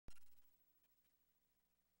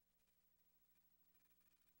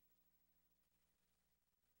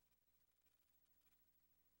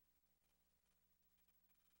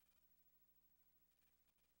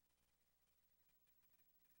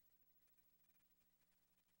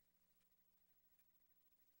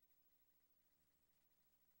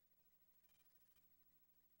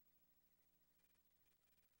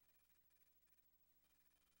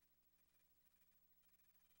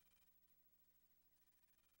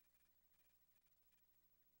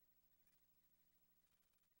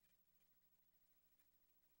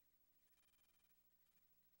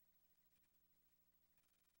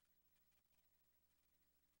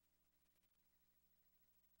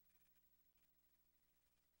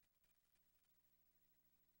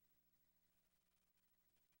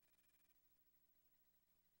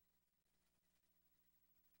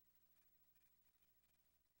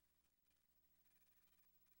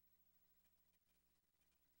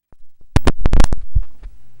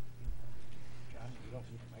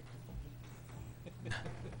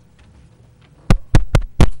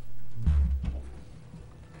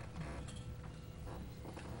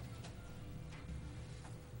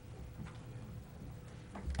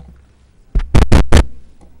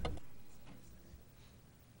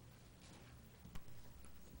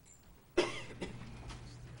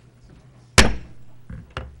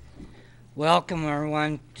Welcome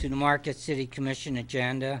everyone to the Marquette City Commission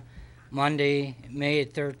agenda. Monday, May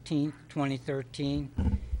 13th,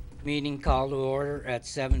 2013. Meeting called to order at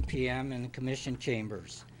 7 p.m. in the Commission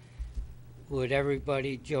chambers. Would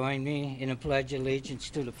everybody join me in a pledge of allegiance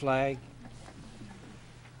to the flag?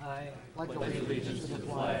 I pledge allegiance to the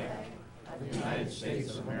flag of the United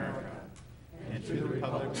States of America and to the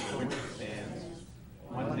republic for which it stands,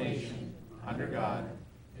 one nation, under God,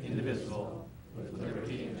 indivisible, with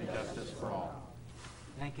liberty and justice for all.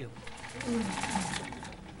 Thank you.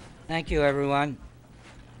 Thank you, everyone.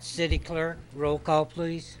 City Clerk, roll call,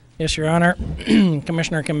 please. Yes, Your Honor.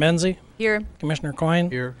 Commissioner Kimbenzi. Here. Commissioner Coyne.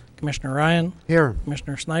 Here. Commissioner Ryan. Here.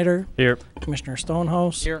 Commissioner Snyder. Here. Commissioner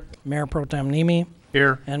Stonehouse. Here. Mayor Pro Tem Nemi.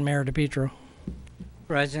 Here. And Mayor DePietro.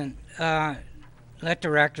 Present. Let the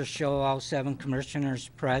record show all 7 commissioners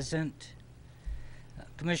present.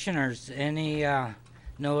 Commissioners, any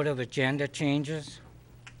note of agenda changes?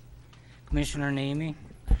 Commissioner Nemi.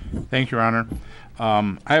 Thank you, Your Honor.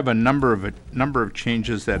 I have a number of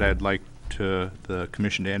changes that I'd like the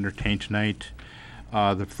Commission to entertain tonight.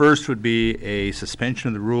 The first would be a suspension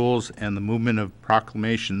of the rules and the movement of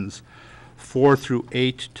proclamations 4 through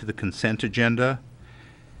 8 to the consent agenda.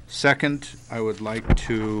 Second, I would like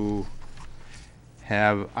to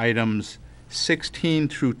have items 16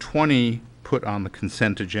 through 20 put on the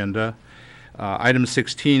consent agenda. Item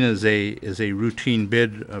 16 is a routine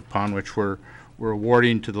bid upon which we're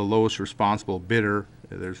awarding to the lowest responsible bidder.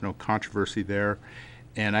 There's no controversy there.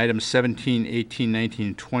 And items 17, 18, 19,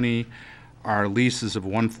 and 20 are leases of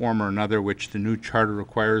one form or another, which the new charter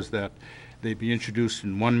requires that they be introduced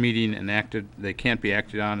in one meeting and acted. They can't be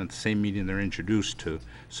acted on at the same meeting they're introduced to.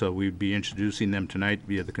 So we'd be introducing them tonight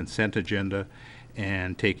via the consent agenda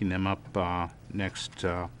and taking them up at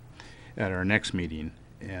our next meeting.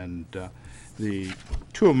 And the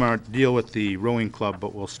 2 of them deal with the rowing club,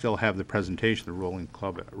 but we'll still have the presentation of the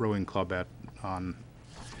rowing club on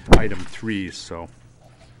item 3. So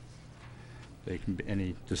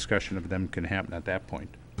any discussion of them can happen at that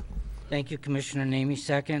point. Thank you, Commissioner Nemi.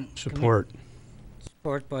 Second. Support.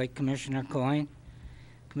 Support by Commissioner Coyne.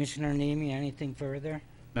 Commissioner Nemi, anything further?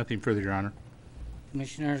 Nothing further, Your Honor.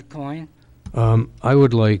 Commissioner Coyne. I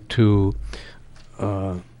would like to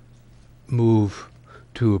move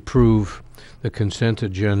to approve the consent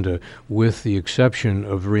agenda with the exception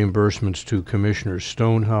of reimbursements to Commissioners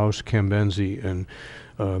Stonehouse, Kimbenzi, and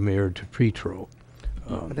Mayor DePietro.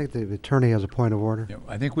 I think the attorney has a point of order. Yeah,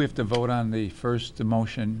 I think we have to vote on the first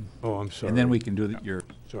motion. Oh, I'm sorry. And then we can do your...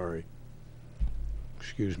 Sorry.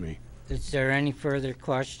 Excuse me. Is there any further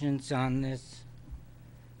questions on this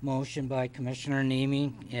motion by Commissioner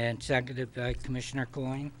Nemi and seconded by Commissioner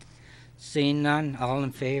Coyne? Seeing none, all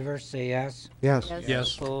in favor, say yes. Yes.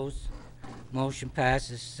 Yes. Opposed? Motion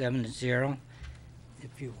passes 7-0.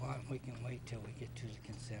 If you want, we can wait till we get to the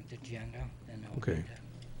consent agenda. Then I'll Okay. do that.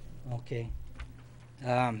 Okay.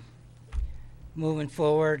 Moving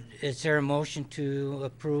forward, is there a motion to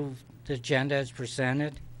approve the agenda as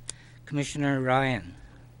presented? Commissioner Ryan.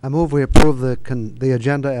 I move we approve the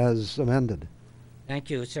agenda as amended. Thank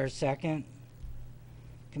you. Is there a second?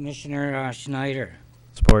 Commissioner Schneider.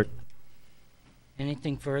 Support.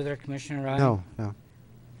 Anything further, Commissioner Ryan? No.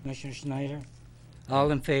 Commissioner Schneider?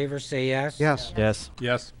 All in favor, say yes. Yes. Yes.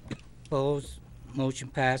 Yes. Opposed? Motion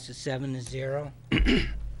passes 7-0.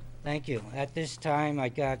 Thank you. At this time, I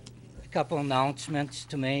got a couple announcements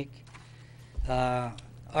to make.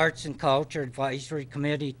 Arts and Culture Advisory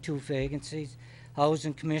Committee, 2 vacancies.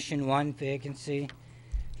 Housing Commission, 1 vacancy.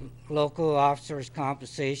 Local Officers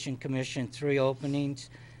Compensation Commission, 3 openings.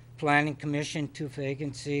 Planning Commission, 2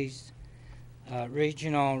 vacancies.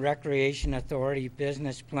 Regional Recreation Authority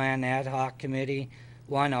Business Plan Ad Hoc Committee,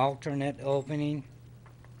 1 alternate opening.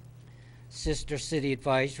 Sister City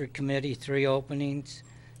Advisory Committee, 3 openings.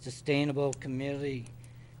 Sustainable Community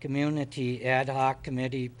Ad Hoc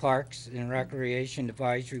Committee, Parks and Recreation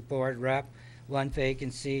Advisory Board Rep, 1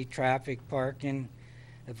 vacancy. Traffic Parking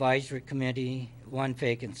Advisory Committee, 1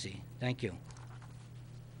 vacancy. Thank you.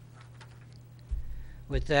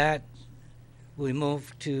 With that, we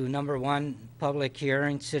move to number 1, public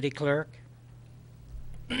hearing. City Clerk.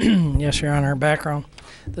 Yes, Your Honor. Background.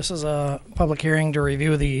 This is a public hearing to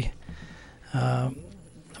review the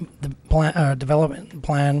development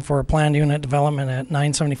plan for planned unit development at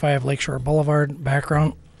 975 Lakeshore Boulevard.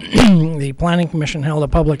 Background. The Planning Commission held a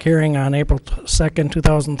public hearing on April 2nd,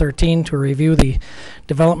 2013 to review the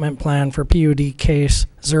development plan for PUD case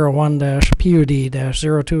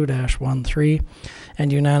 01-PUD-02-13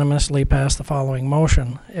 and unanimously passed the following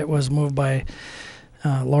motion. It was moved by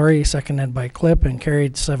Lori, seconded by Clip, and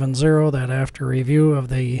carried 7-0 that after review of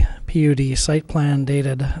the PUD site plan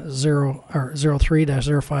dated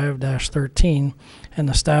 03-05-13 and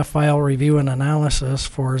the staff file review and analysis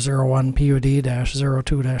for 01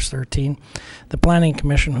 PUD-02-13, the Planning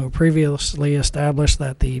Commission, who previously established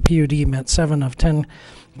that the PUD met 7 of 10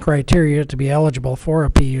 criteria to be eligible for a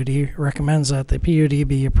PUD, recommends that the PUD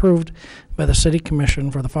be approved by the City Commission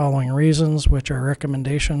for the following reasons, which are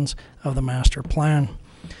recommendations of the master plan.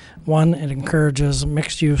 1, it encourages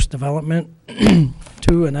mixed-use development. 2,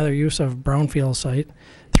 another use of brownfield site.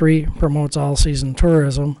 3, promotes all-season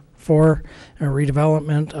tourism. 4, a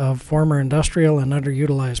redevelopment of former industrial and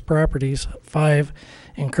underutilized properties. 5,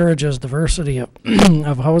 encourages diversity of,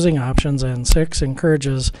 of housing options. And 6,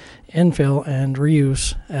 encourages infill and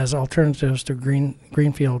reuse as alternatives to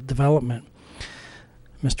greenfield development.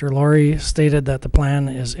 Mr. Laurie stated that the plan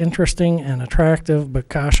is interesting and attractive, but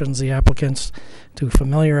cautions the applicants to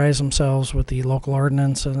familiarize themselves with the local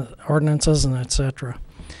ordinances and etc.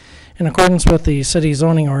 In accordance with the city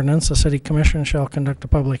zoning ordinance, the City Commission shall conduct a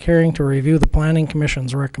public hearing to review the Planning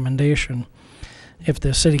Commission's recommendation. If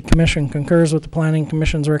the City Commission concurs with the Planning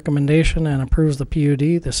Commission's recommendation and approves the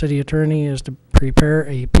PUD, the City Attorney is to prepare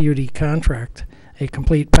a PUD contract. A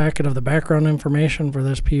complete packet of the background information for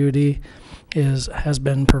this PUD has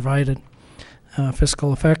been provided.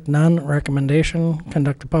 Fiscal effect, none. Recommendation,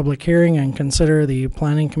 conduct a public hearing and consider the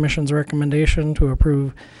Planning Commission's recommendation to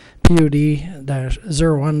approve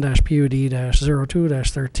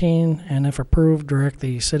PUD-01-PUD-02-13, and if approved, direct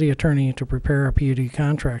the City Attorney to prepare a PUD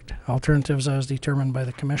contract. Alternatives as determined by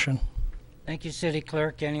the Commission. Thank you, City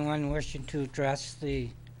Clerk. Anyone wishing to address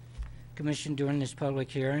the Commission during this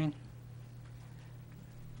public hearing?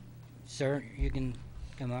 Sir, you can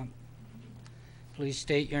come up. Please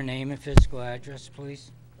state your name and physical address,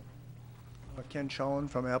 please. Ken Sholland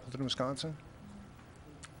from Appleton, Wisconsin.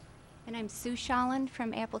 And I'm Sue Sholland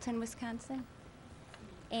from Appleton, Wisconsin.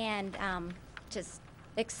 And just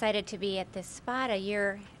excited to be at this spot a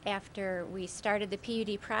year after we started the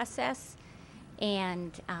PUD process.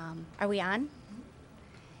 And are we on?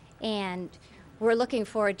 And we're looking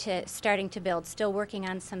forward to starting to build. Still working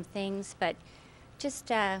on some things, but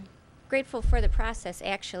just grateful for the process,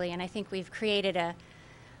 actually. And I think we've created,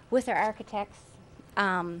 with our architects,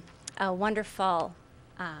 a wonderful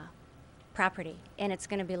property, and it's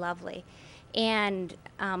going to be lovely. And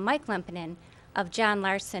Mike Lempinen of John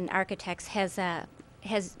Larson Architects has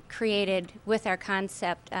created, with our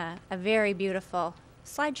concept, a very beautiful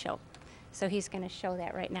slideshow. So he's going to show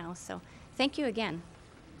that right now. So thank you again.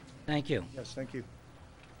 Thank you. Yes, thank you.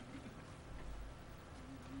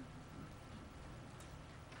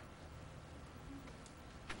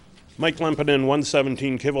 Mike Lempinen,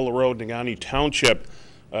 117 Kivell Road, Negaunee Township.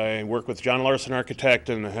 I work with John Larson Architect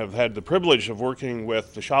and have had the privilege of working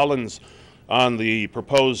with the Shollands on the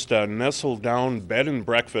proposed nestled-down bed and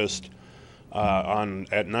breakfast at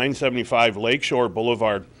 975 Lakeshore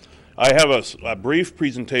Boulevard. I have a brief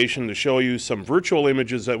presentation to show you some virtual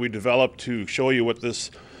images that we developed to show you what this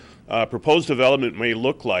proposed development may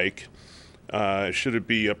look like should it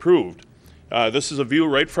be approved. This is a view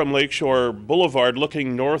right from Lakeshore Boulevard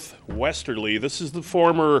looking northwesterly. This is the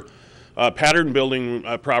former pattern building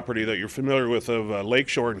property that you're familiar with of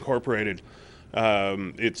Lakeshore Incorporated.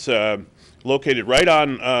 It's located right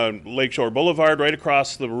on Lakeshore Boulevard, right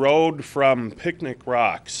across the road from Picnic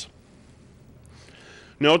Rocks.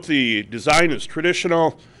 Note the design is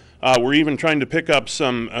traditional. We're even trying to pick up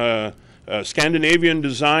some Scandinavian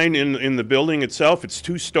design in the building itself. It's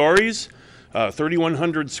 2 stories.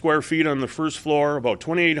 3,100 square feet on the first floor, about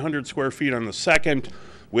 2,800 square feet on the second,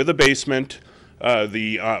 with a basement.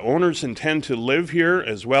 The owners intend to live here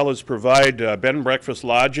as well as provide bed and breakfast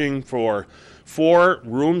lodging for 4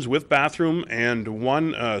 rooms with bathroom and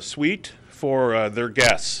 1 suite for their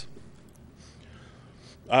guests.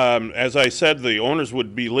 As I said, the owners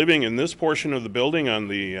would be living in this portion of the building on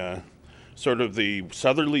the sort of the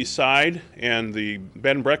southerly side, and the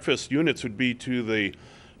bed and breakfast units would be to the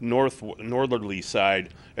northerly side,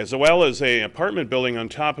 as well as an apartment building on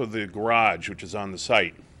top of the garage, which is on the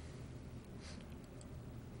site.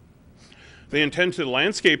 They intend to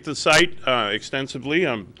landscape the site extensively,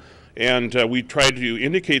 and we tried to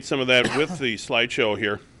indicate some of that with the slideshow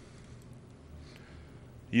here.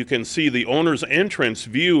 You can see the owner's entrance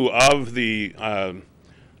view of the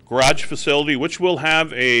garage facility, which will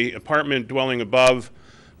have an apartment dwelling above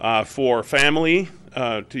for family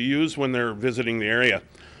to use when they're visiting the area.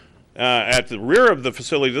 At the rear of the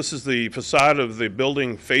facility, this is the facade of the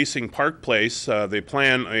building facing Park Place. They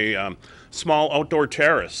plan a small outdoor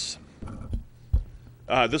terrace.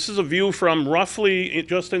 This is a view from roughly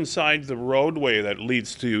just inside the roadway that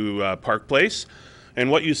leads to Park Place. And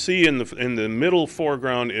what you see in the middle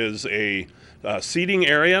foreground is a seating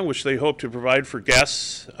area, which they hope to provide for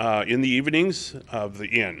guests in the evenings of the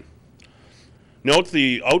inn. Note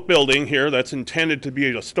the outbuilding here, that's intended to be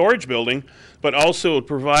a storage building, but also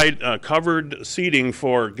provide covered seating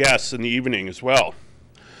for guests in the evening as well.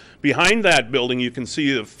 Behind that building, you can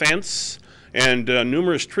see the fence and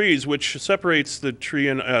numerous trees, which separates the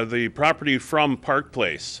the property from Park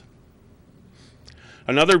Place.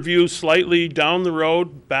 Another view slightly down the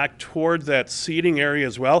road, back toward that seating area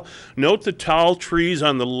as well. Note the tall trees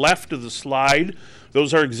on the left of the slide.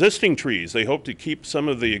 Those are existing trees. They hope to keep some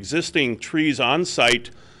of the existing trees on site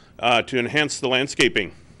to enhance the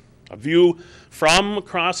landscaping. A view from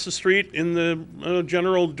across the street in the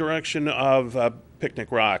general direction of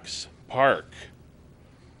Picnic Rocks Park.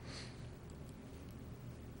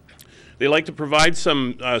 They like to provide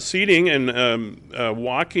some seating and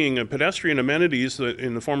walking and pedestrian amenities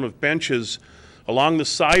in the form of benches along the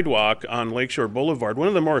sidewalk on Lakeshore Boulevard. One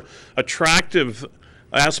of the more attractive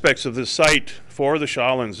aspects of this site for the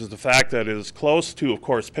Shawlins is the fact that it is close to, of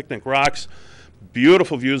course, Picnic Rocks,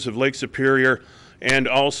 beautiful views of Lake Superior, and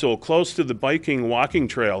also close to the biking walking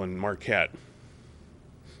trail in Marquette.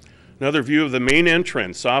 Another view of the main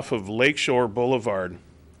entrance off of Lakeshore Boulevard.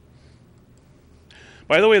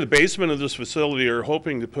 By the way, the basement of this facility are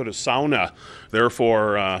hoping to put a sauna,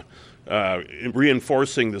 therefore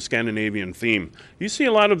reinforcing the Scandinavian theme. You see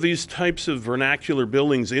a lot of these types of vernacular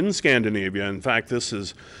buildings in Scandinavia. In fact, this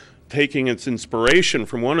is taking its inspiration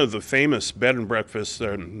from one of the famous bed and breakfast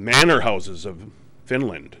manor houses of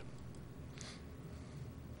Finland.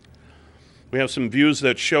 We have some views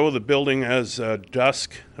that show the building as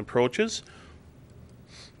dusk approaches.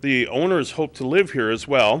 The owners hope to live here as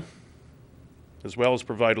well as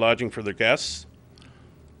provide lodging for their guests.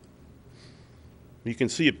 You can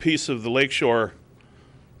see a piece of the Lakeshore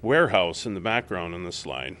warehouse in the background on this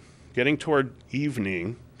slide. Getting toward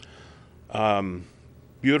evening,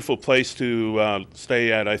 beautiful place to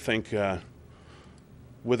stay at, I think,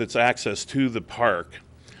 with its access to the park.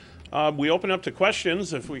 We open up to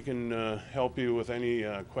questions, if we can help you with any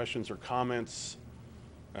questions or comments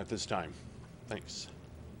at this time. Thanks.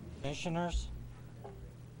 Commissioners?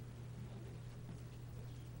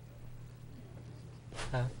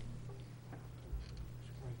 Okay.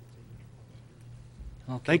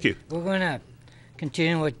 Thank you. We're going to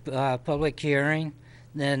continue with public hearing,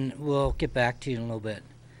 then we'll get back to you in a little bit.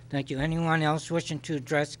 Thank you. Anyone else wishing to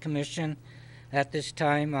address the commission at this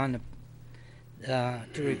time on the,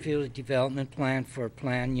 to review the development plan for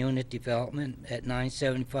planned unit development at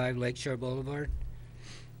 975 Lakeshore Boulevard?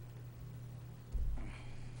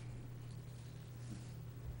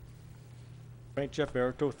 Frank Jeff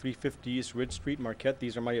Barito, 350 East Ridge Street, Marquette.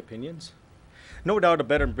 These are my opinions. No doubt a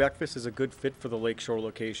bed and breakfast is a good fit for the Lakeshore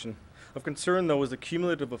location. Of concern, though, is the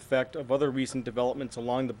cumulative effect of other recent developments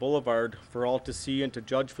along the boulevard for all to see and to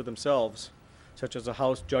judge for themselves, such as a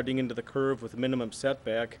house jutting into the curve with minimum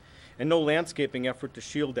setback, and no landscaping effort to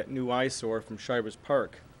shield that new eyesore from Shira's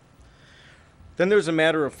Park. Then there's a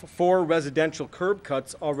matter of 4 residential curb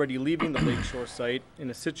cuts already leaving the Lakeshore site in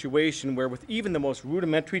a situation where, with even the most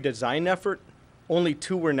rudimentary design effort, only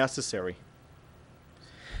 2 were necessary.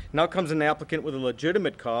 Now comes an applicant with a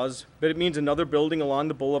legitimate cause, but it means another building along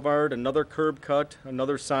the boulevard, another curb cut,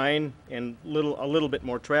 another sign, and a little bit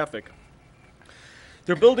more traffic.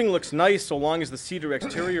 Their building looks nice so long as the cedar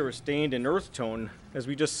exterior is stained in earth tone. As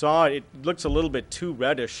we just saw, it looks a little bit too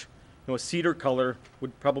reddish. A cedar color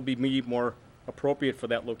would probably be more appropriate for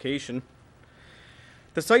that location.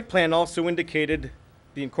 The site plan also indicated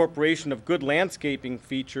the incorporation of good landscaping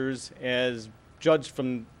features as judged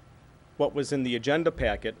from what was in the agenda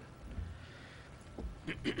packet.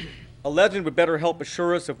 A legend would better help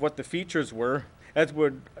assure us of what the features were, as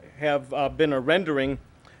would have been a rendering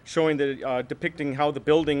showing the depicting how the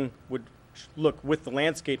building would look with the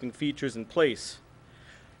landscaping features in place.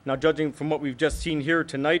 Now, judging from what we've just seen here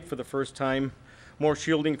tonight for the first time, more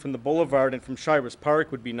shielding from the boulevard and from Shira's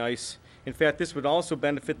Park would be nice. In fact, this would also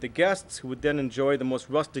benefit the guests, who would then enjoy the most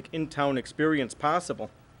rustic in-town experience possible.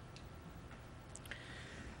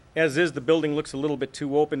 As is, the building looks a little bit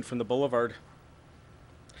too open from the boulevard.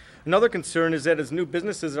 Another concern is that as new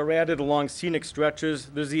businesses are added along scenic stretches,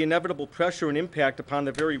 there's the inevitable pressure and impact upon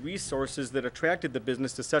the very resources that attracted the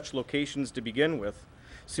business to such locations to begin with.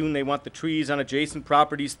 Soon they want the trees on adjacent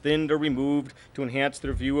properties thinned or removed to enhance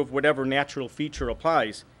their view of whatever natural feature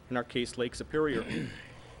applies, in our case, Lake Superior.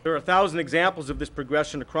 There are 1,000 examples of this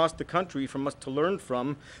progression across the country from us to learn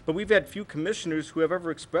from, but we've had few commissioners who have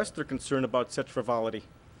ever expressed their concern about such frivolity.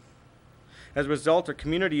 As a result, our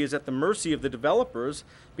community is at the mercy of the developers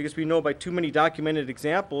because we know by too many documented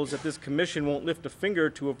examples that this commission won't lift a finger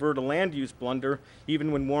to avert a land use blunder,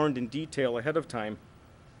 even when warned in detail ahead of time.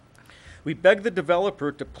 We beg the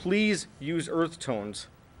developer to please use earth tones,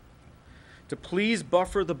 to please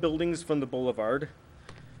buffer the buildings from the boulevard,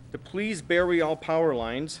 to please bury all power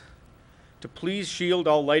lines, to please shield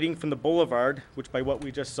all lighting from the boulevard, which by what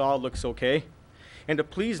we just saw looks okay, and to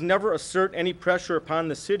please never assert any pressure upon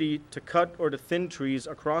the city to cut or to thin trees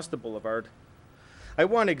across the boulevard. I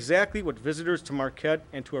want exactly what visitors to Marquette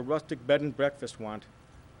and to a rustic bed and breakfast want,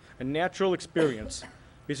 a natural experience,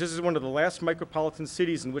 because this is one of the last micropolitan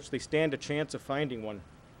cities in which they stand a chance of finding one.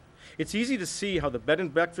 It's easy to see how the bed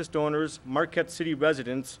and breakfast owners, Marquette City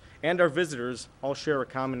residents, and our visitors all share a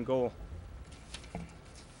common goal.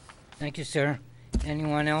 Thank you, sir.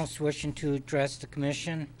 Anyone else wishing to address the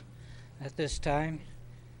commission at this time?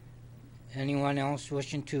 Anyone else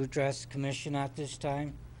wishing to address the commission at this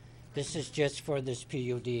time? This is just for this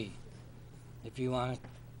PUD. If you want to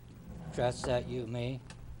address that, you may,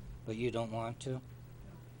 but you don't want to?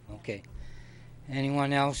 Okay.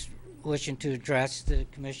 Anyone else wishing to address the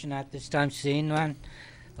commission at this time? Seeing none,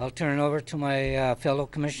 I'll turn it over to my fellow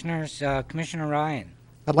commissioners. Commissioner Ryan.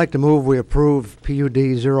 I'd like to move we approve PUD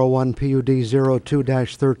 01, PUD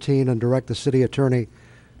 02-13, and direct the city attorney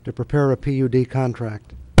to prepare a PUD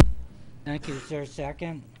contract. Thank you. Is there a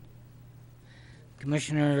second?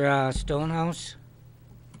 Commissioner Stonehouse?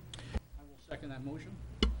 I will second that motion.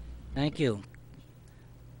 Thank you.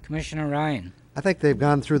 Commissioner Ryan? I think they've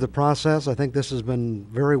gone through the process. I think this has been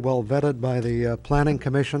very well vetted by the Planning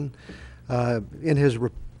Commission. In his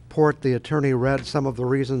report, the attorney read some of the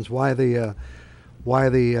reasons why the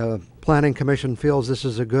Planning Commission feels this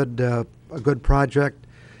is a good project,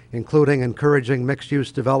 including encouraging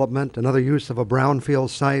mixed-use development, another use of a brownfield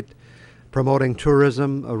site, promoting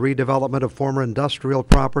tourism, a redevelopment of former industrial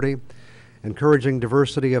property, encouraging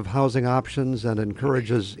diversity of housing options, and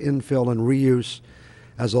encourages infill and reuse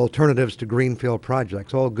as alternatives to greenfield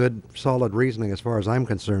projects. All good, solid reasoning as far as I'm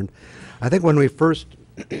concerned. I think when we first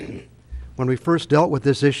dealt with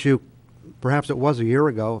this issue, perhaps it was a year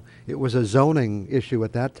ago, it was a zoning issue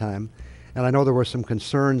at that time. And I know there were some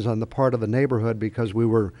concerns on the part of the neighborhood because we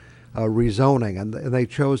were rezoning, and they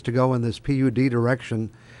chose to go in this PUD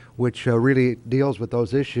direction, which really deals with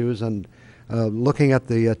those issues. And looking at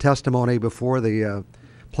the testimony before the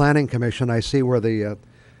Planning Commission, I see where the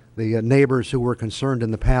neighbors who were concerned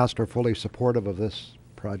in the past are fully supportive of this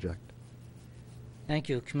project. Thank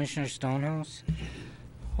you. Commissioner Stonehouse?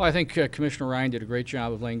 Well, I think Commissioner Ryan did a great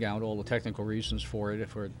job of laying out all the technical reasons for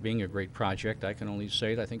it being a great project. I can only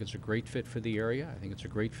say that I think it's a great fit for the area. I think it's a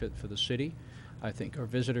great fit for the city. I think our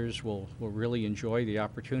visitors will really enjoy the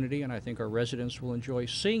opportunity, and I think our residents will enjoy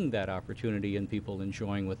seeing that opportunity and people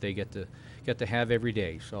enjoying what they get to have every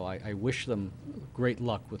day. So I wish them great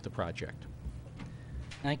luck with the project.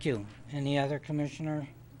 Thank you. Any other commissioner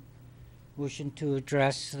wishing to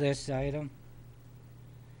address this item?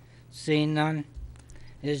 Seeing none,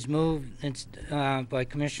 it is moved by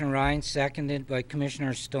Commissioner Ryan, seconded by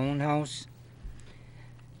Commissioner Stonehouse,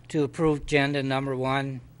 to approve agenda number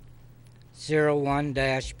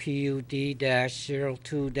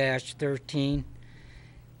 01-PUD-02-13,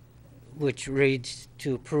 which reads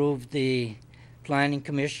to approve the Planning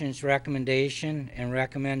Commission's recommendation and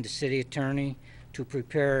recommend the city attorney to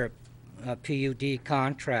prepare a PUD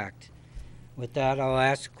contract. With that, I'll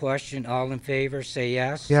ask a question. All in favor, say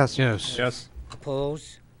yes. Yes. Yes. Yes.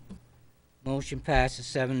 Opposed? Motion passes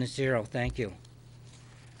 7-0. Thank you.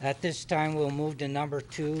 At this time, we'll move to number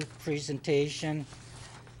 2, presentation,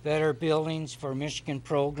 Better Buildings for Michigan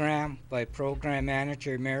Program by Program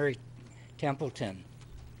Manager Mary Templeton.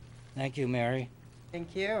 Thank you, Mary.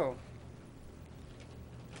 Thank you.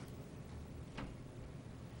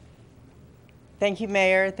 Thank you,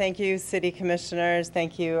 Mayor. Thank you, City Commissioners.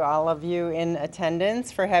 Thank you, all of you in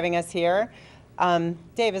attendance, for having us here.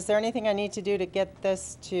 Dave, is there anything I need to do to get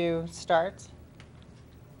this to start?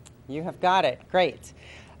 You have got it. Great.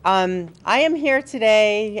 I am here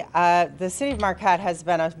today. The City of Marquette has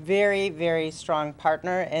been a very, very strong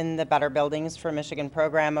partner in the Better Buildings for Michigan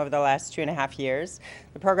program over the last 2.5 years.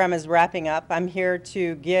 The program is wrapping up. I'm here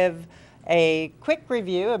to give a quick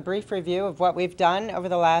review, a brief review of what we've done over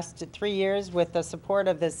the last 3 years with the support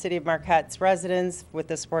of the City of Marquette's residents, with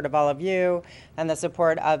the support of all of you, and the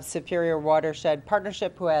support of Superior Watershed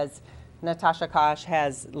Partnership, who has, Natasha Kosh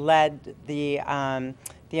has led the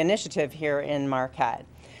initiative here in Marquette.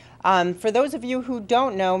 For those of you who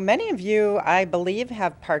don't know, many of you, I believe,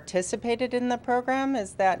 have participated in the program.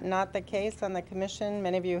 Is that not the case on the commission?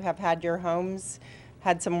 Many of you have had your homes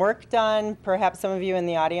had some work done, perhaps some of you in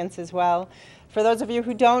the audience as well. For those of you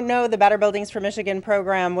who don't know, the Better Buildings for Michigan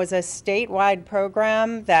program was a statewide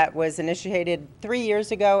program that was initiated 3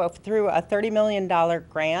 years ago through a $30 million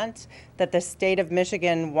grant that the state of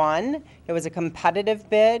Michigan won. It was a competitive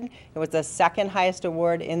bid. It was the second highest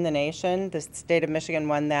award in the nation. The state of Michigan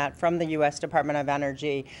won that from the U.S. Department of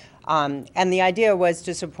Energy. And the idea was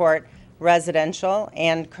to support residential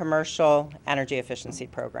and commercial energy efficiency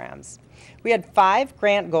programs. We had 5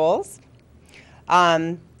 grant goals.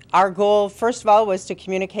 Our goal, first of all, was to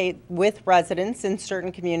communicate with residents in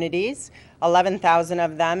certain communities, 11,000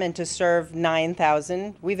 of them, and to serve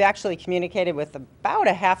 9,000. We've actually communicated with about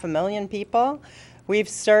 500,000 people.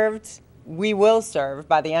 We will serve,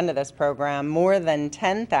 by the end of this program, more than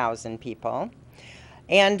 10,000 people.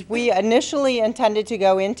 And we initially intended to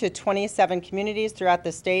go into 27 communities throughout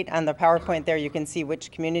the state. On the PowerPoint there, you can see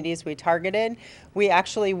which communities we targeted. We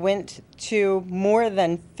actually went to more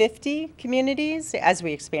than 50 communities as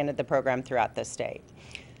we expanded the program throughout the state.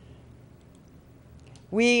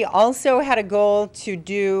 We also had a goal to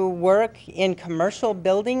do work in commercial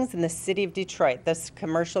buildings in the city of Detroit. This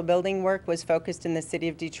commercial building work was focused in the city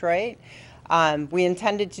of Detroit. We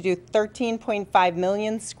intended to do 13.5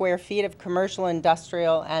 million square feet of commercial,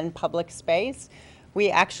 industrial, and public space. We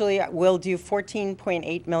actually will do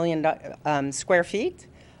 14.8 million square feet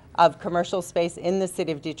of commercial space in the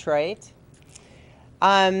city of Detroit.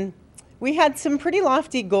 We had some pretty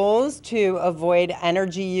lofty goals to avoid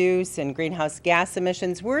energy use and greenhouse gas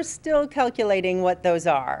emissions. We're still calculating what those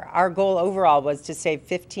are. Our goal overall was to save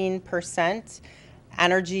 15%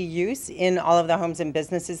 energy use in all of the homes and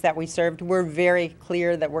businesses that we served. We're very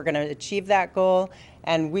clear that we're going to achieve that goal,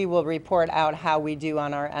 and we will report out how we do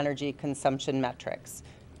on our energy consumption metrics.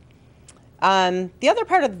 The other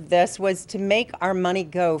part of this was to make our money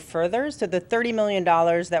go further. So the $30 million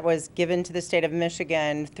that was given to the state of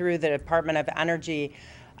Michigan through the Department of Energy,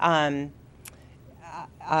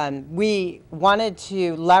 we wanted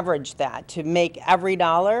to leverage that to make every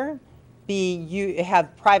dollar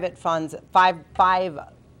have private funds, five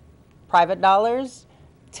private dollars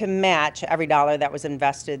to match every dollar that was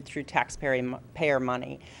invested through taxpayer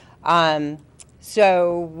money.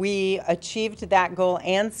 So we achieved that goal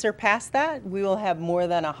and surpassed that. We will have more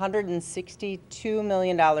than $162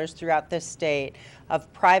 million throughout the state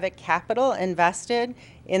of private capital invested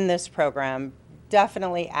in this program,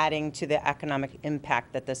 definitely adding to the economic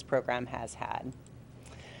impact that this program has had.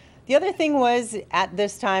 The other thing was, at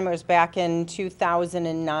this time, it was back in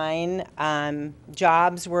 2009,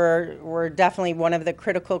 jobs were definitely one of the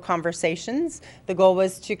critical conversations. The goal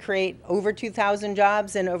was to create over 2,000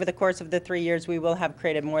 jobs, and over the course of the 3 years, we will have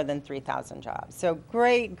created more than 3,000 jobs. So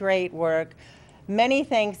great, great work. Many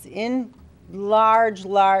thanks in large,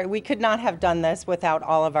 we could not have done this without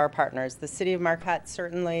all of our partners. The City of Marquette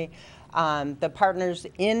certainly. The partners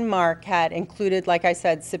in Marquette included, like I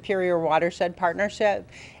said, Superior Watershed Partnership.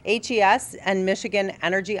 HES and Michigan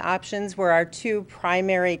Energy Options were our 2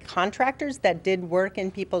 primary contractors that did work in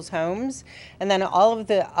people's homes. And then all of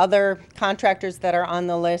the other contractors that are on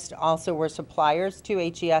the list also were suppliers to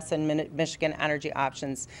HES and Michigan Energy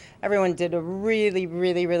Options. Everyone did a really,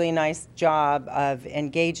 really, really nice job of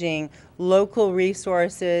engaging local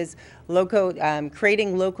resources,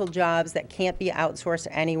 creating local jobs that can't be outsourced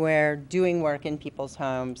anywhere, doing work in people's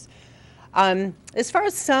homes. As far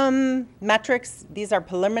as some metrics, these are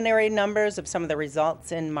preliminary numbers of some of the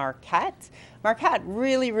results in Marquette. Marquette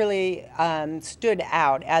really, really stood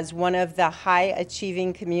out as one of the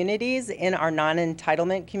high-achieving communities in our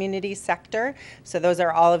non-entitlement community sector. So those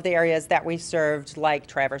are all of the areas that we served, like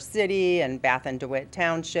Traverse City and Bath and DeWitt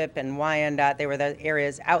Township and Wyandotte. They were the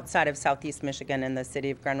areas outside of Southeast Michigan and the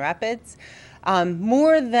city of Grand Rapids.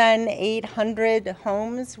 More than 800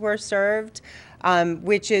 homes were served,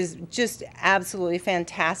 which is just absolutely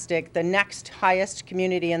fantastic. The next highest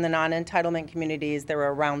community in the non-entitlement communities, there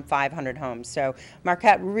were around 500 homes. So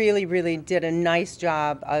Marquette really, really did a nice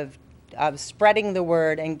job of spreading the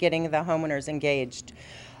word and getting the homeowners engaged.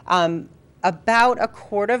 About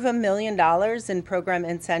 $250,000 in program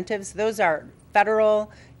incentives. Those are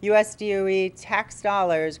federal, US DOE tax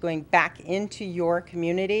dollars going back into your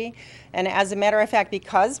community. And as a matter of fact,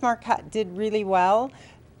 because Marquette did really well,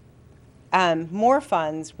 more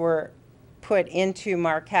funds were put into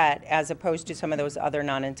Marquette as opposed to some of those other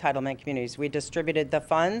non-entitlement communities. We distributed the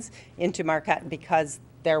funds into Marquette because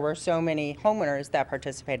there were so many homeowners that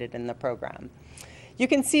participated in the program. You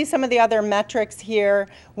can see some of the other metrics here.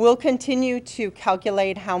 We'll continue to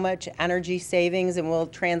calculate how much energy savings, and we'll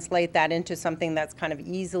translate that into something that's kind of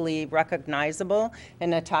easily recognizable. And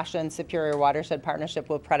Natasha and Superior Watershed Partnership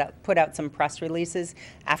will put out some press releases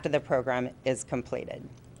after the program is completed.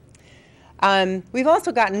 We've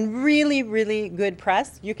also gotten really, really good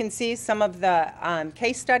press. You can see some of the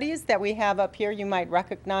case studies that we have up here. You might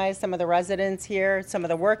recognize some of the residents here, some of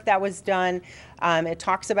the work that was done. It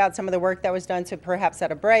talks about some of the work that was done, so perhaps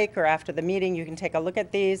at a break or after the meeting you can take a look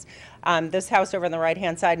at these. This house over on the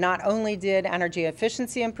right-hand side not only did energy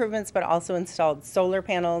efficiency improvements, but also installed solar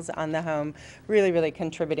panels on the home, really, really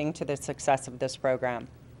contributing to the success of this program.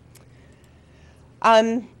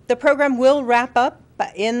 The program will wrap up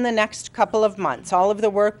in the next couple of months. All of the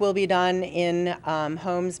work will be done in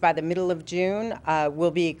homes by the middle of June. We'll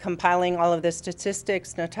be compiling all of the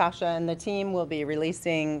statistics. Natasha and the team will be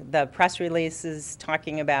releasing the press releases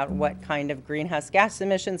talking about what kind of greenhouse gas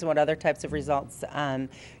emissions and what other types of results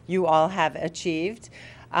you all have achieved.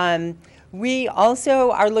 We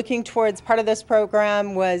also are looking towards, part of this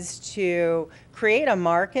program was to create a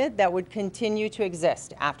market that would continue to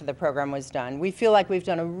exist after the program was done. We feel like we've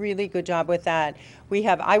done a really good job with that.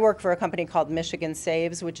 I work for a company called Michigan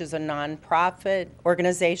Saves, which is a nonprofit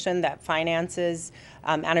organization that finances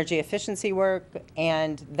energy efficiency work,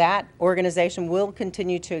 and that organization will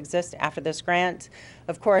continue to exist after this grant.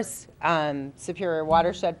 Of course, Superior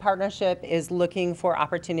Watershed Partnership is looking for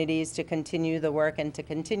opportunities to continue the work and to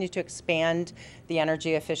continue to expand the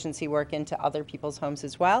energy efficiency work into other people's homes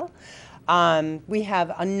as well. We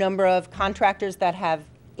have a number of contractors that have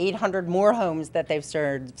 800 more homes that they've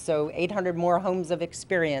served, so 800 more homes of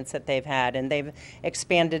experience that they've had, and they've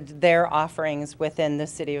expanded their offerings within the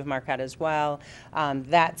city of Marquette as well.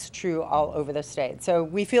 That's true all over the state. So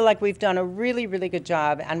we feel like we've done a really, really good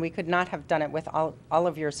job, and we could not have done it with all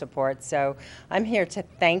of your support. So I'm here to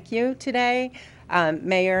thank you today,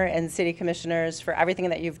 Mayor and City Commissioners, for everything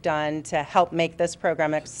that you've done to help make this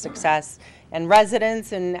program a success. And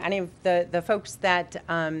residents and any of the folks that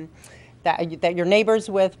you're neighbors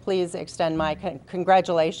with, please extend my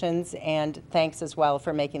congratulations and thanks as well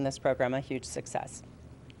for making this program a huge success.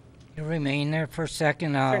 You remain there for a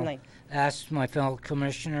second. I'll Certainly. ask my fellow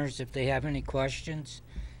commissioners if they have any questions.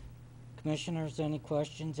 Commissioners, any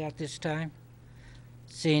questions at this time?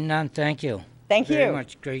 Seeing none, thank you. Thank you. Very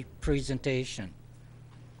much. Great presentation.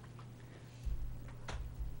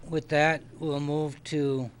 With that, we'll move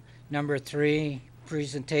to number 3,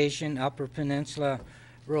 presentation, Upper Peninsula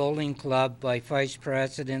Rolling Club by Vice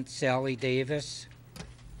President Sally Davis.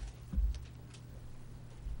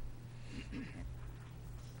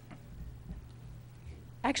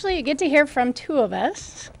 Actually, you get to hear from 2 of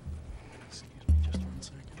us.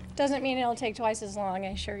 Doesn't mean it'll take twice as long,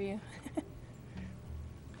 I assure you.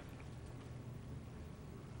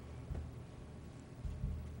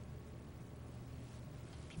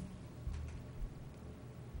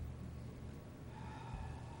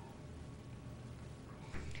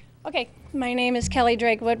 Okay, my name is Kelly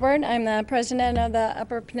Drake Woodward. I'm the president of the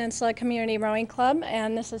Upper Peninsula Community Rowing Club,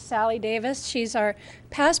 and this is Sally Davis. She's our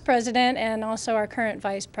past president and also our current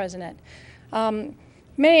vice president.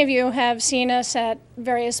 Many of you have seen us at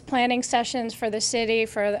various planning sessions for the city,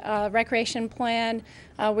 for the recreation plan.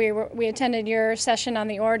 We attended your session on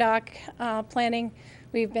the ORDOC planning.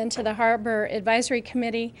 We've been to the Harbor Advisory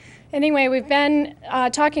Committee. Anyway, we've been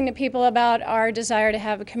talking to people about our desire to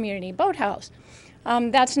have a community boathouse.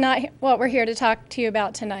 That's not what we're here to talk to you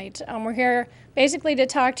about tonight. We're here basically to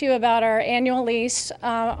talk to you about our annual lease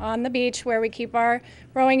on the beach where we keep our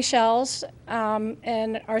rowing shells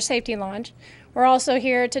and our safety launch. We're also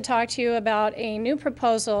here to talk to you about a new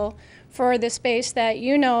proposal for the space that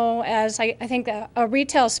you know as, I think, a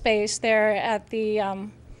retail space there at the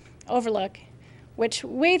Overlook, which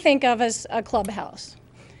we think of as a clubhouse.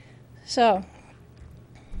 So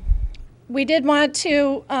we did want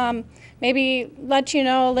to maybe let you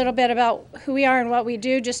know a little bit about who we are and what we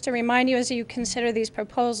do, just to remind you as you consider these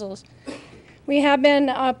proposals. We have been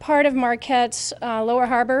a part of Marquette's Lower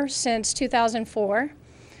Harbor since 2004.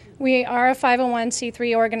 We are a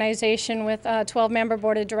 501c3 organization with a 12-member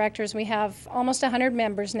board of directors. We have almost 100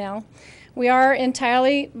 members now. We are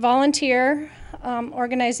entirely volunteer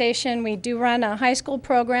organization. We do run a high school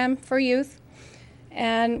program for youth,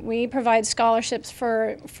 and we provide scholarships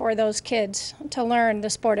for those kids to learn the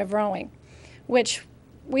sport of rowing, which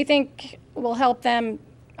we think will help them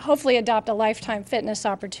hopefully adopt a lifetime fitness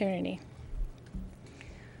opportunity.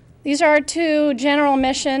 These are our 2 general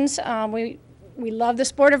missions. We love the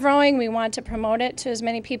sport of rowing. We want to promote it to as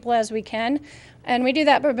many people as we can, and we do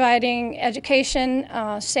that providing education,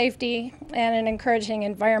 safety, and an encouraging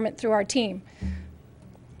environment through our team.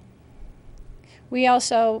 We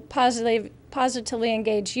also positively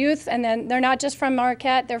engage youth, and then they're not just from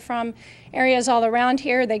Marquette, they're from areas all around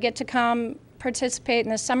here. They get to come participate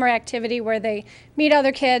in the summer activity where they meet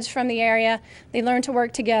other kids from the area, they learn to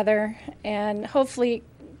work together, and hopefully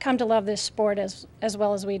come to love this sport as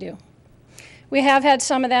well as we do. We have had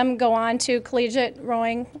some of them go on to collegiate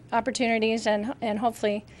rowing opportunities and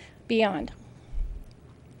hopefully beyond.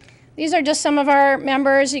 These are just some of our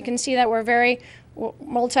members. You can see that we're very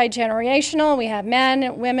multi-generational. We have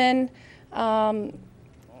men, women, and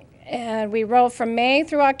we row from May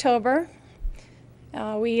through October.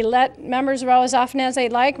 We let members row as often as they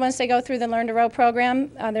like once they go through the Learn to Row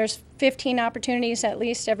program. There's 15 opportunities at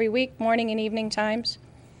least every week, morning and evening times.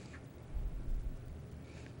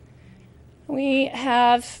 We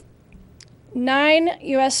have 9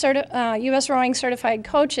 U.S. rowing certified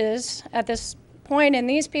coaches at this point, and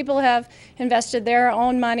these people have invested their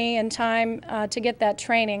own money and time to get that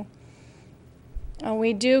training.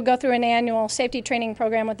 We do go through an annual safety training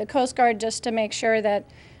program with the Coast Guard just to make sure that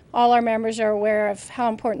all our members are aware of how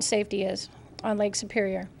important safety is on Lake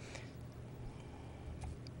Superior.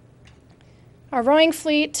 Our rowing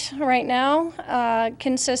fleet right now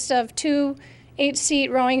consists of 2 8-seat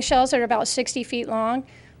rowing shells that are about 60 feet long,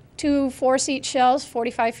 2 4-seat shells,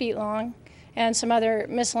 45 feet long, and some other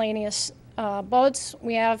miscellaneous boats.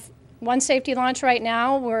 We have 1 safety launch right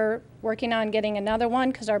now. We're working on getting another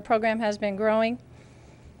one because our program has been growing.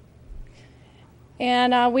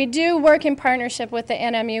 And we do work in partnership with the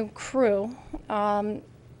NMU crew.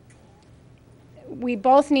 We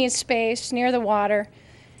both need space near the water,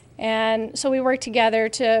 and so we work together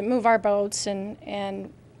to move our boats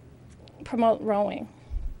and promote rowing.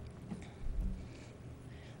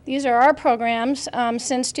 These are our programs.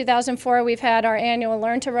 Since 2004, we've had our annual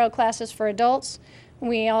Learn to Row classes for adults.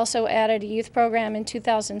 We also added a youth program in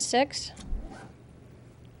 2006.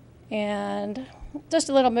 And just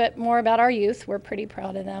a little bit more about our youth. We're pretty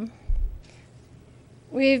proud of them.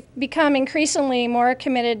 We've become increasingly more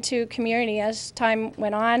committed to community as time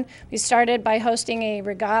went on. We started by hosting a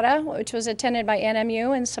regatta, which was attended by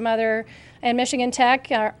NMU and some other, and Michigan Tech,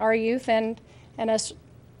 our youth, and us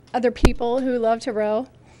other people who love to row.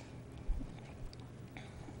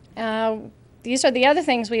 These are the other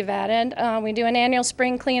things we've added. We do an annual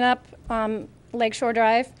spring cleanup, Lakeshore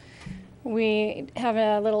Drive. We have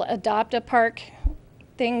a little adopt-a-park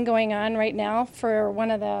thing going on right now for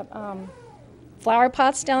one of the flower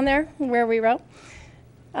pots down there where we row.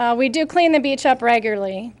 We do clean the beach up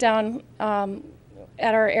regularly down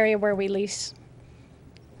at our area where we lease.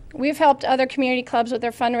 We've helped other community clubs with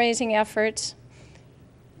their fundraising efforts,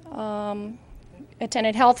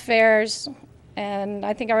 attended health fairs, and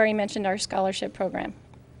I think I already mentioned our scholarship program.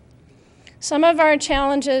 Some of our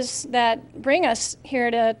challenges that bring us here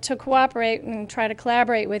to cooperate and try to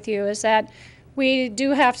collaborate with you is that we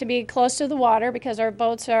do have to be close to the water because our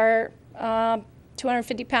boats are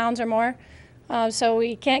 250 pounds or more, so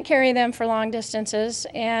we can't carry them for long distances.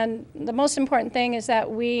 And the most important thing is that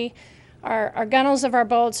our gunnels of our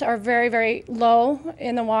boats are very, very low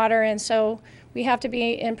in the water, and so we have to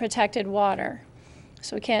be in protected water.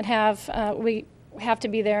 So we can't have, we have to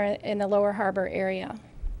be there in the lower harbor area.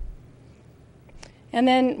 And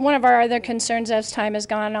then one of our other concerns as time has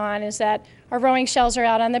gone on is that our rowing shells are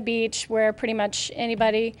out on the beach where pretty much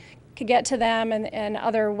anybody could get to them and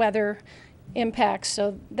other weather impacts.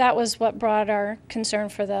 So that was what brought our concern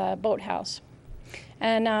for the boathouse.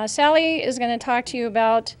 And Sally is going to talk to you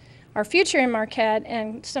about our future in Marquette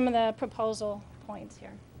and some of the proposal points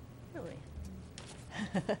here. Really?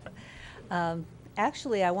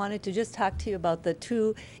 Actually, I wanted to just talk to you about the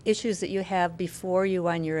 2 issues that you have before you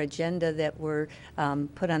on your agenda that were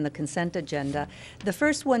put on the consent agenda. The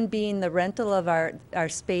first one being the rental of our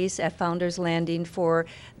space at Founders Landing for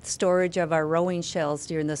storage of our rowing shells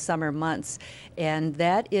during the summer months. And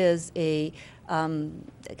that is a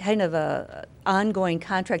kind of a ongoing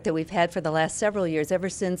contract that we've had for the last several years, ever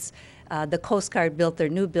since the Coast Guard built their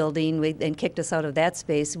new building and kicked us out of that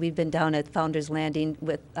space. We've been down at Founders Landing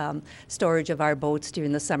with storage of our boats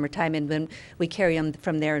during the summertime, and then we carry them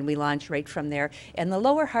from there and we launch right from there. And the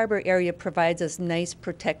lower harbor area provides us nice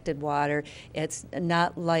protected water. It's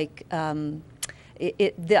not like the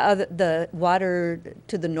water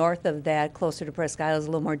to the north of that, closer to Presque Isle, is a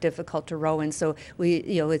little more difficult to row in. So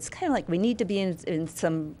it's kind of like we need to be in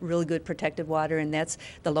some really good protected water, and that's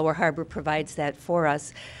the lower harbor provides that for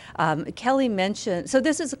us. Kelly mentioned, so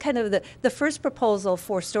this is kind of the first proposal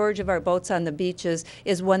for storage of our boats on the beaches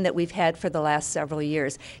is one that we've had for the last several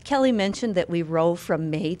years. Kelly mentioned that we row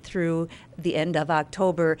from May through the end of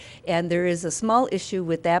October, and there is a small issue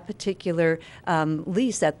with that particular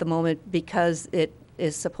lease at the moment because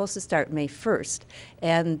is supposed to start May 1st.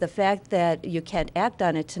 And the fact that you can't act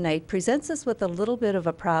on it tonight presents us with a little bit of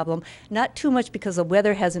a problem, not too much because the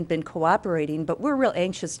weather hasn't been cooperating, but we're real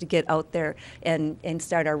anxious to get out there and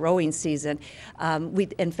start our rowing season.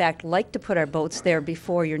 We'd, in fact, like to put our boats there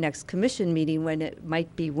before your next commission meeting, when it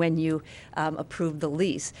might be when you approve the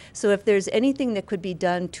lease. So if there's anything that could be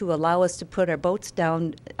done to allow us to put our boats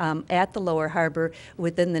down at the lower harbor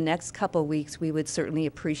within the next couple weeks, we would certainly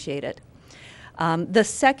appreciate it. The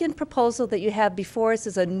second proposal that you have before us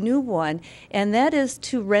is a new one, and that is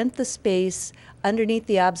to rent the space underneath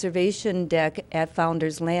the observation deck at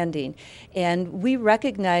Founders Landing. And we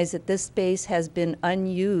recognize that this space has been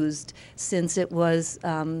unused since it was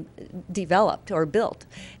developed or built.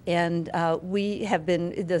 And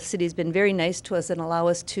the city's been very nice to us and allow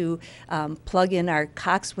us to plug in our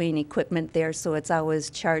coxswain equipment there, so it's always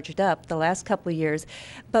charged up the last couple of years.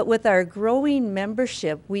 But with our growing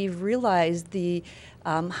membership, we've realized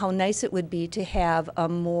how nice it would be to have a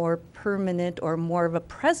more permanent or more of a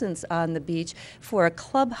presence on the beach for a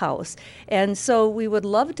clubhouse. And so we would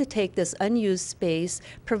love to take this unused space,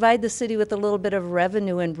 provide the city with a little bit of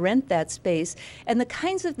revenue and rent that space. And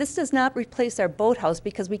this does not replace our boathouse,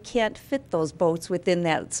 because we can't fit those boats within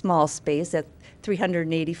that small space at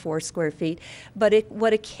 384 square feet. But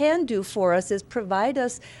what it can do for us is provide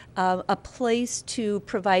us a place to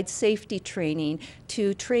provide safety training,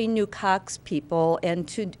 to train new cox people, and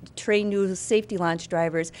to train new safety launch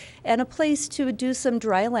drivers, and a place to do some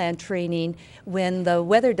dry land training when the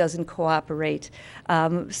weather doesn't cooperate.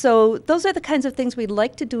 So those are the kinds of things we'd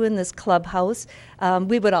like to do in this clubhouse.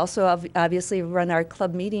 We would also obviously run our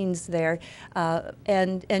club meetings there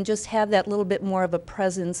and just have that little bit more of a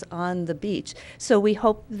presence on the beach. So we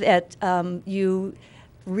hope that you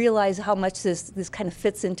realize how much this kind of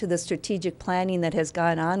fits into the strategic planning that has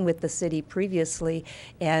gone on with the city previously,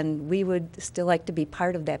 and we would still like to be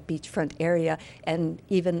part of that beachfront area, and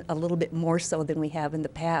even a little bit more so than we have in the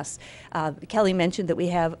past. Kelly mentioned that we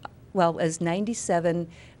have, as 97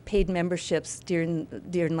 paid memberships during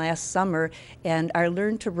last summer, and our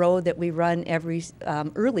Learn to Row that we run every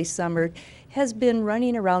early summer has been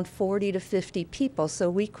running around 40 to 50 people,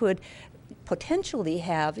 so we could potentially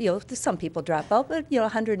have, some people drop out, but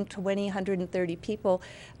 120, 130 people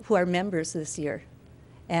who are members this year.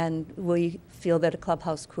 And we feel that a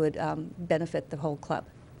clubhouse could benefit the whole club.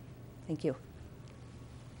 Thank you.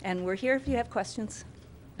 And we're here if you have questions.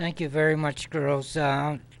 Thank you very much, girls.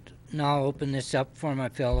 Now I'll open this up for my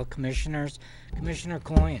fellow commissioners. Commissioner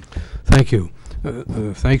Coyne. Thank you.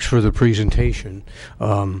 Thanks for the presentation.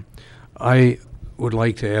 I would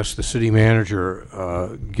like to ask the city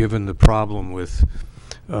manager, given the problem with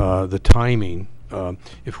the timing,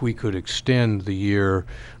 if we could extend the year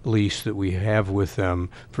lease that we have with them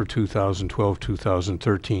for 2012,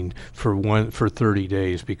 2013 for 30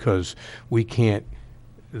 days, because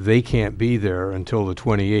they can't be there until the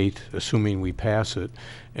 28th, assuming we pass it,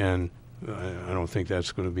 and I don't think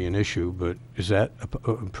that's going to be an issue, but is that,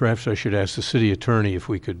 perhaps I should ask the city attorney if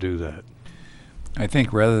we could do that. I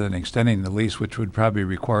think rather than extending the lease, which would probably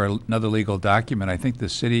require another legal document, I think the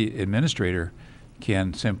city administrator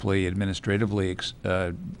can simply administratively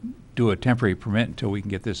do a temporary permit until we can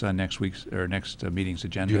get this on next meeting's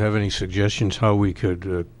agenda. Do you have any suggestions how we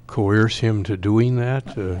could coerce him to doing that?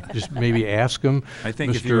 Just maybe ask him. I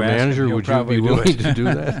think Mr. if you ask Manager, him, would you be willing to do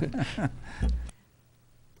that?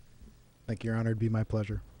 Thank you, Your Honor. It'd be my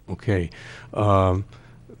pleasure. Okay.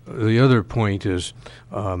 The other point is,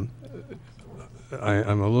 I'm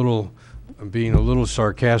being a little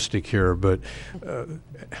sarcastic here, but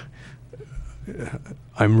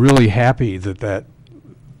I'm really happy that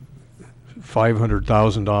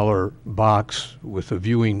 $500,000 box with a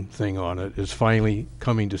viewing thing on it is finally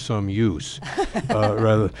coming to some use.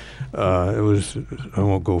 I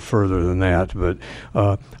won't go further than that, but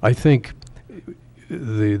I think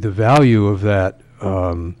the value of that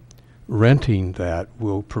renting that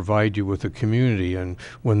will provide you with a community. And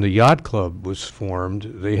when the yacht club was formed,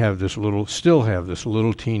 they still have this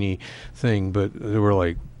little teeny thing, but there were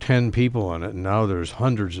like 10 people on it, and now there's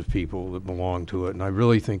hundreds of people that belong to it. And I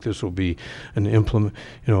really think this will be an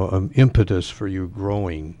impetus for you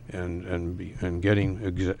growing and getting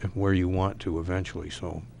where you want to eventually.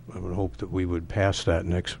 So I would hope that we would pass that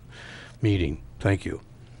next meeting. Thank you.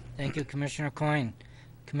 Thank you, Commissioner Coyne.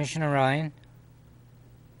 Commissioner Ryan.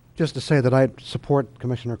 Just to say that I support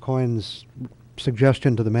Commissioner Coyne's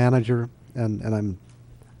suggestion to the manager, and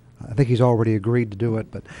I think he's already agreed to do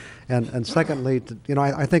it. But and secondly,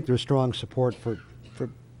 I think there's strong support for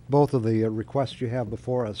both of the requests you have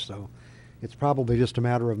before us. So it's probably just a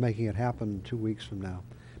matter of making it happen 2 weeks from now.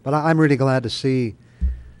 But I'm really glad to see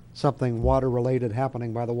something water-related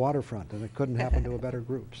happening by the waterfront, and it couldn't happen to a better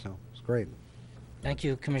group, so it's great. Thank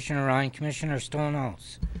you, Commissioner Ryan. Commissioner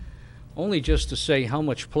Stonehouse. Only just to say how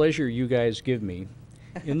much pleasure you guys give me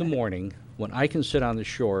in the morning when I can sit on the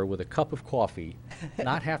shore with a cup of coffee,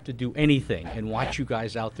 not have to do anything, and watch you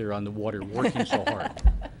guys out there on the water working so hard.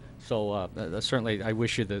 So certainly, I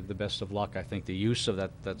wish you the best of luck. I think the use of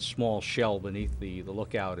that small shell beneath the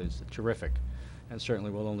lookout is terrific, and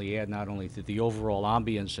certainly will only add not only to the overall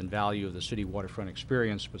ambience and value of the city waterfront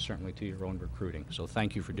experience, but certainly to your own recruiting. So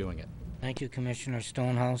thank you for doing it. Thank you, Commissioner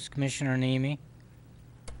Stonehouse. Commissioner Nemi.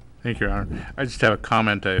 Thank you, Your Honor. I just have a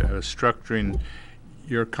comment. I was struck during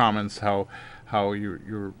your comments how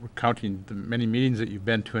you're recounting the many meetings that you've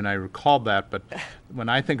been to, and I recall that. But when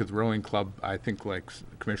I think of the rowing club, I think like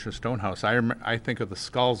Commissioner Stonehouse. I think of the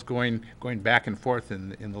sculls going back and forth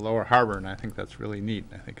in the lower harbor, and I think that's really neat.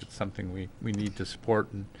 I think it's something we need to support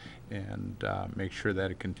and make sure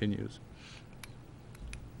that it continues.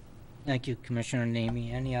 Thank you, Commissioner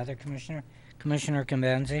Nemi. Any other commissioner? Commissioner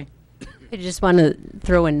Kambenzi? I just want to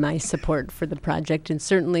throw in my support for the project, and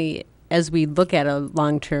certainly as we look at a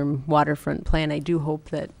long-term waterfront plan, I do hope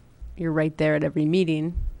that you're right there at every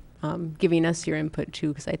meeting, giving us your input too,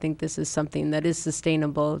 because I think this is something that is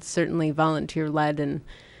sustainable. It's certainly volunteer-led and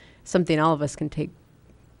something all of us can take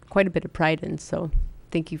quite a bit of pride in, so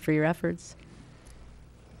thank you for your efforts.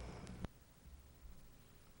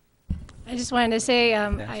 I just wanted to say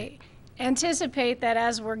I anticipate that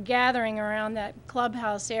as we're gathering around that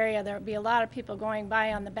clubhouse area, there will be a lot of people going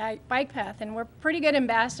by on the bike path, and we're pretty good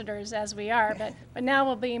ambassadors as we are, but now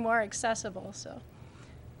we'll be more accessible. So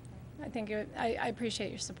I think I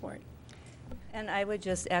appreciate your support. And I would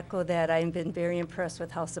just echo that. I've been very impressed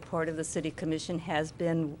with how supportive the City Commission has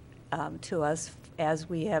been to us as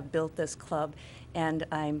we have built this club. And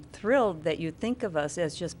I'm thrilled that you think of us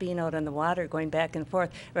as just being out on the water, going back and forth,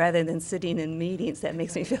 rather than sitting in meetings. That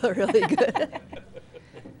makes me feel really good.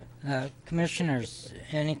 Commissioners,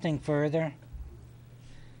 anything further?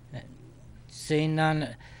 Seeing none,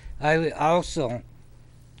 I also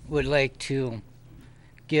would like to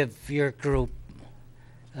give your group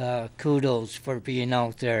kudos for being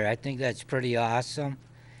out there. I think that's pretty awesome.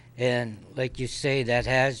 And like you say, that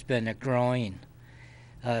has been a growing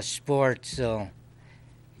sport, so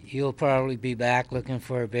you'll probably be back looking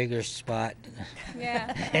for a bigger spot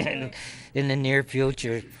in the near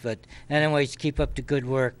future. But anyways, keep up the good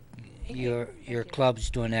work. Your club's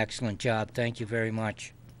doing an excellent job. Thank you very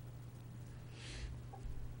much.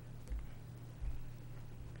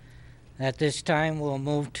 At this time, we'll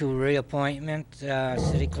move to reappointment.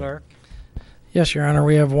 City Clerk. Yes, Your Honor,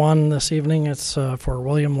 we have one this evening. It's for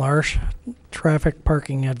William Larsh, Traffic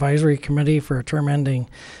Parking Advisory Committee for a term ending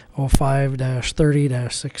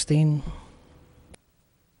 05-30-16.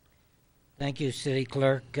 Thank you, City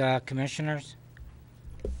Clerk. Commissioners?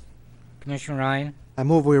 Commissioner Ryan? I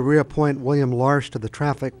move we reappoint William Larsh to the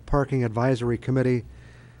Traffic Parking Advisory Committee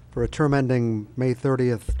for a term ending May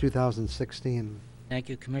 30th, 2016. Thank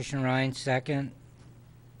you, Commissioner Ryan. Second.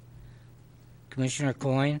 Commissioner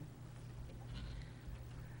Coyne?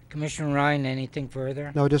 Commissioner Ryan, anything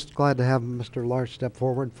further? No, just glad to have Mr. Larsh step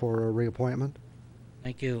forward for a reappointment.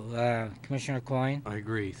 Thank you. Commissioner Coyne? I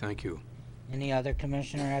agree. Thank you. Any other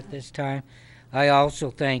commissioner at this time? I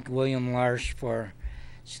also thank William Larsh for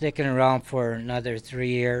sticking around for another 3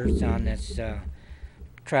 years on this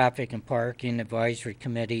Traffic and Parking Advisory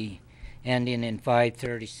Committee ending in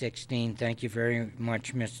 5/30/16. Thank you very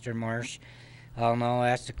much, Mr. Marsh. I'll now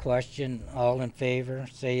ask the question. All in favor,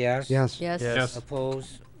 say yes. Yes. Yes. Yes.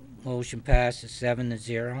 Opposed? Motion passes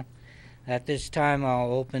 7-0. At this time,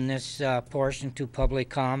 I'll open this portion to public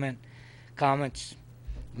comment. Comments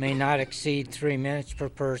may not exceed 3 minutes per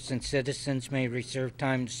person. Citizens may reserve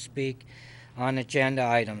time to speak on agenda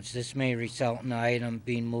items. This may result in the item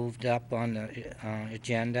being moved up on the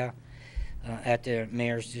agenda at the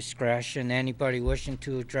mayor's discretion. Anybody wishing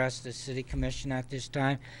to address the City Commission at this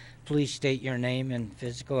time, please state your name and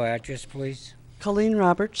physical address, please. Colleen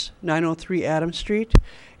Roberts, 903 Adams Street,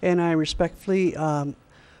 and I respectfully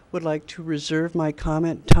would like to reserve my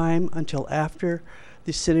comment time until after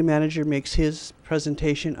the city manager makes his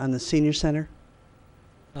presentation on the senior center.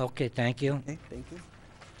 Okay, thank you. Okay, thank you.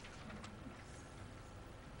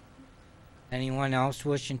 Anyone else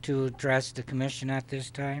wishing to address the commission at this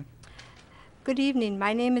time? Good evening.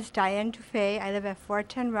 My name is Diane Dufay. I live at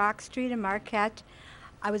 410 Rock Street in Marquette.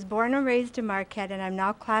 I was born and raised in Marquette, and I'm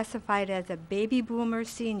now classified as a baby boomer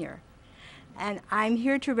senior. And I'm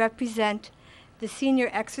here to represent the senior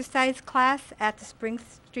exercise class at the Spring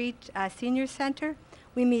Street Senior Center.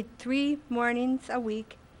 We meet 3 mornings a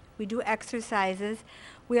week. We do exercises.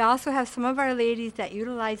 We also have some of our ladies that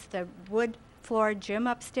utilize the wood floor gym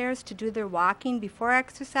upstairs to do their walking before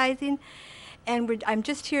exercising. And I'm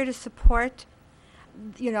just here to support,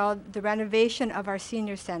 you know, the renovation of our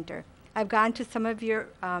senior center. I've gone to some of your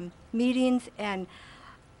meetings, and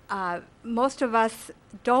most of us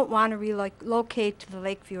don't want to relocate to the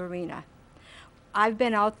Lakeview Arena. I've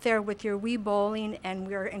been out there with your Wii bowling, and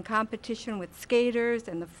we're in competition with skaters,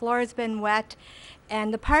 and the floor has been wet,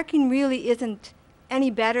 and the parking really isn't any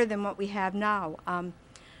better than what we have now.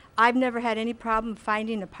 I've never had any problem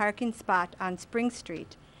finding a parking spot on Spring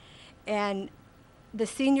Street. And the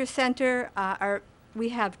senior center, we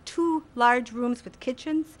have 2 large rooms with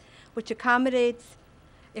kitchens, which accommodates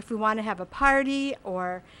if we want to have a party,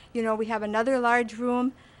 or, you know, we have another large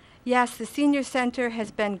room. Yes, the senior center has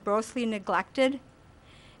been grossly neglected.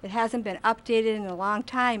 It hasn't been updated in a long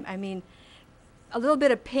time. I mean, a little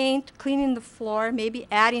bit of paint, cleaning the floor, maybe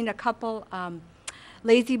adding a couple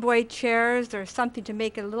lazy boy chairs or something to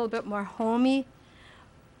make it a little bit more homey.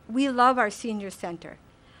 We love our senior center.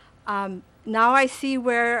 Now I see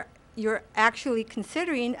where you're actually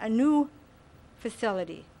considering a new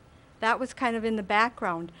facility. That was kind of in the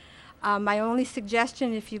background. My only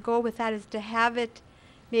suggestion, if you go with that, is to have it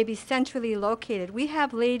maybe centrally located. We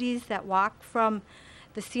have ladies that walk from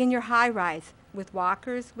the senior high-rise with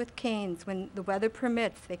walkers, with canes. When the weather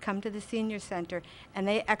permits, they come to the senior center and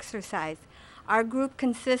they exercise. Our group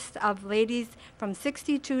consists of ladies from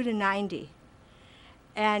 62 to 90.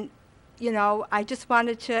 And, you know, I just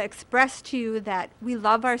wanted to express to you that we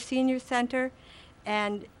love our senior center,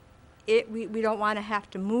 and we don't want to have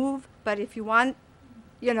to move, but if you want,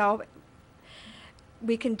 you know,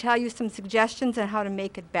 we can tell you some suggestions on how to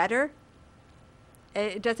make it better.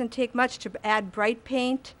 It doesn't take much to add bright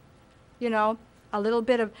paint, you know, a little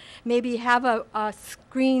bit of, maybe have a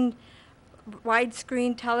screen,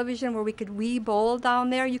 widescreen television where we could Wii bowl down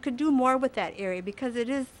there. You could do more with that area because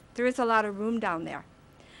there is a lot of room down there.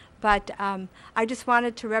 But I just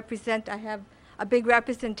wanted to represent, I have a big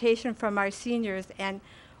representation from our seniors, and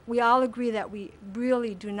we all agree that we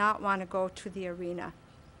really do not want to go to the arena.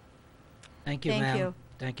 Thank you, Thank ma'am. you.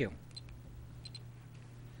 Thank you.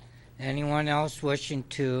 Anyone else wishing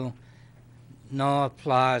to? No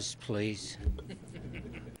applause, please.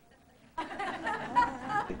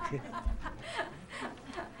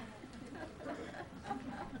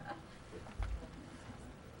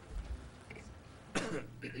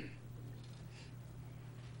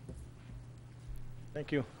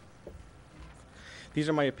 Thank you. These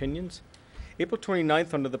are my opinions. April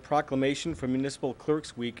 29th, under the proclamation for Municipal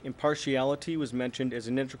Clerks Week, impartiality was mentioned as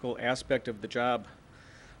an integral aspect of the job.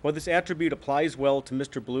 While this attribute applies well to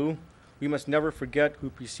Mr. Blue, we must never forget who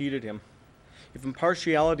preceded him. If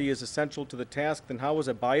impartiality is essential to the task, then how was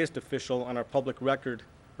a biased official on our public record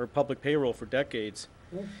or public payroll for decades?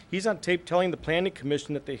 He's on tape telling the Planning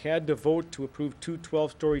Commission that they had to vote to approve 2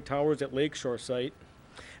 12-story towers at Lakeshore site,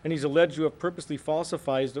 and he's alleged to have purposely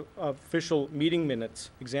falsified official meeting minutes,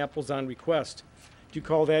 examples on request. Do you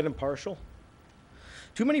call that impartial?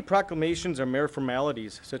 Too many proclamations are mere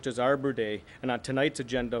formalities, such as Arbor Day, and on tonight's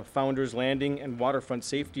agenda, Founders Landing and Waterfront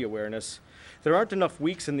Safety Awareness. There aren't enough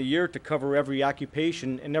weeks in the year to cover every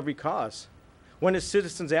occupation and every cause. When is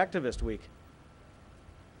Citizens Activist Week?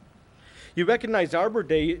 You recognize Arbor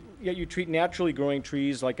Day, yet you treat naturally growing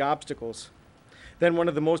trees like obstacles. Then one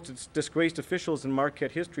of the most disgraced officials in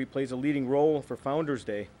Marquette history plays a leading role for Founders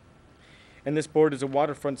Day. And this board is a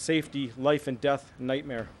waterfront safety, life and death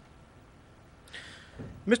nightmare.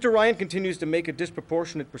 Mr. Ryan continues to make a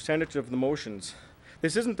disproportionate percentage of the motions.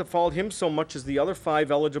 This isn't to fault him so much as the other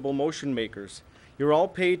 5 eligible motion makers. You're all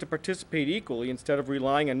paid to participate equally instead of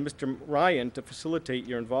relying on Mr. Ryan to facilitate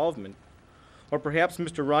your involvement. Or perhaps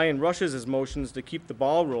Mr. Ryan rushes his motions to keep the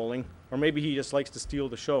ball rolling, or maybe he just likes to steal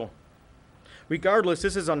the show. Regardless,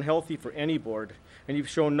 this is unhealthy for any board, and you've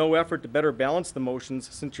shown no effort to better balance the motions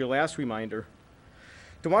since your last reminder.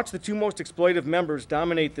 To watch the 2 most exploitive members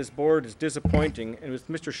dominate this board is disappointing, and with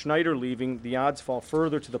Mr. Schneider leaving, the odds fall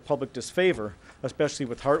further to the public disfavor, especially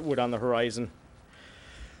with Hartwood on the horizon.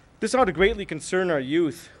 This ought to greatly concern our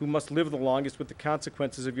youth, who must live the longest with the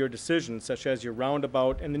consequences of your decisions, such as your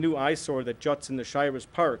roundabout and the new eyesore that juts into Shiras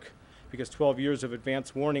Park, because 12 years of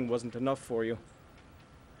advance warning wasn't enough for you.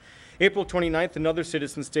 April 29th, another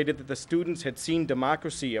citizen stated that the students had seen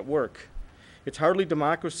democracy at work. It's hardly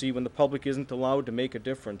democracy when the public isn't allowed to make a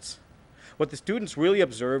difference. What the students really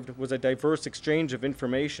observed was a diverse exchange of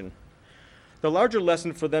information. The larger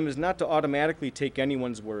lesson for them is not to automatically take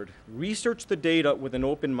anyone's word. Research the data with an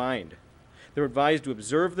open mind. They're advised to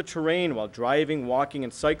observe the terrain while driving, walking,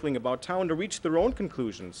 and cycling about town to reach their own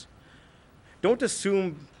conclusions. Don't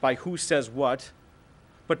assume by who says what,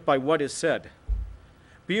 but by what is said.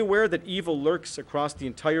 Be aware that evil lurks across the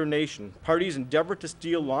entire nation. Parties endeavor to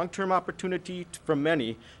steal long-term opportunity from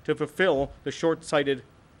many to fulfill the short-sighted,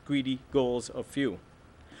 greedy goals of few.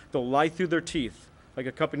 They'll lie through their teeth, like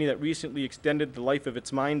a company that recently extended the life of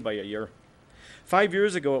its mine by a year. 5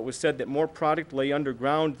 years ago, it was said that more product lay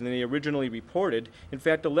underground than they originally reported. In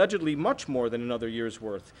fact, allegedly much more than another year's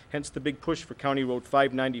worth, hence the big push for County Road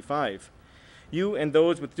 595. You and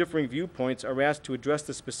those with differing viewpoints are asked to address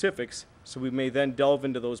the specifics, so we may then delve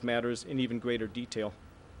into those matters in even greater detail.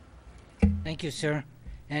 Thank you, sir.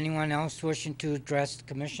 Anyone else wishing to address the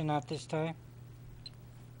commission at this time?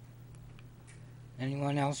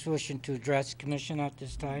 Anyone else wishing to address the commission at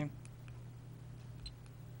this time?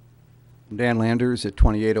 Dan Landers at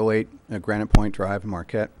 2808 Granite Point Drive in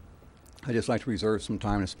Marquette. I'd just like to reserve some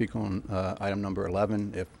time to speak on item number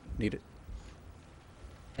 11 if needed.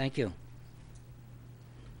 Thank you.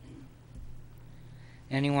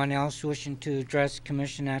 Anyone else wishing to address the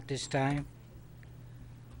commission at this time?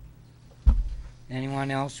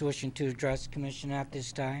 Anyone else wishing to address the commission at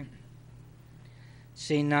this time?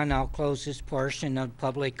 Seeing none, I'll close this portion of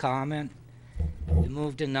public comment. We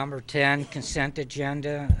move to number 10, consent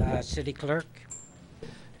agenda. City Clerk.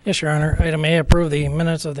 Yes, Your Honor. Item A, approve the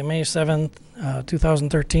minutes of the May 7th,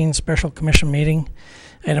 2013 Special Commission meeting.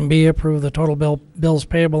 Item B, approve the total bills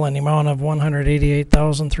payable in the amount of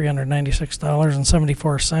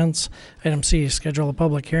 $188,396.74. Item C, schedule a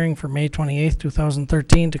public hearing for May 28th,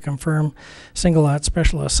 2013 to confirm single lot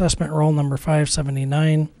special assessment roll number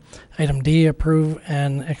 579. Item D, approve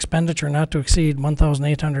an expenditure not to exceed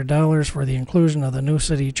 $1,800 for the inclusion of the new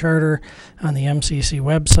city charter on the MCC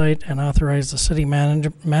website and authorize the city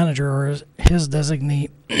manager or his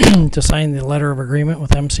designee to sign the letter of agreement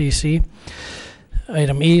with MCC.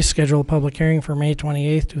 Item E, schedule a public hearing for May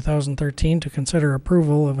 28th, 2013 to consider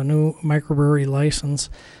approval of a new microbrewery license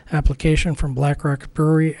application from Black Rock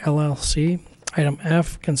Brewery, LLC. Item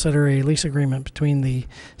F, consider a lease agreement between the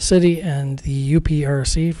city and the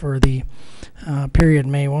UPRC for the period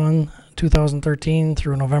May 1, 2013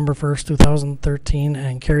 through November 1st, 2013,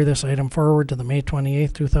 and carry this item forward to the May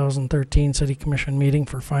 28th, 2013 City Commission meeting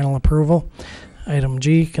for final approval. Item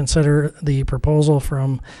G, consider the proposal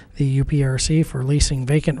from the UPRC for leasing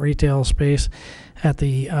vacant retail space at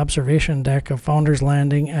the observation deck of Founders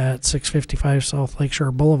Landing at 655 South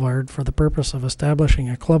Lakeshore Boulevard for the purpose of establishing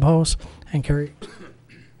a clubhouse and carry...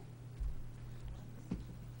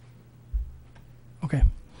 Okay.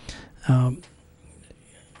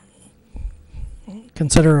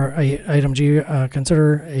 Consider item G,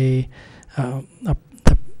 consider the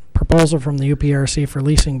proposal from the UPRC for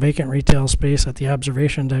leasing vacant retail space at the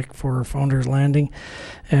observation deck for Founders Landing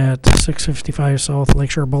at 655 South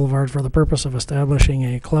Lakeshore Boulevard for the purpose of establishing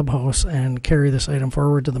a clubhouse and carry this item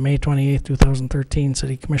forward to the May 28th, 2013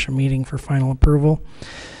 City Commission meeting for final approval.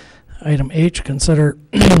 Item H, consider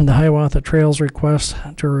the Hiawatha Trails request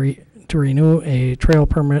to renew a trail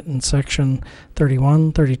permit in section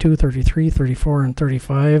 31, 32, 33, 34, and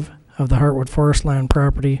 35 of the Heartwood Forest Land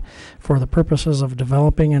property for the purposes of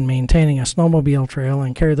developing and maintaining a snowmobile trail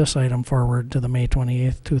and carry this item forward to the May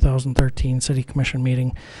 28th, 2013 City Commission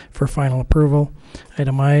meeting for final approval.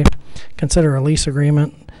 Item I, consider a lease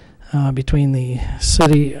agreement between the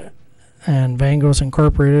city and Vangos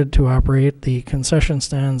Incorporated to operate the concession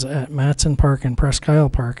stands at Matson Park and Presque Isle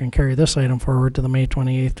Park and carry this item forward to the May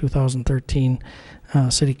 28th, 2013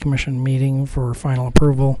 City Commission meeting for final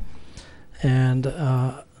approval. And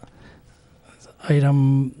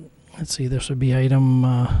item, let's see, this would be item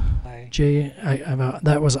J.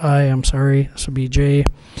 That was I, I'm sorry. This would be J.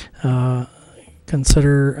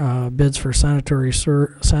 Consider bids for sanitary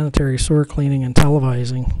sewer cleaning and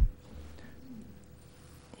televising.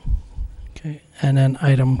 Okay, and then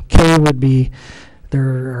item K would be,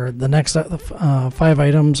 there are the next 5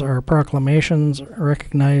 items are proclamations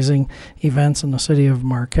recognizing events in the city of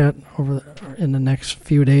Marquette in the next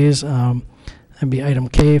few days. That'd be item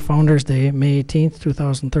K, Founders Day, May 18th,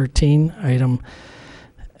 2013. Item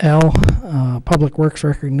L, Public Works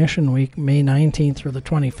Recognition Week, May 19th through the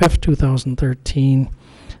 25th, 2013.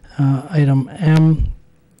 Item M,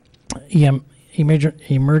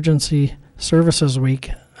 Emergency Services Week,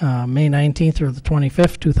 May 19th through the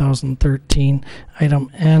 25th, 2013. Item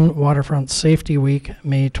N, Waterfront Safety Week,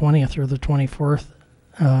 May 20th through the 24th,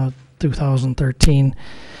 2013.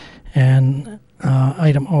 And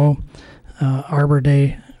item O, Arbor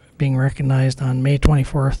Day being recognized on May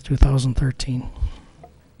 24th, 2013.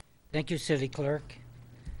 Thank you, City Clerk.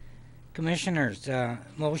 Commissioners,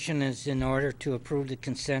 motion is in order to approve the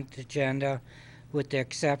consent agenda with the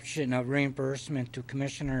exception of reimbursement to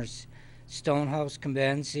Commissioners Stonehouse,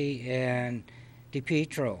 Conbenzi, and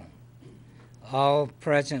DePietro. All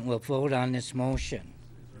present will vote on this motion.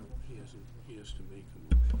 He has to make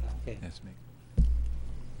a motion. Okay. Yes, me.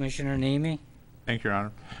 Commissioner Nemi? Thank you, Your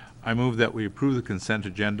Honor. I move that we approve the consent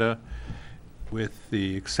agenda with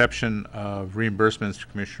the exception of reimbursements to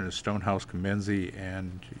Commissioners Stonehouse, Comenzi,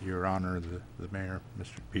 and Your Honor, the Mayor,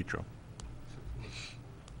 Mr. DePietro.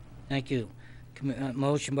 Thank you.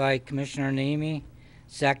 Motion by Commissioner Nemi,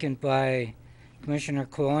 second by Commissioner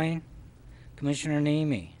Coyne. Commissioner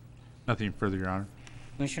Nemi? Nothing further, Your Honor.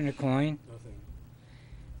 Commissioner Coyne? Nothing.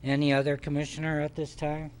 Any other commissioner at this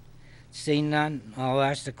time? Seeing none, I'll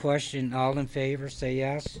ask the question. All in favor, say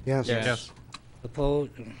yes. Yes. Yes.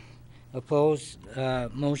 Opposed,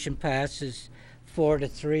 motion passes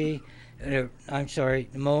 4-3. I'm sorry,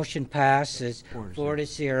 the motion passes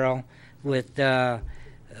 4-0 with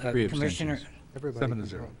Three Commissioner.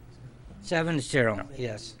 abstentions. 7-0. 7-0,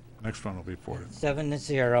 yes. Next one will be 4.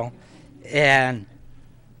 7-0. And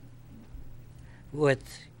with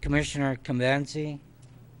Commissioner Comenzi?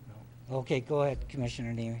 Okay, go ahead,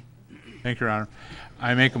 Commissioner Nemi. Thank you, Your Honor.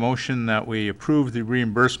 I make a motion that we approve the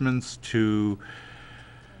reimbursements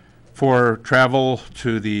for travel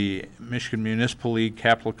to the Michigan Municipal League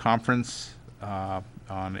Capital Conference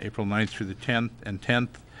on April 9th through the 10th and 10th.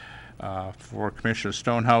 For Commissioner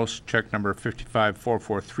Stonehouse, check number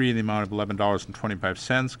 55443 in the amount of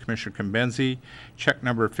 $11.25. Commissioner Comenzi, check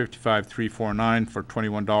number 55349 for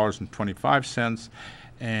 $21.25.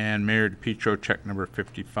 And Mayor DePietro, check number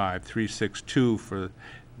 55362 for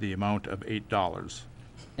the amount of $8.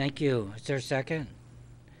 Thank you. Is there a second?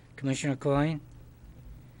 Commissioner Coyne?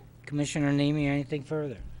 Commissioner Nemi, anything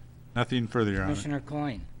further? Nothing further, Your Honor. Commissioner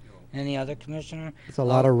Coyne? Any other commissioner? It's a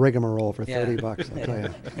lot of rigmarole for Yeah. 30 bucks, I'll tell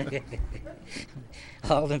you.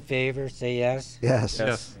 All in favor, say yes. Yes.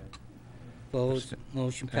 Yes. Opposed,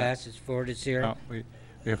 motion passes 4-0. No, we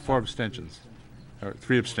have 4 abstentions, or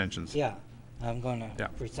 3 abstentions. Yeah, I'm gonna Yeah.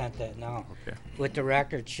 present that now. Okay. With the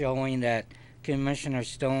record showing that Commissioner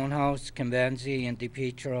Stonehouse, Convenzi, and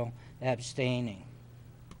DePietro abstaining.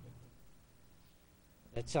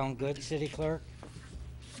 That sound good, City Clerk?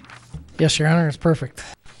 Yes, Your Honor, it's perfect.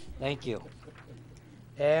 Thank you.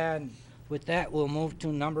 And with that, we'll move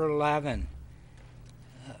to number 11.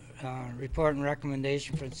 Report and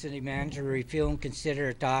recommendation from the City Manager, review and consider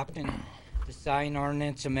adopting the sign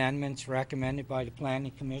ordinance amendments recommended by the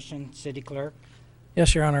Planning Commission. City Clerk?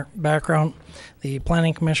 Yes, Your Honor. Background, the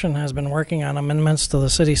Planning Commission has been working on amendments to the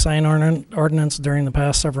city sign ordinance during the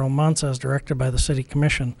past several months as directed by the City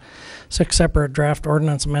Commission. 6 separate draft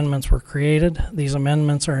ordinance amendments were created. These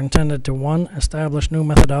amendments are intended to 1, establish new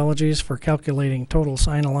methodologies for calculating total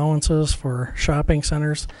sign allowances for shopping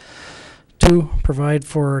centers, 2, provide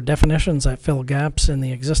for definitions that fill gaps in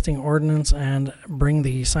the existing ordinance and bring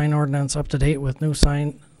the sign ordinance up to date with new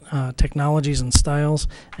sign technologies and styles,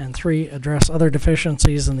 and 3, address other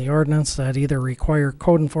deficiencies in the ordinance that either require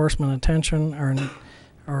code enforcement attention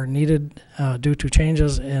or needed due to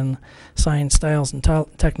changes in sign styles and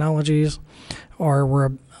technologies, or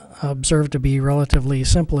were observed to be relatively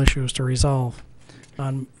simple issues to resolve.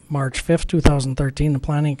 On March 5th, 2013, the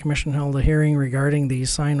Planning Commission held a hearing regarding these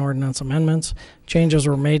sign ordinance amendments. Changes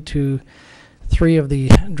were made to 3 of the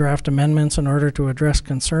draft amendments in order to address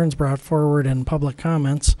concerns brought forward in public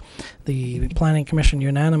comments. The Planning Commission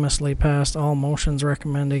unanimously passed all motions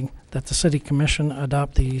recommending that the City Commission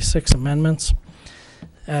adopt the 6 amendments.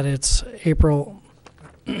 At its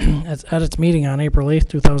meeting on April 8th,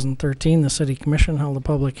 2013, the City Commission held a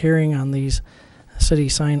public hearing on these city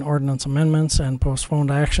sign ordinance amendments and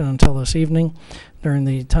postponed action until this evening. During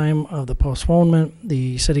the time of the postponement,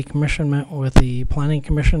 the City Commission met with the Planning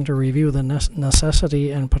Commission to review the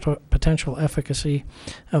necessity and potential efficacy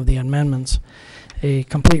of the amendments. A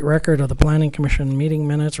complete record of the Planning Commission meeting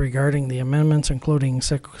minutes regarding the amendments, including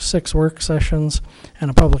 6 work sessions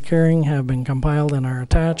and a public hearing, have been compiled and are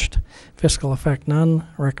attached. Fiscal effect none.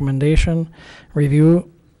 Recommendation: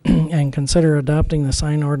 review and consider adopting the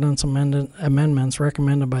sign ordinance amendments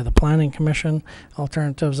recommended by the Planning Commission.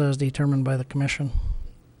 Alternatives as determined by the Commission.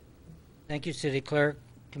 Thank you, City Clerk.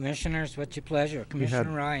 Commissioners, what's your pleasure? Commissioner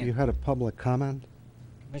Ryan. You had a public comment?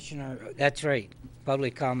 Commissioner, that's right,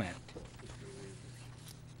 public comment.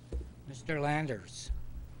 Mr. Landers.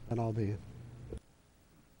 And I'll be.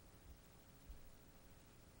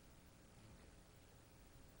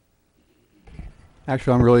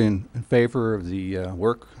 Actually, I'm really in favor of the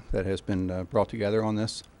work that has been brought together on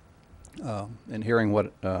this. And hearing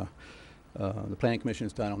what the Planning Commission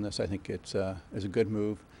has done on this, I think it's is a good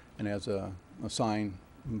move. And as a sign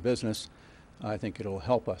business, I think it'll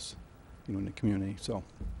help us, in the community. So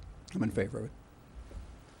I'm in favor of it.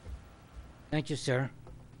 Thank you, sir.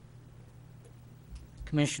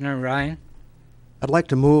 Commissioner Ryan? I'd like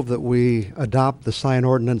to move that we adopt the sign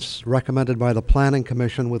ordinance recommended by the Planning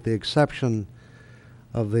Commission with the exception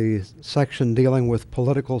of the section dealing with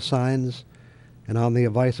political signs, and on the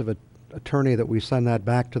advice of an attorney that we send that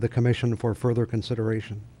back to the commission for further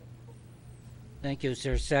consideration. Thank you. Is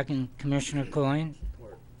there a second? Commissioner Coyne?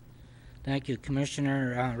 Thank you.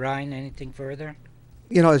 Commissioner Ryan, anything further?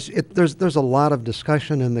 You know, there's a lot of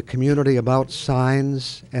discussion in the community about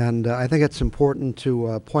signs, and I think it's important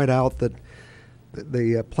to point out that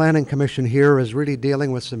the Planning Commission here is really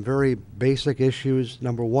dealing with some very basic issues.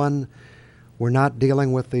 Number one, we're not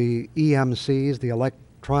dealing with the EMCs, the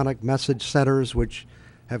electronic message centers, which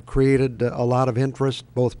have created a lot of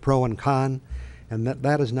interest, both pro and con, and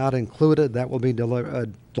that is not included. That will be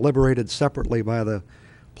deliberated separately by the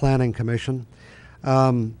Planning Commission.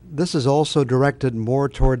 This is also directed more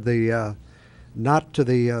toward the, not to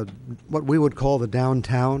the, what we would call the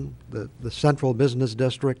downtown, the central business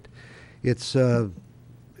district. It's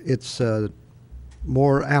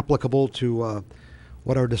more applicable to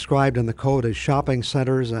what are described in the code as shopping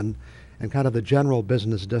centers and kind of the general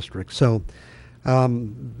business district. So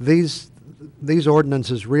these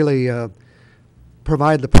ordinances really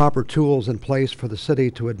provide the proper tools in place for the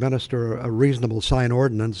city to administer a reasonable sign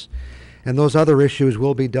ordinance, and those other issues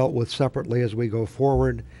will be dealt with separately as we go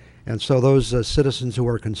forward. And so those citizens who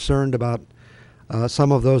are concerned about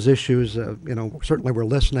some of those issues, you know, certainly we're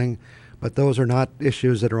listening, but those are not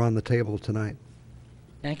issues that are on the table tonight.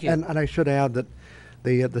 Thank you. And I should add that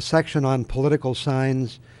the section on political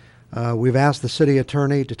signs, we've asked the city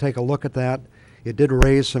attorney to take a look at that. It did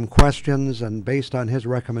raise some questions, and based on his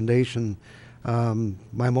recommendation,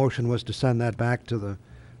 my motion was to send that back to the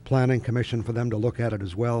Planning Commission for them to look at it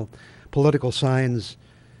as well. Political signs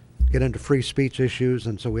get into free speech issues,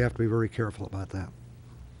 and so we have to be very careful about that.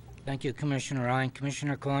 Thank you, Commissioner Ryan.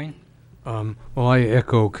 Commissioner Coyne? Well, I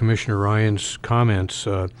echo Commissioner Ryan's comments.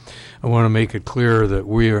 I want to make it clear that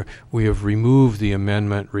we have removed the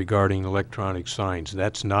amendment regarding electronic signs.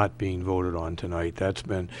 That's not being voted on tonight. That's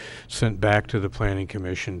been sent back to the Planning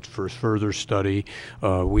Commission for further study.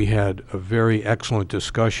 We had a very excellent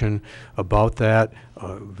discussion about that,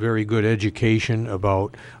 very good education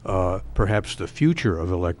about perhaps the future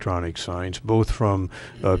of electronic signs, both from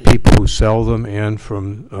people who sell them and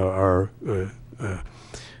from our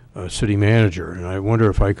city manager. And I wonder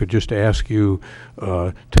if I could just ask you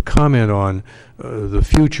to comment on the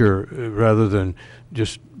future rather than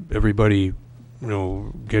just everybody, you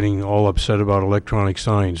know, getting all upset about electronic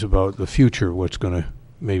signs, about the future, what's going to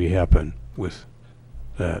maybe happen with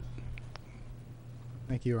that.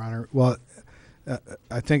 Thank you, Your Honor. Well,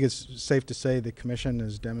 I think it's safe to say the Commission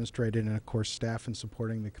has demonstrated, and of course staff in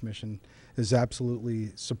supporting the Commission is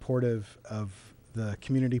absolutely supportive of the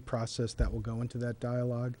community process that will go into that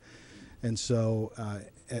dialogue. And so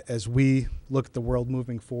as we look at the world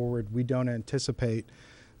moving forward, we don't anticipate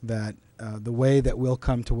that the way that we'll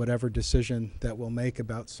come to whatever decision that we'll make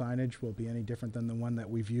about signage will be any different than the one that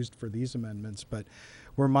we've used for these amendments. But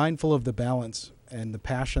we're mindful of the balance and the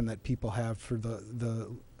passion that people have for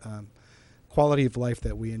the quality of life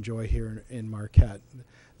that we enjoy here in Marquette.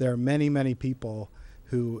 There are many, many people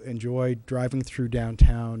who enjoy driving through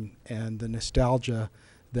downtown and the nostalgia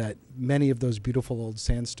that many of those beautiful old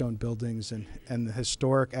sandstone buildings and the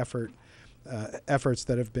historic efforts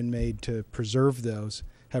that have been made to preserve those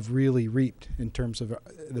have really reaped in terms of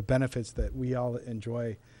the benefits that we all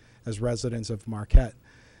enjoy as residents of Marquette.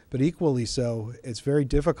 But equally so, it's very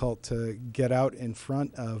difficult to get out in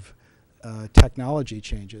front of technology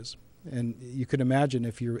changes. And you could imagine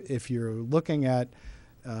if you're looking at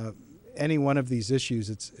any one of these issues,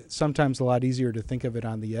 it's sometimes a lot easier to think of it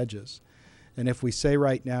on the edges. And if we say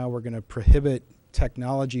right now we're going to prohibit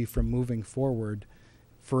technology from moving forward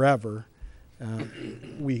forever,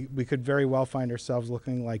 we could very well find ourselves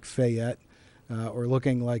looking like Fayette or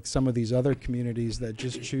looking like some of these other communities that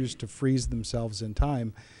just choose to freeze themselves in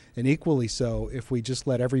time. And equally so, if we just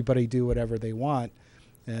let everybody do whatever they want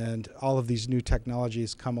and all of these new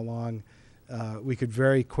technologies come along, we could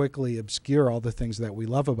very quickly obscure all the things that we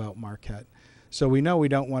love about Marquette. So we know we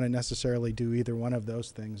don't want to necessarily do either one of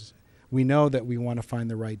those things. We know that we want to find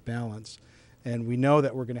the right balance. And we know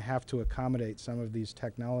that we're going to have to accommodate some of these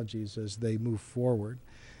technologies as they move forward.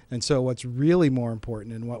 And so what's really more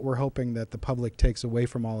important, and what we're hoping that the public takes away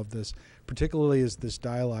from all of this, particularly as this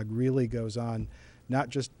dialogue really goes on, not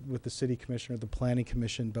just with the City Commission or the Planning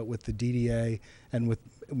Commission, but with the DDA and with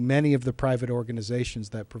many of the private organizations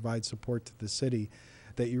that provide support to the city,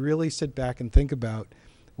 that you really sit back and think about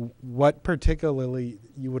what particularly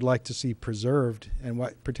you would like to see preserved and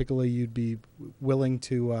what particularly you'd be willing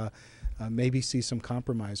to maybe see some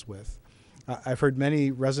compromise with. I've heard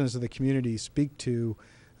many residents of the community speak to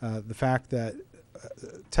the fact that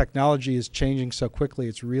technology is changing so quickly,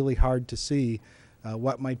 it's really hard to see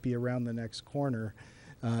what might be around the next corner.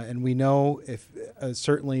 And we know if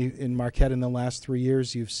certainly in Marquette in the last 3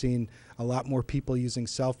 years, you've seen a lot more people using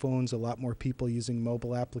cell phones, a lot more people using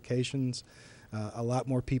mobile applications, a lot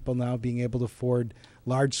more people now being able to afford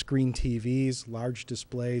large screen TVs, large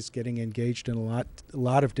displays, getting engaged in a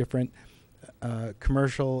lot of different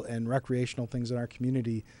commercial and recreational things in our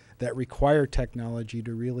community that require technology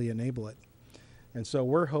to really enable it. And so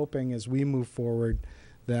we're hoping as we move forward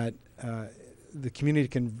that the community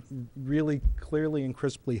can really clearly and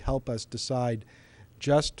crisply help us decide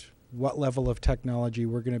just what level of technology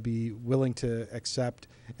we're going to be willing to accept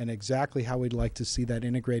and exactly how we'd like to see that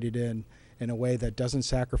integrated in a way that doesn't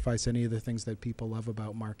sacrifice any of the things that people love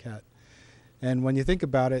about Marquette. And when you think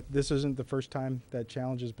about it, this isn't the first time that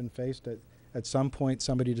challenge has been faced. At some point,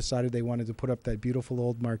 somebody decided they wanted to put up that beautiful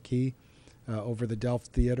old marquee over the Delft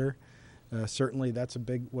Theater. Certainly that's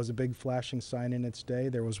was a big flashing sign in its day.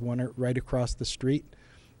 There was one right across the street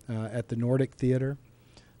at the Nordic Theater.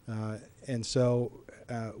 And so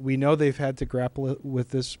we know they've had to grapple with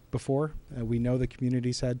this before. We know the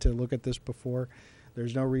community's had to look at this before.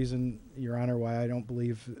 There's no reason, Your Honor, why I don't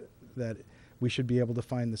believe that we should be able to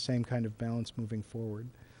find the same kind of balance moving forward.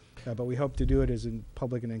 But we hope to do it as in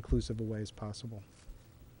public and inclusive a way as possible.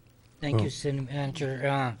 Thank you, City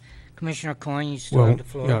Manager. Commissioner Coyne, you still have the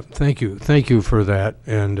floor. Yeah, thank you. Thank you for that.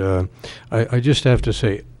 And I just have to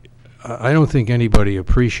say, I don't think anybody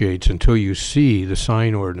appreciates until you see the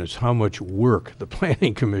sign ordinance how much work the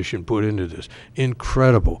Planning Commission put into this.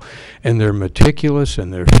 Incredible. And they're meticulous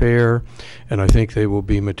and they're fair, and I think they will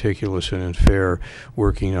be meticulous and fair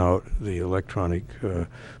working out the electronic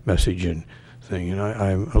messaging thing. And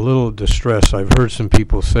I'm a little distressed. I've heard some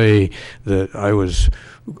people say that I was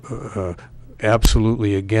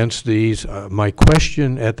absolutely against these. My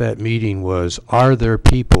question at that meeting was,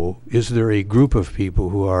 is there a group of people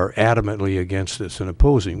who are adamantly against this and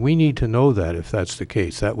opposing? We need to know that if that's the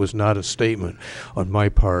case. That was not a statement on my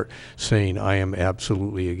part saying I am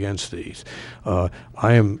absolutely against these. I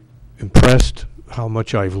am impressed how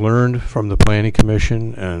much I've learned from the Planning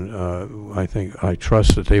Commission, and I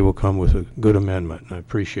trust that they will come with a good amendment, and I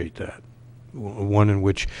appreciate that. One in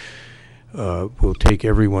which we'll take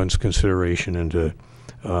everyone's consideration into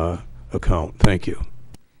account. Thank you.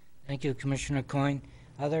 Thank you, Commissioner Coyne.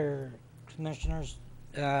 Other commissioners?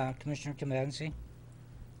 Commissioner Kamenzi?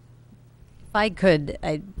 If I could,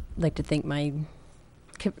 I'd like to thank my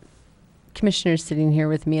commissioners sitting here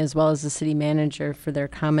with me as well as the city manager for their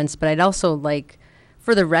comments, but I'd also like,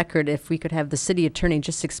 for the record, if we could have the city attorney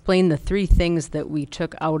just explain the 3 things that we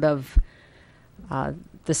took out of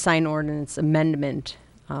the sign ordinance amendment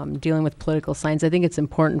dealing with political signs. I think it's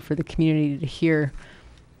important for the community to hear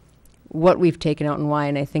what we've taken out and why,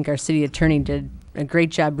 and I think our city attorney did a great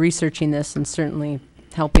job researching this and certainly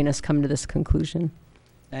helping us come to this conclusion.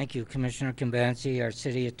 Thank you, Commissioner Kamenzi. Our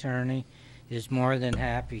city attorney is more than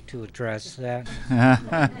happy to address that.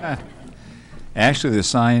 Actually, the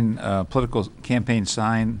sign, political campaign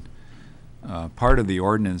sign, part of the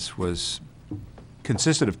ordinance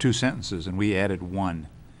consisted of 2 sentences, and we added 1.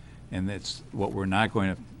 And that's what we're not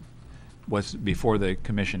going to, what's before the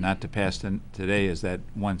commission not to pass today is that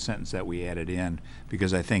 1 sentence that we added in,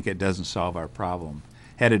 because I think it doesn't solve our problem.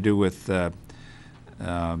 Had to do with the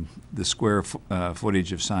square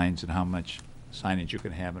footage of signs and how much signage you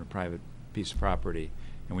can have in a private piece of property,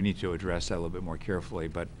 and we need to address that a little bit more carefully.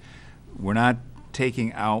 But we're not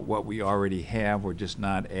taking out what we already have, we're just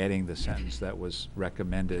not adding the sentence that was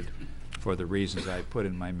recommended for the reasons I put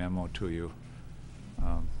in my memo to you.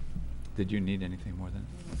 Did you need anything more than?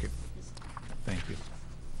 Okay. Thank you.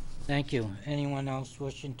 Thank you. Anyone else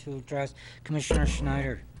wishing to address? Commissioner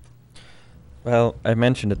Schneider. Well, I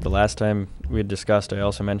mentioned it the last time we had discussed. I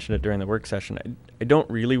also mentioned it during the work session. I don't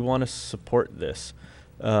really want to support this,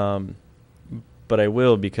 but I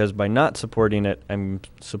will, because by not supporting it, I'm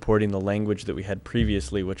supporting the language that we had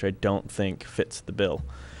previously, which I don't think fits the bill.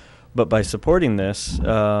 But by supporting this,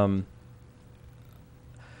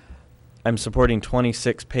 I'm supporting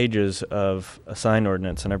 26 pages of a sign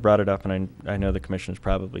ordinance, and I brought it up, and I know the commission's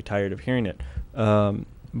probably tired of hearing it.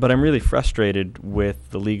 But I'm really frustrated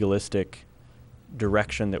with the legalistic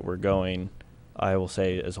direction that we're going, I will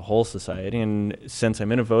say, as a whole society. And since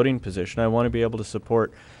I'm in a voting position, I want to be able to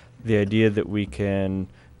support the idea that we can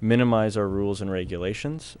minimize our rules and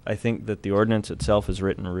regulations. I think that the ordinance itself is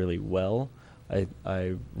written really well.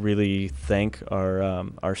 I really thank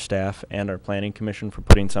our staff and our planning commission for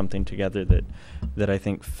putting something together that I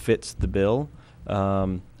think fits the bill.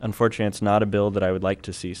 Unfortunately, it's not a bill that I would like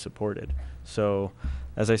to see supported. So,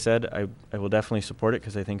 as I said, I will definitely support it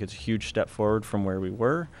because I think it's a huge step forward from where we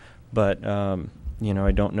were. But, you know,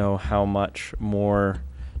 I don't know how much more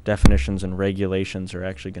definitions and regulations are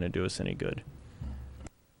actually going to do us any good.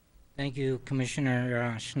 Thank you,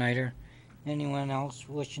 Commissioner Schneider. Anyone else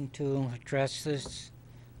wishing to address this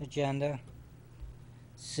agenda?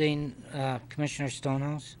 Seeing Commissioner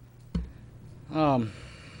Stonehouse? I'll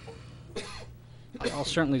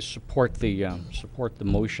certainly support the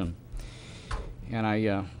motion, and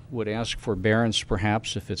I would ask forbearance,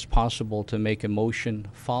 perhaps, if it's possible, to make a motion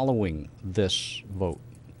following this vote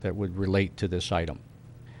that would relate to this item.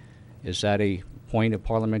 Is that a point of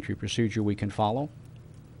parliamentary procedure we can follow?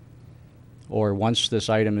 Or once this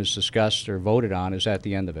item is discussed or voted on, is that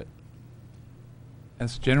the end of it?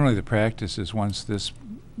 That's generally the practice. Is once this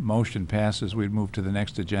motion passes, we'd move to the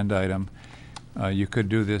next agenda item. You could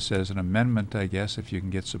do this as an amendment, I guess, if you can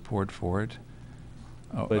get support for it.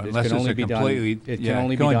 But it can only be done. It can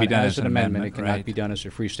only be done as an amendment. It cannot be done as a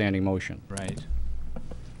freestanding motion. Right.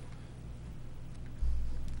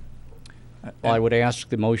 Well, I would ask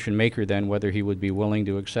the motion maker then whether he would be willing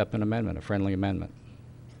to accept an amendment, a friendly amendment.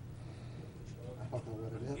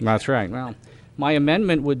 That's right. Well, my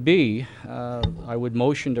amendment would be, I would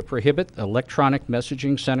motion to prohibit electronic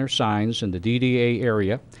messaging center signs in the DDA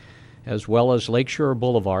area, as well as Lakeshore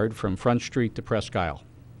Boulevard from Front Street to Presque Isle.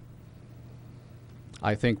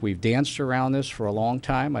 I think we've danced around this for a long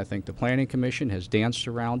time. I think the Planning Commission has danced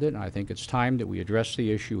around it, and I think it's time that we address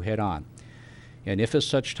the issue head on. And if at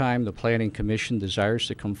such time the Planning Commission desires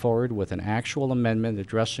to come forward with an actual amendment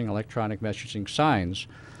addressing electronic messaging signs,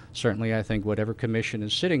 certainly I think whatever commission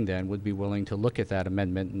is sitting then would be willing to look at that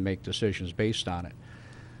amendment and make decisions based on it.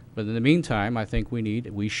 But in the meantime, I think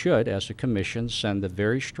we should, as a commission, send a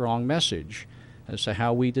very strong message as to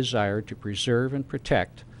how we desire to preserve and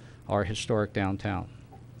protect our historic downtown.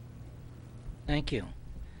 Thank you.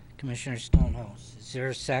 Commissioner Stonehouse, is there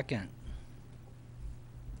a second?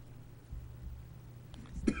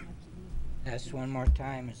 Ask one more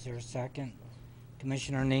time, is there a second?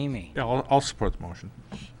 Commissioner Nemi? Yeah, I'll support the motion.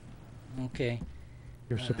 Okay.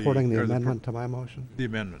 You're supporting the amendment to my motion? The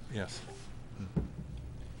amendment, yes.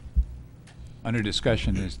 Under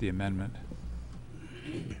discussion is the amendment.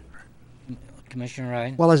 Commissioner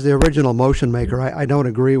Ryan? Well, as the original motion maker, I don't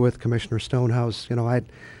agree with Commissioner Stonehouse. You know,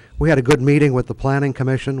 we had a good meeting with the Planning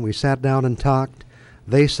Commission. We sat down and talked.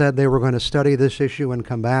 They said they were going to study this issue and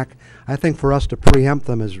come back. I think for us to preempt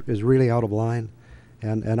them is really out of line.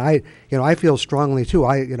 And I feel strongly too.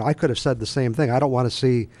 I could have said the same thing. I don't want to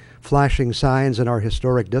see flashing signs in our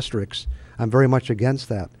historic districts. I'm very much against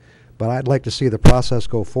that. But I'd like to see the process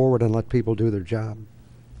go forward and let people do their job.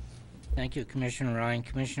 Thank you, Commissioner Ryan.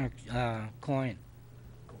 Commissioner Coyne?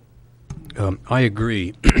 I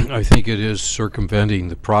agree. I think it is circumventing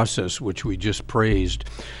the process which we just praised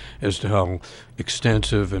as to how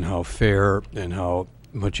extensive and how fair and how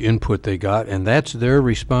much input they got, and that's their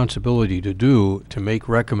responsibility to do, to make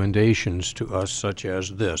recommendations to us such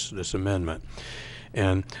as this amendment.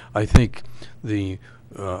 And I think the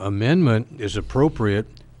amendment is appropriate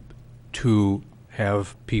to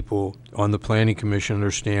have people on the Planning Commission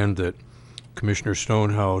understand that Commissioner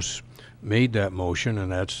Stonehouse made that motion,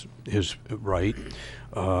 and that's his right.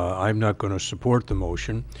 I'm not going to support the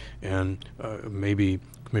motion, and maybe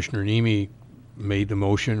Commissioner Nemi made the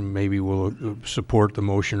motion, maybe we'll support the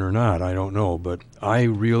motion or not, I don't know. But I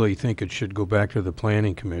really think it should go back to the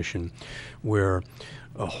Planning Commission, where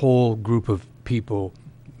a whole group of people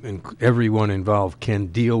and everyone involved can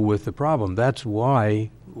deal with the problem. That's why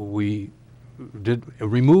we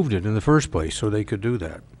removed it in the first place, so they could do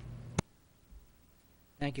that.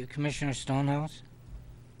 Thank you. Commissioner Stonehouse?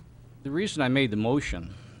 The reason I made the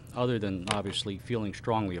motion, other than obviously feeling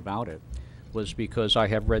strongly about it, was because I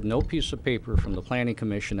have read no piece of paper from the Planning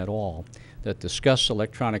Commission at all that discussed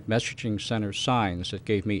electronic messaging center signs that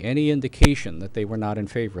gave me any indication that they were not in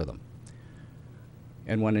favor of them.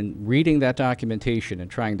 And when in reading that documentation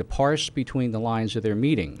and trying to parse between the lines of their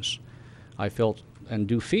meetings, I felt and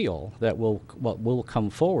do feel that what will come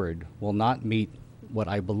forward will not meet what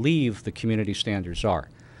I believe the community standards are.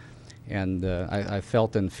 And I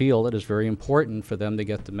felt and feel it is very important for them to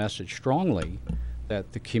get the message strongly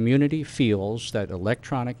that the community feels that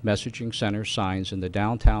electronic messaging center signs in the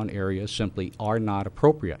downtown area simply are not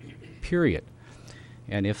appropriate, period.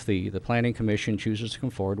 And if the Planning Commission chooses to come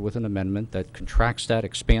forward with an amendment that contracts that,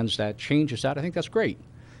 expands that, changes that, I think that's great.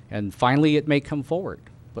 And finally it may come forward.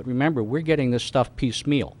 But remember, we're getting this stuff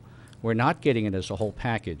piecemeal. we're not getting it as a whole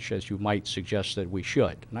package, as you might suggest that we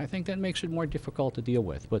should. And I think that makes it more difficult to deal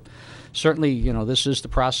with. But certainly, you know, this is the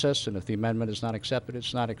process, and if the amendment is not accepted,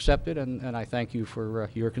 it's not accepted, and I thank you for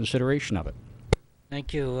your consideration of it.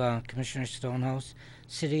 Thank you, Commissioner Stonehouse.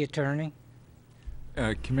 City Attorney?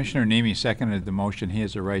 Commissioner Nemi seconded the motion. He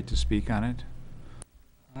has a right to speak on it.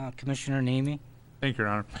 Commissioner Nemi? Thank you,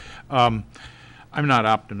 Your Honor. I'm not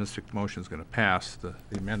optimistic the motion is going to pass, the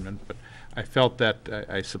amendment, but I felt that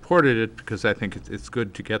I supported it because I think it's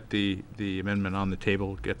good to get the amendment on the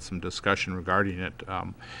table, get some discussion regarding it.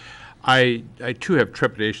 I too have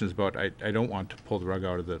trepidations about, I don't want to pull the rug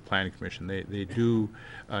out of the Planning Commission. They do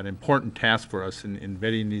an important task for us in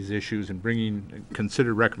vetting these issues and bringing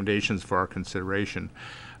considered recommendations for our consideration.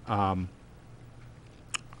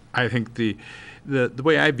 I think the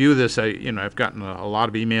way I view this, I've gotten a lot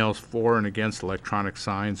of emails for and against electronic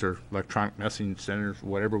signs or electronic messaging centers,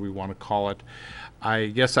 whatever we want to call it. I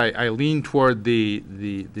guess I lean toward the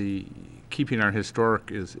keeping our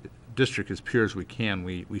historic district as pure as we can.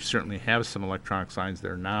 We certainly have some electronic signs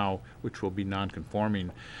there now, which will be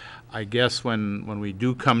non-conforming. I guess when we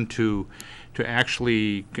do come to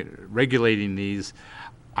actually regulating these,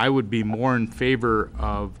 I would be more in favor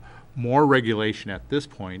of more regulation at this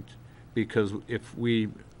point, because if we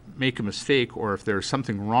make a mistake or if there's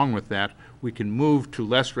something wrong with that, we can move to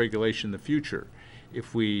less regulation in the future.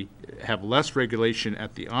 If we have less regulation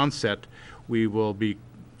at the onset, we will be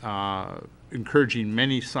encouraging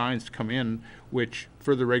many signs to come in, which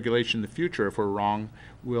further regulation in the future, if we're wrong,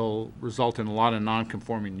 will result in a lot of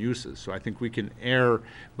non-conforming uses. So I think we can err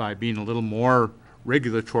by being a little more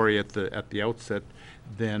regulatory at the outset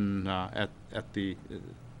than at the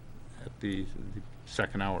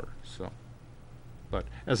second hour. So, but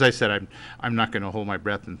as I said, I'm not going to hold my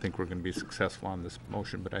breath and think we're going to be successful on this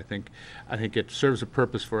motion. But I think it serves a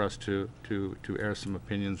purpose for us to air some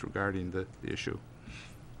opinions regarding the issue.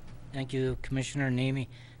 Thank you, Commissioner Nemi.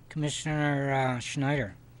 Commissioner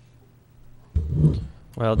Schneider.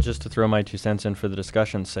 Well, just to throw my 2 cents in for the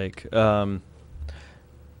discussion's sake, I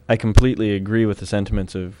completely agree with the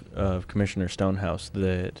sentiments of Commissioner Stonehouse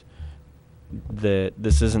that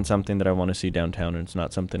this isn't something that I want to see downtown, and it's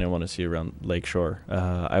not something I want to see around Lakeshore.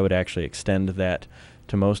 I would actually extend that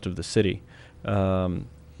to most of the city.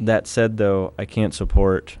 That said, though, I can't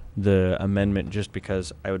support the amendment just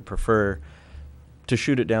because I would prefer to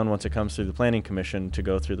shoot it down once it comes through the Planning Commission to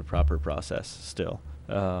go through the proper process still.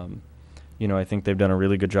 You know, I think they've done a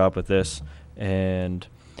really good job with this, and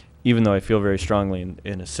even though I feel very strongly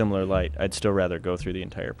in a similar light, I'd still rather go through the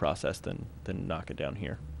entire process than knock it down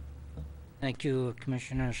here. Thank you,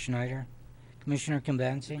 Commissioner Schneider. Commissioner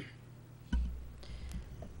Kimbansi?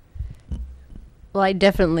 Well, I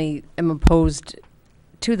definitely am opposed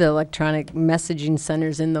to the electronic messaging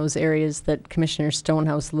centers in those areas that Commissioner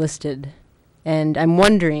Stonehouse listed. And I'm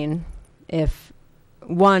wondering if,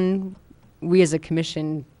 one, we as a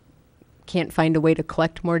commission can't find a way to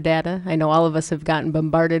collect more data. I know all of us have gotten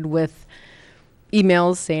bombarded with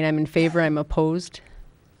emails saying I'm in favor, I'm opposed.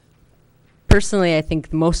 Personally, I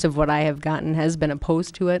think most of what I have gotten has been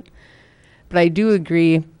opposed to it. But I do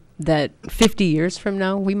agree that 50 years from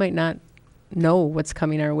now, we might not know what's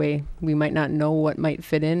coming our way. We might not know what might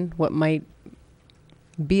fit in, what might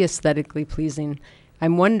be aesthetically pleasing.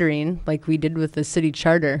 I'm wondering, like we did with the city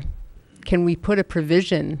charter, can we put a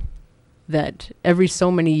provision that every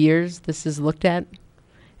so many years this is looked at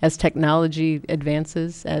as technology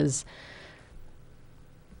advances, as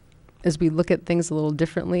we look at things a little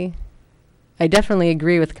differently? I definitely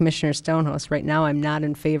agree with Commissioner Stonehouse. Right now, I'm not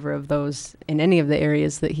in favor of those in any of the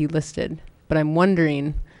areas that he listed. But I'm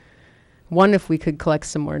wondering, one, if we could collect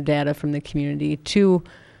some more data from the community. Two,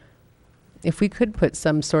 if we could put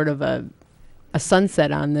some sort of a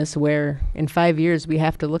sunset on this where in 5 years we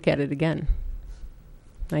have to look at it again.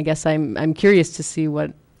 I guess I'm curious to see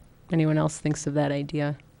what anyone else thinks of that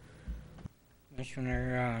idea.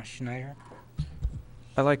 Commissioner Schneider?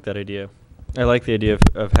 I like that idea. I like the idea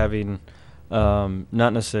of having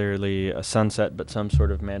not necessarily a sunset, but some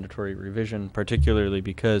sort of mandatory revision, particularly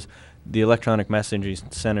because the electronic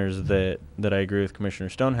messaging centers that I agree with Commissioner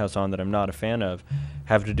Stonehouse on, that I'm not a fan of,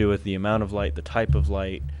 have to do with the amount of light, the type of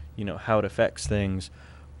light, you know, how it affects things.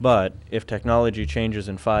 But if technology changes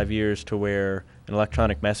in 5 years to where an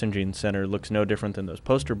electronic messaging center looks no different than those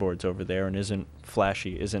poster boards over there and isn't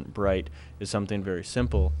flashy, isn't bright, is something very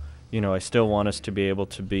simple, you know, I still want us to be able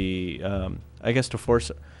to be, I guess, to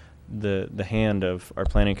force the hand of our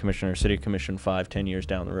planning commission or city commission 5-10 years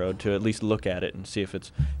down the road to at least look at it and see if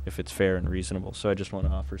it's fair and reasonable. So I just want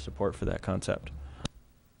to offer support for that concept.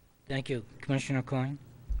 Thank you. Commissioner Coyne?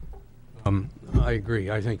 I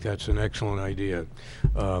agree. I think that's an excellent idea.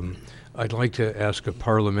 I'd like to ask a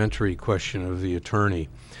parliamentary question of the attorney.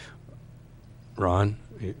 Ron?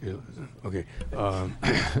 Okay.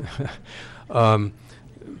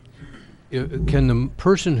 Can the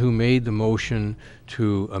person who made the motion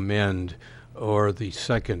to amend or the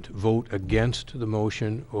second vote against the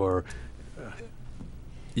motion, or?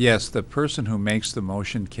 Yes, the person who makes the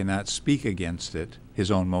motion cannot speak against it,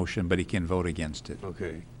 his own motion, but he can vote against it.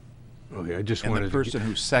 Okay. Okay, I just and wanted the person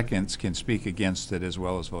who seconds can speak against it as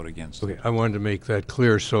well as vote against it. Okay, I wanted to make that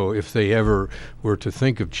clear, so if they ever were to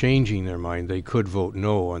think of changing their mind, they could vote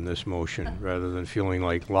no on this motion rather than feeling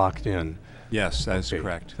like locked in. Yes, that's Okay,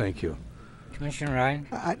 correct. Thank you. Commissioner Ryan?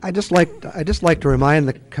 I just like to remind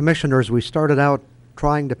the commissioners, we started out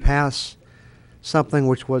trying to pass something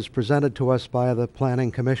which was presented to us by the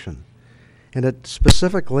Planning Commission. And it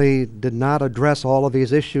specifically did not address all of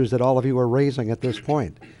these issues that all of you are raising at this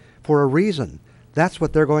point. For a reason. That's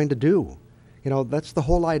what they're going to do. You know, that's the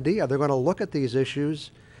whole idea. They're going to look at these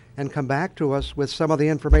issues and come back to us with some of the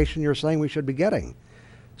information you're saying we should be getting.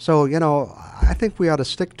 So, you know, I think we ought to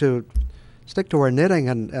stick to our knitting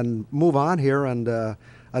and move on here and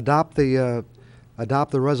adopt the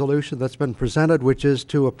resolution that's been presented, which is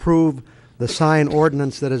to approve the sign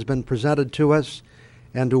ordinance that has been presented to us,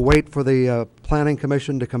 and to wait for the Planning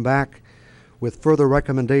Commission to come back with further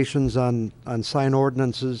recommendations on sign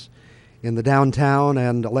ordinances in the downtown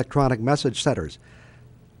and electronic message centers.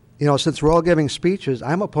 You know, since we're all giving speeches,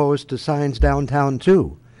 I'm opposed to signs downtown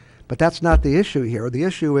too. But that's not the issue here. The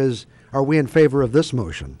issue is, are we in favor of this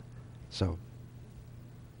motion? So,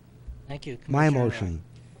 Thank you, my Commissioner motion.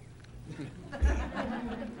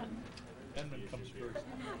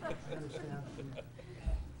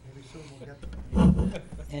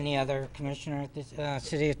 Any other commissioner at this,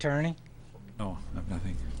 city attorney? No, I have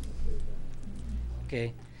nothing.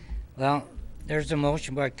 Okay. Well, there's a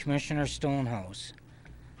motion by Commissioner Stonehouse,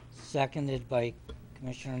 seconded by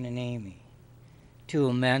Commissioner Nanemi, to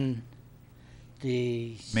amend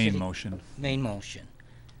the Main motion. Main motion.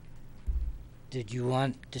 Did you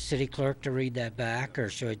want the city clerk to read that back, or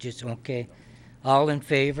should I just, okay. All in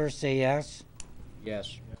favor, say yes.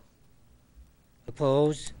 Yes.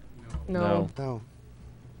 Opposed? No. No.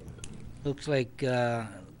 Looks like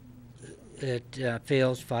it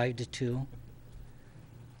fails 5-2.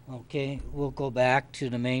 Okay, we'll go back to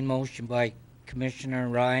the main motion by Commissioner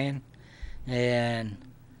Ryan and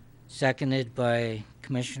seconded by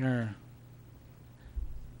Commissioner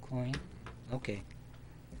Coyne. Okay.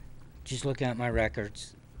 Just looking at my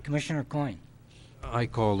records. Commissioner Coyne. I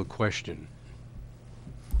call the question.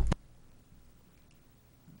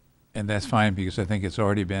 And that's fine because I think it's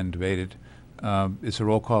already been debated. It's a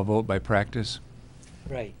roll call vote by practice.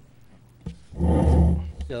 Right.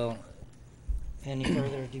 So, any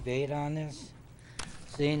further debate on this?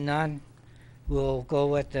 Seeing none, we'll go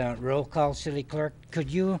with the roll call. City Clerk, could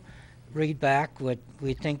you read back what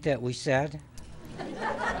we think that we said?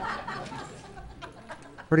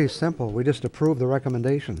 Pretty simple. We just approve the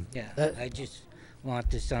recommendation. Yeah, I just want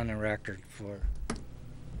this on the record for...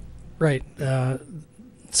 Right.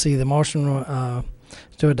 See, the motion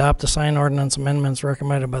to adopt the sign ordinance amendments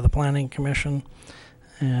recommended by the Planning Commission,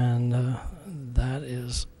 and that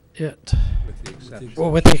is it. With the exception.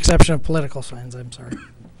 Well, with the exception of political signs, I'm sorry.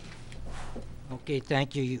 Okay,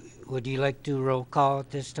 thank you. Would you like to roll call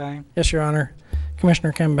at this time? Yes, Your Honor.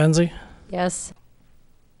 Commissioner Cambenzi? Yes.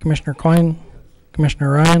 Commissioner Coyne?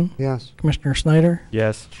 Commissioner Ryan? Yes. Commissioner Snyder?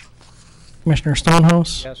 Yes. Commissioner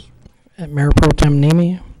Stonehouse? Yes. And Mayor Pro Tem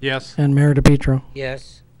Nemi? Yes. And Mayor DePietro?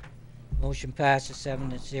 Yes. Motion passes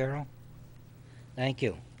 7-0. Thank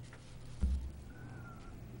you.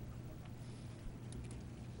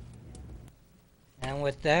 And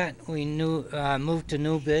with that, we move to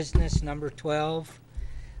new business, number 12,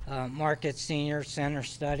 Marquette Senior Center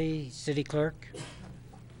Study. City Clerk.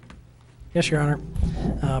 Yes, Your Honor.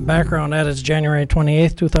 Background at its January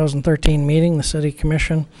 28th, 2013 meeting, the City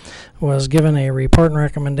Commission was given a report and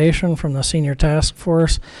recommendation from the Senior Task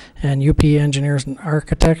Force and UP Engineers and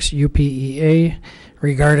Architects, UPEA,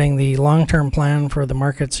 regarding the long-term plan for the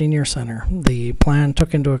Marquette Senior Center. The plan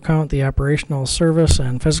took into account the operational, service,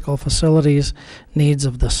 and physical facilities needs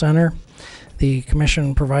of the center. The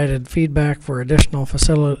Commission provided feedback for additional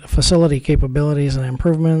facility capabilities and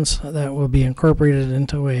improvements that will be incorporated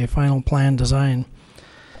into a final plan design.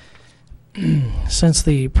 Since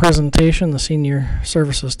the presentation, the Senior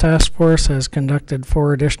Services Task Force has conducted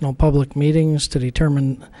 4 additional public meetings to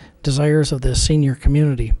determine desires of the senior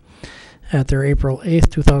community. At their April 8th,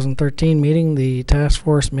 2013 meeting, the task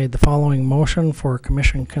force made the following motion for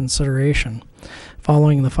commission consideration.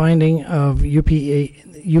 Following the finding of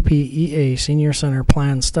UPEA Senior Center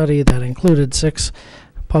Plan study that included 6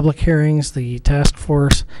 public hearings, the task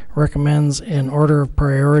force recommends in order of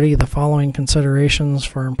priority the following considerations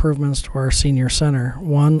for improvements to our senior center.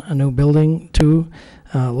 1, a new building. 2,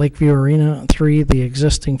 Lakeview Arena. 3, the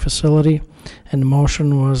existing facility. And the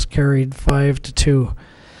motion was carried 5-2.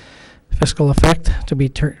 Fiscal effect to be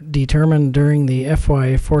determined during the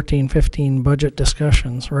FY 14-15 budget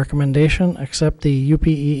discussions. Recommendation: accept the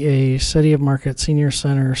UPEA City of Marquette Senior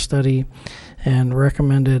Center study and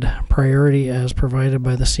recommended priority as provided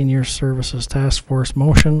by the Senior Services Task Force.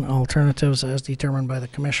 Motion: alternatives as determined by the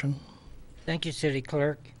Commission. Thank you, City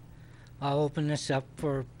Clerk. I'll open this up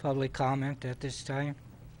for public comment at this time.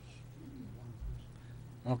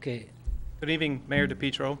 Okay. Good evening, Mayor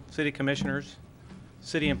DePietro, City Commissioners,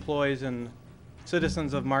 City employees, and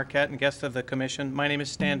citizens of Marquette and guests of the Commission. My name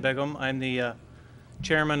is Stan Begum. I'm the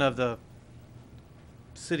Chairman of the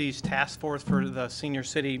City's Task Force for the Senior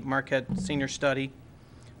City Marquette Senior Study.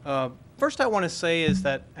 First I want to say is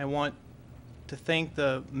that I want to thank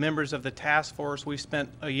the members of the task force. We spent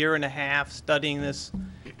a year and a half studying this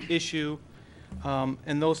issue.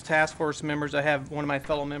 And those task force members, I have one of my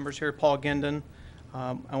fellow members here, Paul Gendon.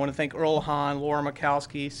 I want to thank Earl Hahn, Laura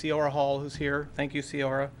Mikowski, Ciora Hall, who's here. Thank you,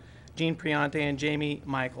 Ciora. Jean Priante, and Jamie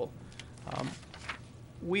Michael.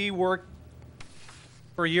 We worked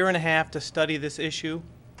for a year and a half to study this issue.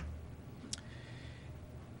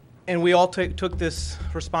 And we all took this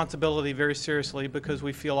responsibility very seriously because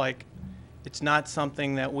we feel like it's not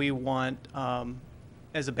something that we want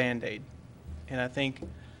as a Band-Aid. And I think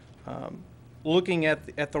looking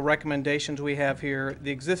at the recommendations we have here,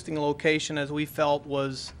 the existing location, as we felt,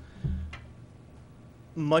 was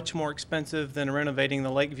much more expensive than renovating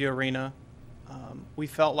the Lakeview Arena. We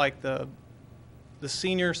felt like the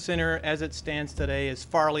senior center as it stands today is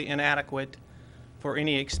farly inadequate for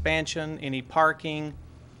any expansion, any parking.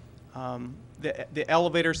 The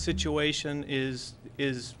elevator situation is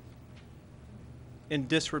in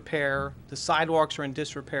disrepair. The sidewalks are in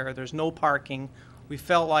disrepair. There's no parking. We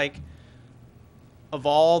felt like of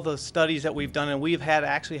all the studies that we've done, and we've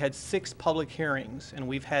actually had 6 public hearings, and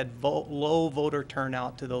we've had low voter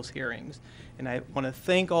turnout to those hearings. And I want to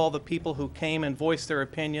thank all the people who came and voiced their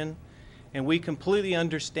opinion, and we completely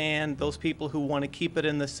understand those people who want to keep it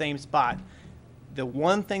in the same spot. The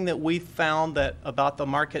one thing that we found that about the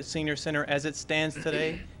Marquette Senior Center as it stands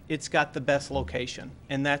today, it's got the best location,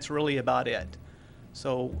 and that's really about it.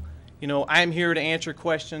 So, you know, I'm here to answer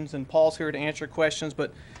questions, and Paul's here to answer questions,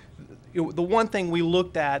 but the one thing we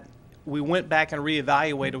looked at, we went back and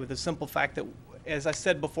reevaluated with the simple fact that, as I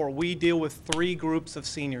said before, we deal with 3 groups of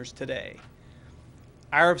seniors today.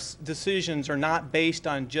 Our decisions are not based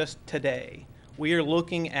on just today. We are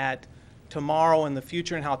looking at tomorrow and the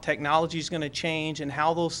future and how technology is going to change and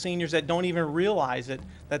how those seniors that don't even realize it,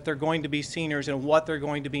 that they're going to be seniors and what they're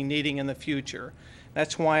going to be needing in the future.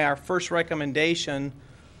 That's why our first recommendation,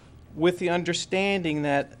 with the understanding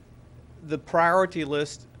that the priority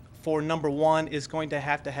list for number 1 is going to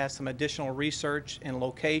have some additional research and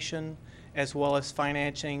location, as well as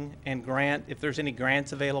financing and grant, if there's any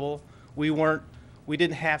grants available. We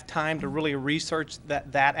didn't have time to really research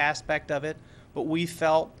that aspect of it, but we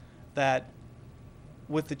felt that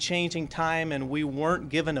with the changing time and we weren't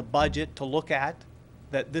given a budget to look at,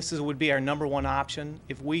 that this would be our number 1 option.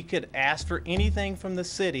 If we could ask for anything from the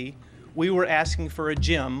city, we were asking for a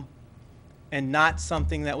gym and not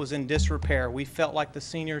something that was in disrepair. We felt like the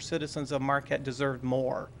senior citizens of Marquette deserved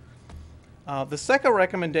more. The second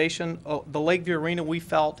recommendation, the Lakeview Arena, we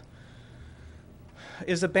felt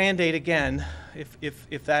is a Band-Aid again,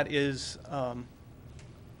 if that is,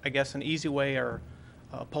 I guess, an easy way or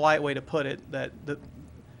a polite way to put it, that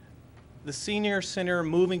the senior center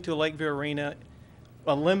moving to Lakeview Arena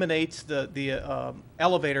eliminates the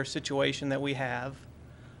elevator situation that we have.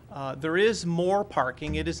 There is more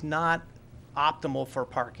parking. It is not optimal for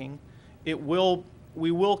parking.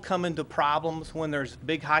 We will come into problems when there's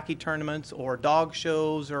big hockey tournaments or dog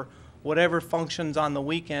shows or whatever functions on the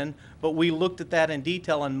weekend, but we looked at that in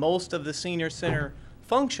detail, and most of the senior center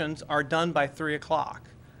functions are done by 3 o'clock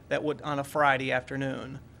on a Friday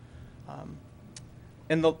afternoon.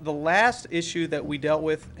 And the last issue that we dealt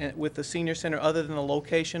with the senior center, other than the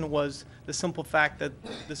location, was the simple fact that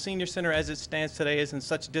the senior center as it stands today is in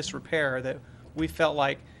such disrepair that we felt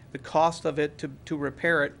like the cost of it to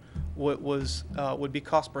repair it would be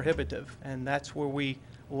cost prohibitive, and that's where we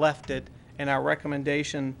left it. And our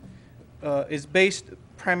recommendation is based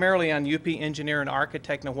primarily on UP Engineer and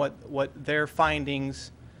Architect and what their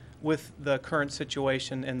findings with the current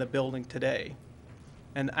situation in the building today.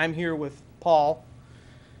 And I'm here with Paul,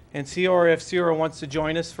 and if Ciara wants to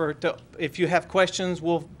join us if you have questions,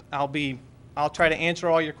 I'll try to answer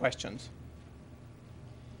all your questions.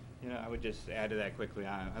 You know, I would just add to that quickly.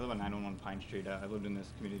 I live on 901 Pine Street. I've lived in this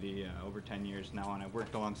community over 10 years now, and I've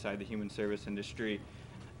worked alongside the human service industry,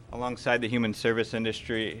 and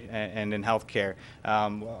in healthcare.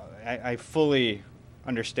 I fully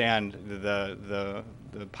understand the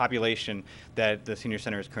population that the senior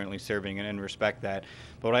center is currently serving and respect that.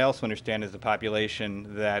 But what I also understand is the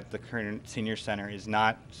population that the current senior center is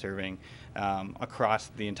not serving across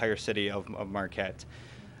the entire city of Marquette.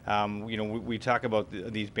 You know, we talk about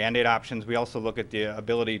these Band-Aid options. We also look at the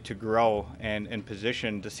ability to grow and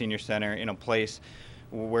position the senior center in a place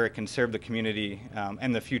where it can serve the community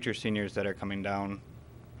and the future seniors that are coming down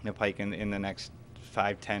the pike in the next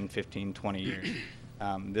 5, 10, 15, 20 years.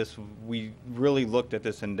 We really looked at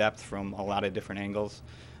this in depth from a lot of different angles.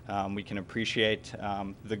 We can appreciate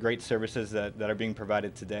the great services that are being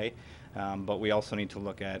provided today, but we also need to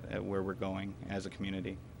look at where we're going as a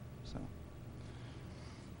community. So.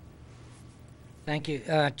 Thank you.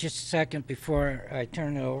 Just a second before I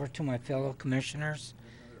turn it over to my fellow commissioners.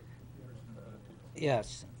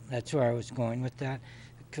 Yes, that's where I was going with that.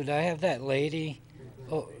 Could I have that lady?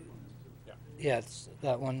 Oh, yes,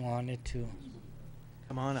 that one wanted to.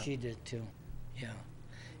 Come on up. She did too. Yeah.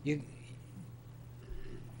 You.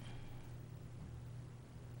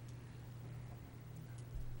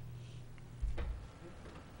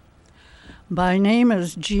 My name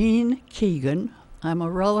is Jean Keegan. I'm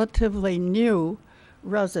a relatively new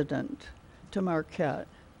resident to Marquette.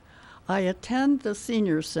 I attend the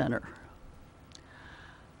senior center.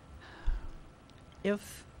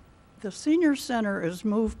 If the senior center is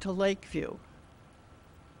moved to Lakeview,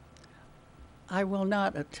 I will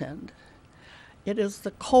not attend. It is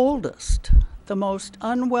the coldest, the most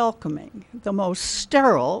unwelcoming, the most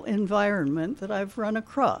sterile environment that I've run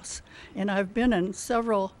across. And I've been in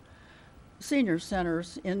several senior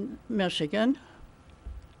centers in Michigan.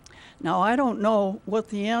 Now, I don't know what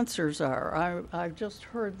the answers are. I've just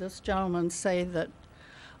heard this gentleman say that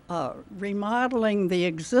remodeling the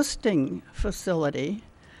existing facility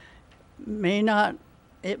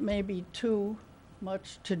it may be too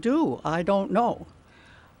much to do. I don't know.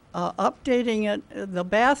 Updating it, the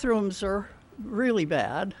bathrooms are really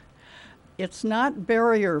bad. It's not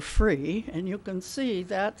barrier-free, and you can see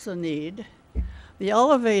that's a need. The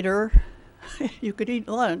elevator, you could eat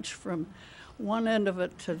lunch from one end of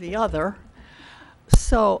it to the other.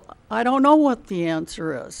 So I don't know what the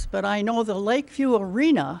answer is, but I know the Lakeview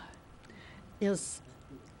Arena is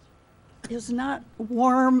not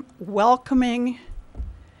warm, welcoming.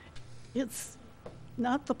 It's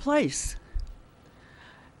not the place.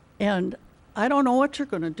 And I don't know what you're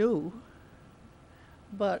going to do,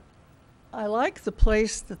 but I like the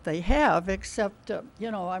place that they have, except,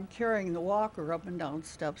 you know, I'm carrying the walker up and down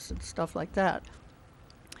steps and stuff like that.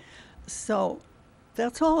 So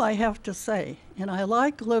that's all I have to say. And I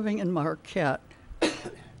like living in Marquette.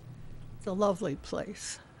 It's a lovely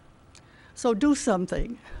place. So do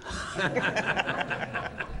something.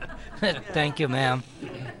 Thank you, ma'am.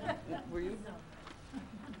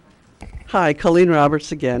 Hi, Colleen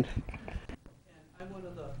Roberts again. I'm one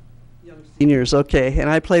of the young seniors, okay, and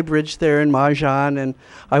I play bridge there in Mahjong, and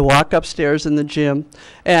I walk upstairs in the gym,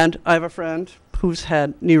 and I have a friend who's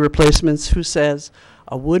had knee replacements who says,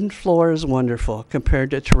 a wooden floor is wonderful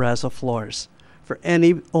compared to terrazzo floors for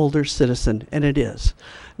any older citizen, and it is.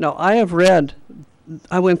 Now, I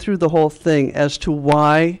went through the whole thing as to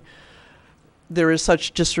why there is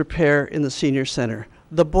such disrepair in the senior center.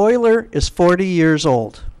 The boiler is 40 years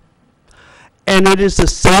old, and it is the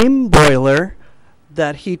same boiler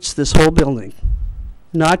that heats this whole building,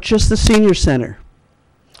 not just the senior center.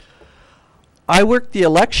 I worked the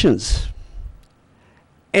elections,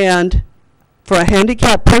 and for a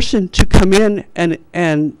handicapped person to come in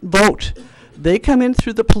and vote, they come in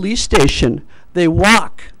through the police station. They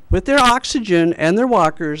walk with their oxygen and their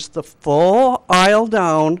walkers the full aisle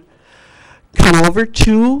down, come over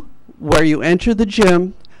to where you enter the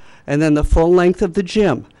gym, and then the full length of the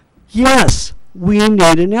gym. Yes, we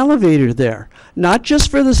need an elevator there, not just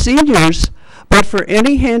for the seniors, but for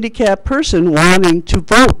any handicapped person wanting to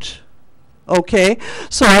vote. Okay,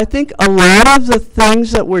 so I think a lot of the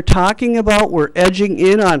things that we're talking about, we're edging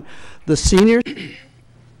in on the seniors,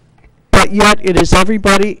 but yet it is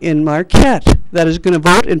everybody in Marquette that is going to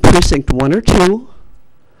vote in precinct 1 or 2,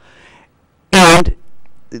 and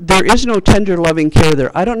there is no tender loving care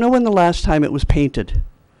there. I don't know when the last time it was painted.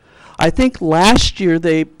 I think last year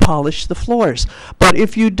they polished the floors. But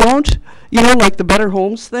if you don't, you know, like the Better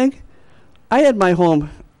Homes thing, I had my home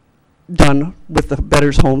done with the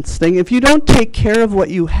Better Homes thing. If you don't take care of what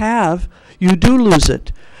you have, you do lose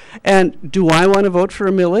it. And do I want to vote for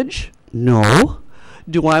a millage? No.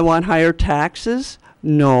 Do I want higher taxes?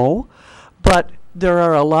 No. But there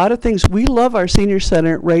are a lot of things. We love our senior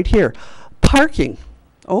center right here. Parking.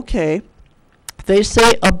 Okay. They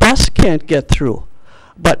say a bus can't get through.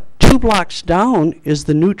 But 2 blocks down is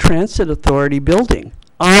the new Transit Authority building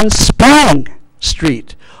on Spring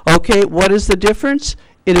Street. Okay, what is the difference?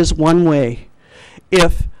 It is one way.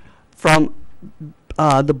 If from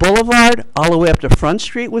the Boulevard all the way up to Front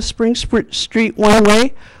Street with Spring Street one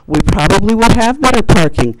way, we probably would have better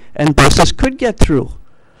parking and buses could get through.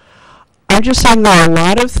 I'm just saying there are a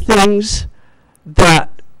lot of things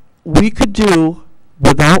that we could do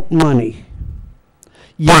without money.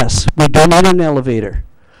 Yes, we do need an elevator.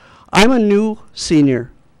 I'm a new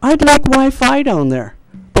senior. I'd like Wi-Fi down there.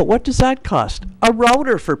 But what does that cost? A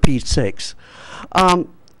router, for Pete's sakes.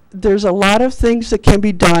 There's a lot of things that can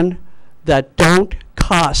be done that don't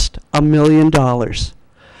cost $1 million.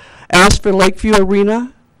 As for Lakeview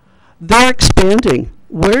Arena, they're expanding.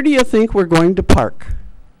 Where do you think we're going to park?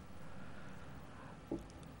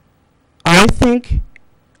 I think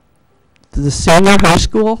the senior high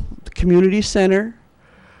school, the community center,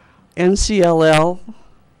 NCLL,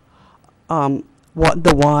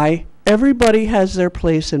 the Y, everybody has their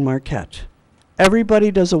place in Marquette. Everybody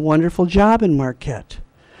does a wonderful job in Marquette.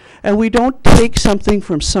 And we don't take something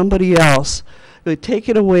from somebody else, we take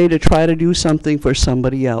it away to try to do something for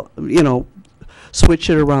somebody else, you know, switch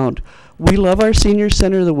it around. We love our senior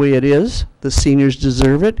center the way it is. The seniors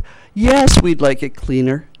deserve it. Yes, we'd like it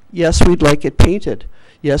cleaner. Yes, we'd like it painted.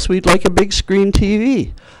 Yes, we'd like a big screen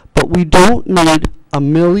TV. But we don't need $1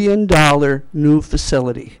 million new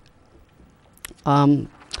facility. I'm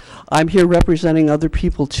here representing other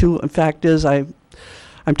people too. In fact is, I'm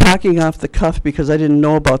talking off the cuff because I didn't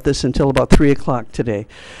know about this until about 3 o'clock today.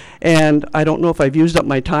 And I don't know if I've used up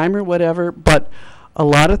my time or whatever, but a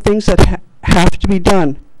lot of things that have to be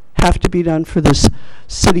done for this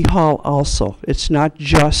city hall also. It's not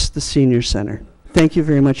just the senior center. Thank you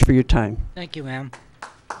very much for your time. Thank you, ma'am.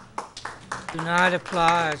 Do not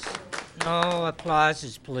applause. No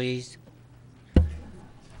applauses, please.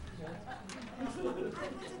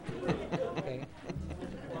 Okay.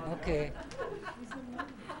 Okay.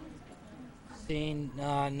 Seeing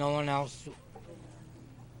no one else.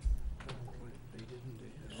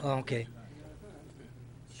 Okay.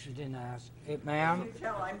 She didn't ask. Hey, ma'am.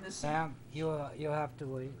 Ma'am, you have to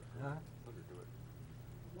wait. Huh?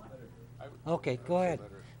 Okay, go ahead.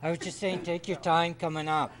 I was just saying, take your time coming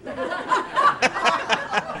up.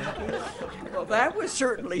 Well, that was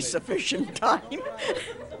certainly sufficient time.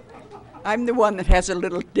 I'm the one that has a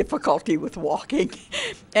little difficulty with walking,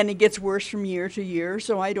 and it gets worse from year to year,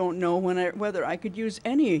 so I don't know whether I could use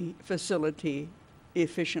any facility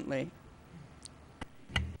efficiently.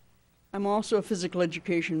 I'm also a physical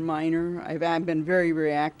education minor. I've been very,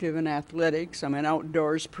 very active in athletics. I'm an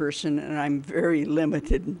outdoors person, and I'm very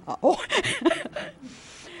limited now.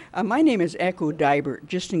 My name is Echo Dibert,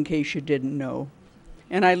 just in case you didn't know.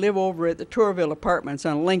 And I live over at the Tourville Apartments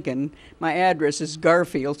on Lincoln. My address is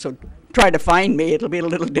Garfield, so try to find me. It'll be a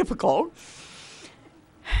little difficult.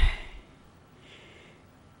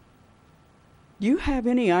 Do you have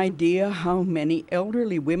any idea how many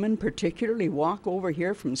elderly women particularly walk over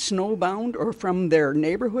here from snowbound or from their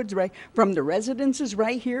neighborhoods, right, from the residences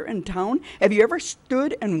right here in town? Have you ever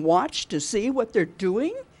stood and watched to see what they're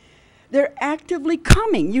doing? They're actively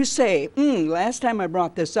coming. You say, last time I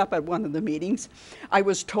brought this up at one of the meetings, I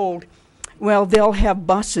was told, well, they'll have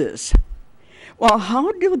buses. Well,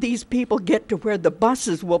 how do these people get to where the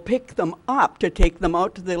buses will pick them up to take them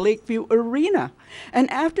out to the Lakeview Arena? And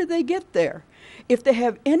after they get there, if they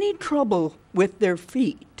have any trouble with their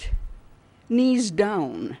feet, knees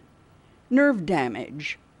down, nerve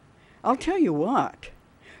damage, I'll tell you what,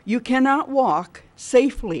 you cannot walk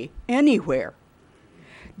safely anywhere.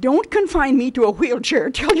 Don't confine me to a wheelchair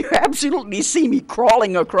till you absolutely see me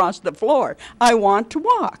crawling across the floor. I want to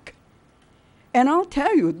walk. And I'll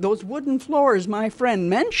tell you, those wooden floors my friend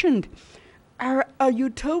mentioned are a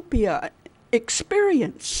utopia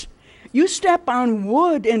experience. You step on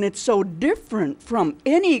wood and it's so different from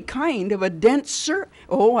any kind of a dense surface.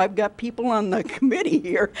 Oh, I've got people on the committee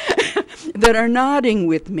here that are nodding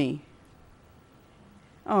with me.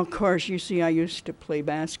 Of course, you see, I used to play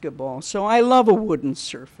basketball, so I love a wooden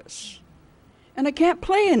surface. And I can't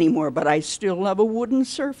play anymore, but I still love a wooden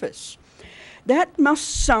surface. That must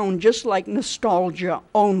sound just like nostalgia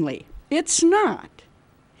only. It's not.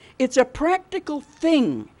 It's a practical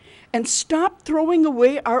thing. And stop throwing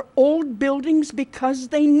away our old buildings because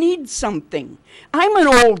they need something. I'm an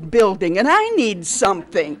old building and I need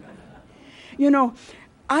something. You know,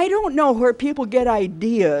 I don't know where people get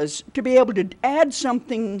ideas to be able to add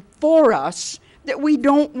something for us that we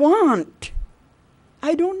don't want.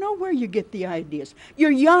 I don't know where you get the ideas. You're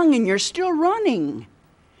young and you're still running.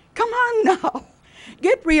 Come on now.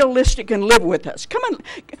 Get realistic and live with us. Come on.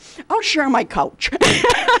 I'll share my couch.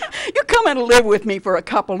 You come and live with me for a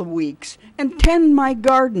couple of weeks and tend my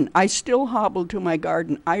garden. I still hobble to my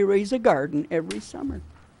garden. I raise a garden every summer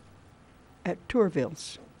at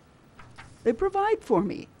Tourville's. They provide for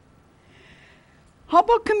me. How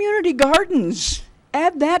about community gardens?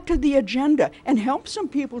 Add that to the agenda and help some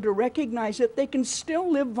people to recognize that they can still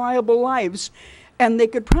live viable lives, and they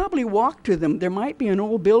could probably walk to them. There might be an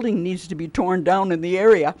old building needs to be torn down in the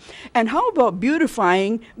area. And how about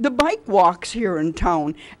beautifying the bike walks here in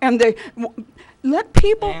town? And let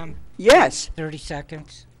people... Ma'am, yes. 30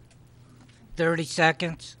 seconds. 30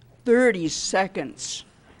 seconds. 30 seconds.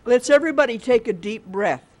 Let's everybody take a deep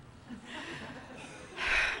breath.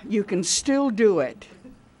 You can still do it.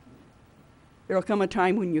 There'll come a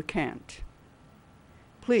time when you can't.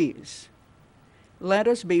 Please, let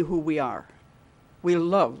us be who we are. We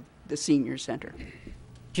love the senior center.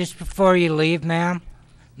 Just before you leave, ma'am,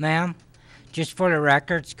 just for the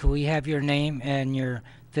records, could we have your name and your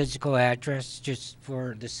physical address just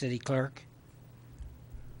for the city clerk?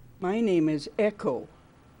 My name is Echo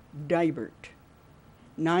Dibert,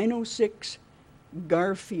 906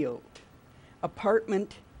 Garfield,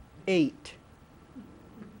 apartment 8.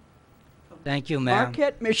 Thank you, ma'am.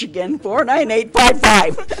 Marquette, Michigan,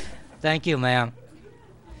 49855. Thank you, ma'am.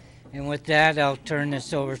 And with that, I'll turn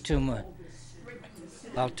this over to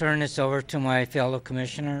my fellow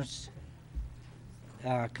commissioners.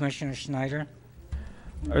 Commissioner Schneider.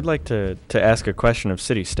 I'd like to ask a question of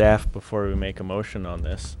city staff before we make a motion on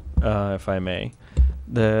this, if I may.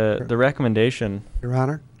 The recommendation... Your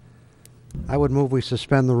Honor, I would move we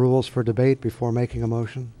suspend the rules for debate before making a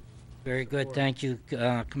motion. Very good. Thank you,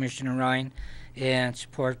 Commissioner Ryan. And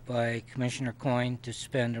support by Commissioner Coyne to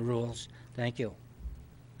suspend the rules. Thank you.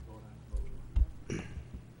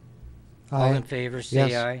 All in favor, say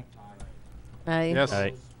Yes. aye. Aye. Yes.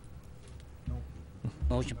 Aye.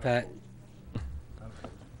 Motion passed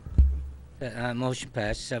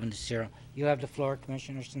 7-0. You have the floor,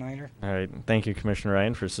 Commissioner Snyder. All right. Thank you, Commissioner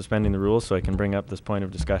Ryan, for suspending the rules so I can bring up this point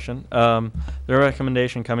of discussion. The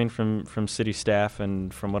recommendation coming from city staff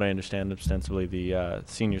and from what I understand ostensibly the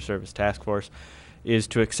Senior Service Task Force is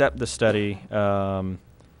to accept the study and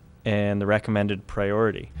the recommended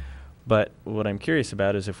priority. But what I'm curious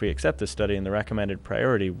about is if we accept the study and the recommended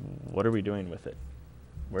priority, what are we doing with it?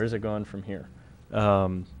 Where is it going from here?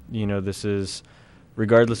 You know, this is...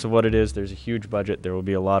 Regardless of what it is, there's a huge budget. There will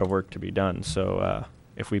be a lot of work to be done. So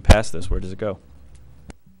if we pass this, where does it go?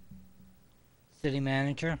 City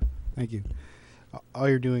Manager. Thank you. All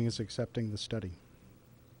you're doing is accepting the study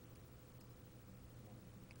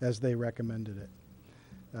as they recommended it.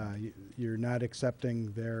 You're not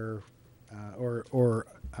accepting their or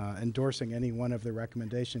endorsing any one of the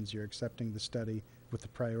recommendations. You're accepting the study with the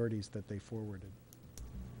priorities that they forwarded.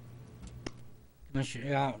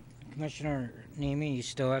 Commissioner Nemi, you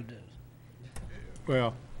still had...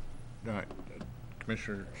 Well,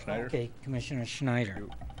 Commissioner Schneider? Okay, Commissioner Schneider.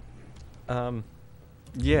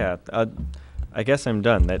 Yeah, I guess I'm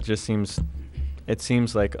done. That just seems... It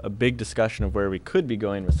seems like a big discussion of where we could be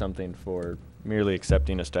going with something for merely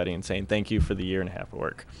accepting a study and saying thank you for the 1.5 years of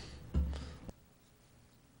work.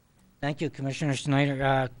 Thank you, Commissioner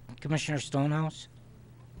Schneider. Commissioner Stonehouse?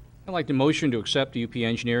 I'd like the motion to accept the UP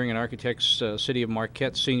Engineering and Architects City of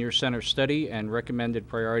Marquette Senior Center study and recommended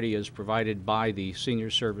priority as provided by the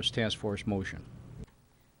Senior Service Task Force motion.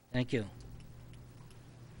 Thank you.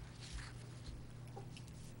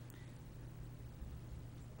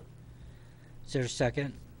 Is there a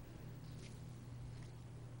second?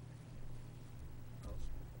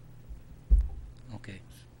 Okay.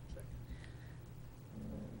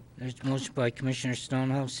 There's a motion by Commissioner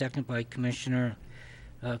Stonehouse, second by Commissioner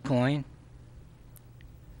Coyne.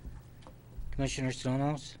 Commissioner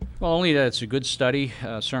Stonehouse? Well, only that it's a good study,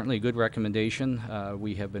 certainly a good recommendation.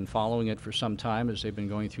 We have been following it for some time as they've been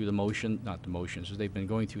going through as they've been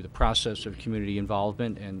going through the process of community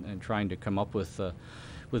involvement and trying to come up with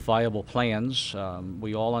viable plans.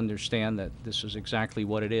 We all understand that this is exactly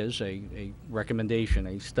what it is, a recommendation,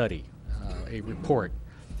 a study, a report,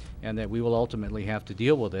 and that we will ultimately have to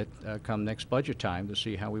deal with it come next budget time to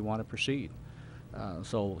see how we want to proceed.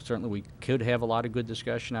 So certainly we could have a lot of good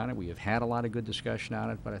discussion on it. We have had a lot of good discussion on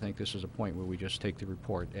it, but I think this is a point where we just take the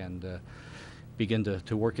report and begin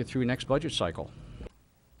to work it through next budget cycle.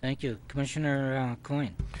 Thank you. Commissioner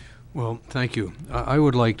Coyne. Well, thank you. I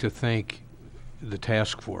would like to thank the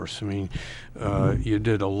task force. I mean, you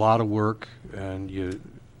did a lot of work, and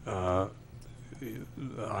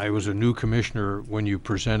I was a new commissioner when you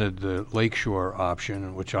presented the Lakeshore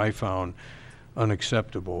option, which I found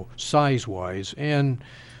unacceptable size-wise and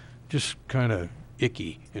just kind of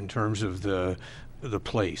icky in terms of the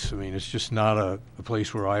place. I mean, it's just not a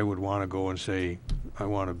place where I would want to go and say, I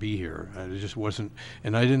want to be here. It just wasn't,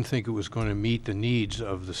 and I didn't think it was going to meet the needs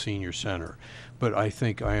of the senior center. But I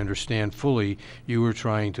think I understand fully you were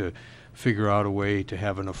trying to figure out a way to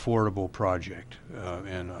have an affordable project,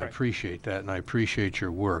 and I appreciate that, and I appreciate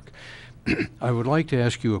your work. I would like to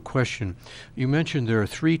ask you a question. You mentioned there are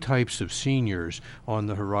 3 types of seniors on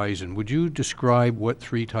the horizon. Would you describe what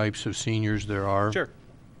 3 types of seniors there are? Sure.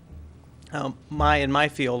 In my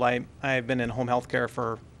field, I've been in home health care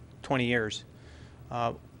for 20 years.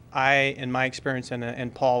 In my experience,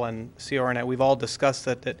 and Paul and CR and I, we've all discussed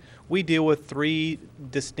that we deal with 3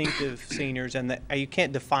 distinctive seniors, and that you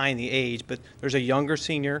can't define the age, but there's a younger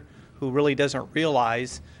senior who really doesn't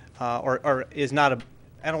realize or is not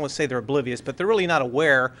I don't want to say they're oblivious, but they're really not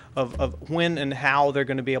aware of when and how they're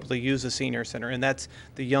going to be able to use the senior center, and that's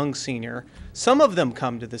the young senior. Some of them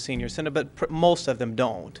come to the senior center, but most of them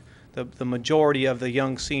don't. The majority of the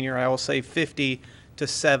young senior, I will say 50 to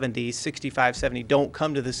 70, 65, 70, don't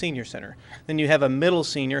come to the senior center. Then you have a middle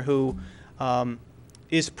senior who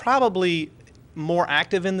is probably more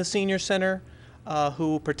active in the senior center,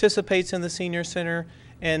 who participates in the senior center,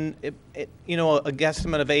 and a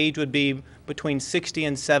guesstimate of age would be between 60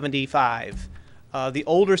 and 75. The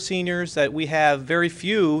older seniors that we have, very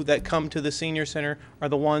few that come to the senior center, are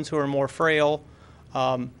the ones who are more frail.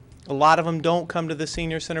 A lot of them don't come to the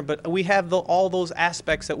senior center, but we have all those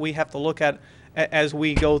aspects that we have to look at as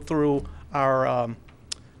we go through our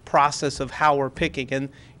process of how we're picking. And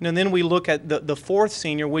then we look at the 4th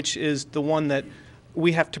senior, which is the one that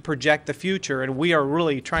we have to project the future, and we are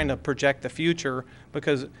really trying to project the future,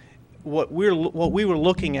 because what we were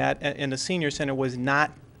looking at in the senior center was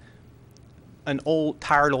not an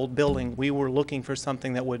tired old building. We were looking for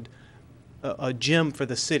something that would a gym for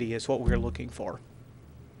the city is what we were looking for.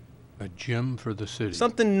 A gym for the city.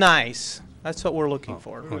 Something nice. That's what we're looking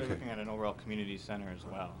for. We're really looking at an overall community center as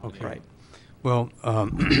well. Okay. Right. Well,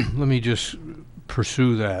 let me just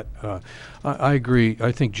pursue that. I agree.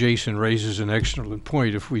 I think Jason raises an excellent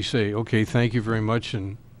point. If we say, okay, thank you very much,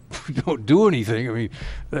 and we don't do anything, I mean,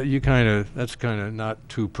 that's kind of not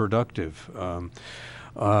too productive.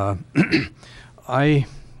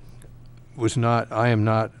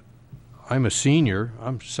 I'm a senior.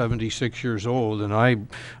 I'm 76 years old, and I'm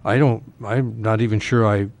not even sure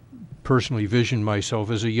I personally vision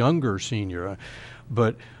myself as a younger senior,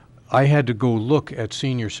 but I had to go look at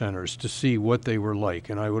senior centers to see what they were like,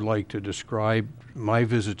 and I would like to describe my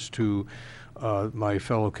visits to my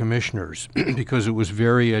fellow commissioners because it was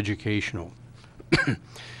very educational.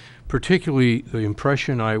 Particularly, the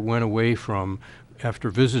impression I went away from after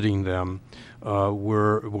visiting them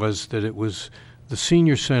was that the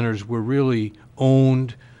senior centers were really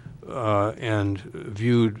owned and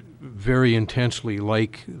viewed very intensely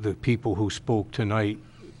like the people who spoke tonight.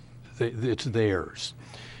 It's theirs.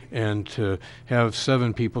 And to have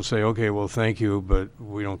 7 people say, okay, well, thank you, but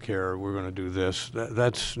we don't care, we're going to do this,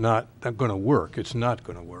 that's not going to work. It's not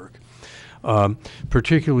going to work.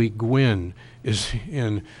 Particularly Gwynn is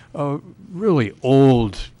in a really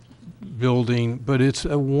old building, but it's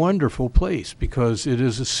a wonderful place because it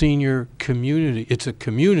is a senior community. It's a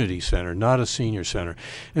community center, not a senior center.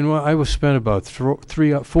 And I was spent about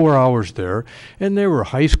 4 hours there, and there were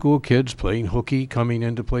high school kids playing hooky, coming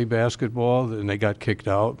in to play basketball, and they got kicked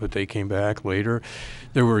out, but they came back later.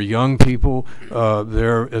 There were young people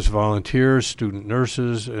there as volunteers, student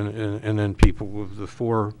nurses, and then people with the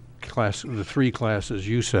 3 classes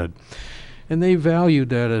you said. And they valued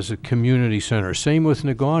that as a community center. Same with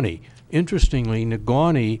Negaunee. Interestingly,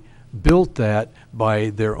 Negaunee built that by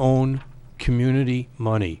their own community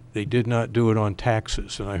money. They did not do it on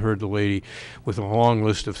taxes. And I heard the lady with a long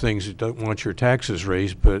list of things that don't want your taxes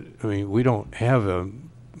raised, but I mean, we don't have a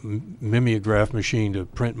mimeograph machine to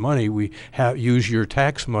print money. We use your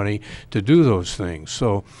tax money to do those things.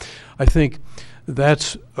 So I think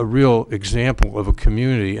that's a real example of a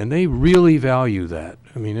community, and they really value that.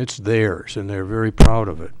 I mean, it's theirs, and they're very proud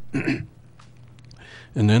of it.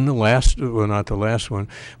 And then the last, well, not the last one,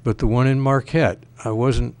 but the one in Marquette, I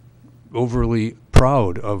wasn't overly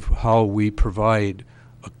proud of how we provide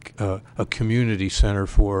a community center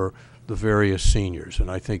for the various seniors,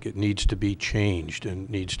 and I think it needs to be changed and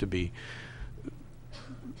needs to be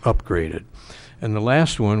upgraded. And the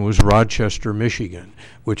last one was Rochester, Michigan,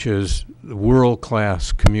 which is the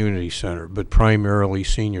world-class community center, but primarily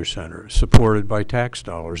senior center, supported by tax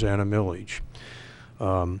dollars and a millage,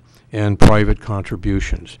 and private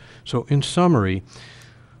contributions. So in summary,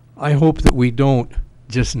 I hope that we don't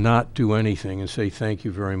just not do anything and say thank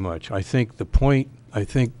you very much. I think the point,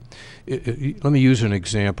 let me use an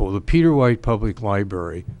example. The Peter White Public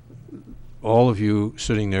Library, all of you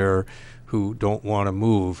sitting there who don't want to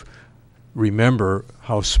move, remember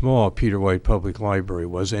how small Peter White Public Library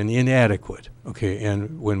was and inadequate. Okay,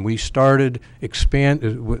 and when we started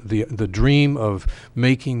the dream of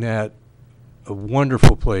making that a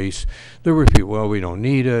wonderful place, there were people, well, we don't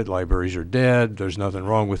need it, libraries are dead, there's nothing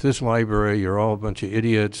wrong with this library, you're all a bunch of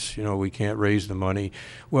idiots, you know, we can't raise the money.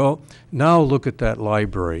 Well, now look at that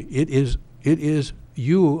library. It is,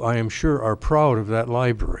 you, I am sure, are proud of that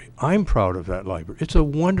library. I'm proud of that library. It's a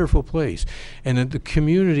wonderful place, and the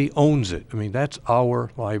community owns it. I mean, that's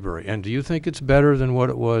our library. And do you think it's better than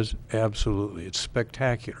what it was? Absolutely. It's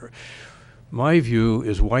spectacular. My view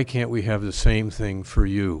is, why can't we have the same thing for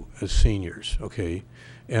you as seniors, okay?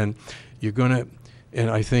 And you're gonna, and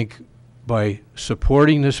I think by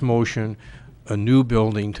supporting this motion, a new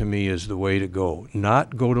building to me is the way to go.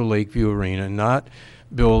 Not go to Lakeview Arena, not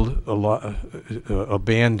build a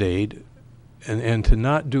Band-Aid, and to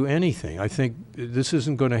not do anything. I think this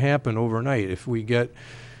isn't gonna happen overnight. If we get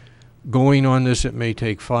going on this, it may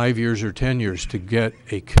take 5 years or 10 years to get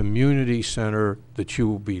a community center that you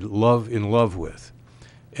will be in love with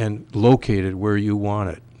and located where you want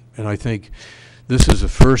it. And I think this is a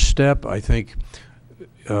first step. I think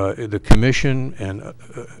the commission and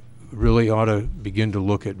really ought to begin to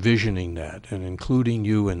look at visioning that and including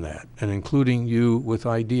you in that and including you with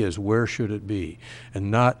ideas. Where should it be? And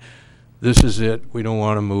not, this is it, we don't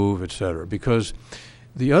want to move, etc. Because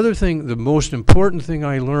the other thing, the most important thing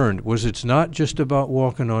I learned was it's not just about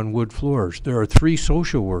walking on wood floors. There are 3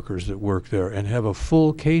 social workers that work there and have a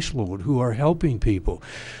full caseload who are helping people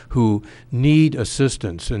who need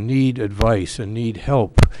assistance and need advice and need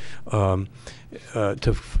help to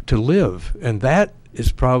live. And that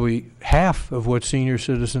is probably half of what senior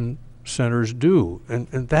citizen centers do. And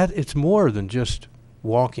that, it's more than just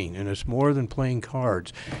walking, and it's more than playing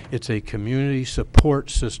cards. It's a community support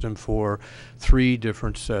system for 3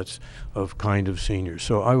 different sets of kind of seniors.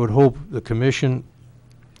 So I would hope the commission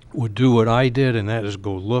would do what I did, and that is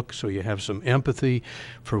go look, so you have some empathy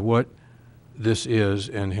for what this is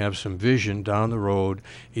and have some vision down the road,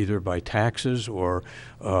 either by taxes or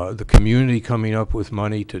the community coming up with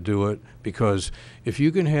money to do it. Because if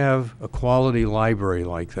you can have a quality library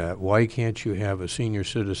like that, why can't you have a senior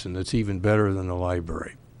citizen that's even better than the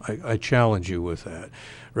library? I challenge you with that,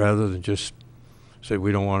 rather than just say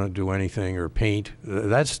we don't want to do anything or paint.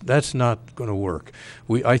 That's not going to work.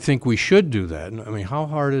 I think we should do that. I mean, how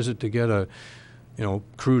hard is it to get a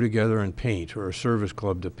crew together and paint, or a service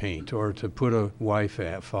club to paint, or to put a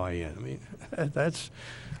Wi-Fi in? I mean,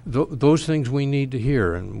 those things we need to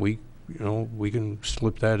hear, and we can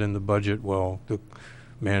slip that in the budget while the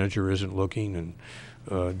manager isn't looking,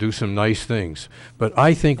 and do some nice things. But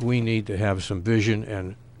I think we need to have some vision,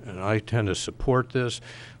 and I tend to support this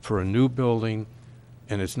for a new building,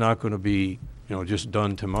 and it's not going to be just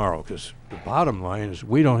done tomorrow, because the bottom line is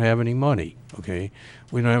we don't have any money, okay?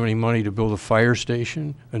 We don't have any money to build a fire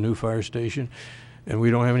station, a new fire station, and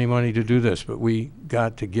we don't have any money to do this, but we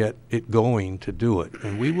got to get it going to do it,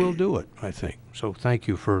 and we will do it, I think. So thank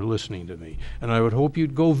you for listening to me. And I would hope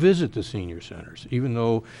you'd go visit the senior centers, even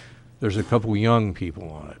though there's a couple young people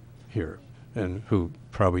on it here and who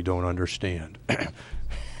probably don't understand.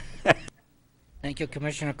 Thank you,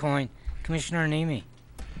 Commissioner Coyne. Commissioner Nemi.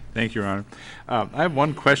 Thank you, Your Honor. I have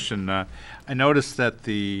one question. I noticed that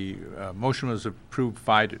the motion was approved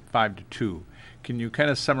 5-2. Can you kind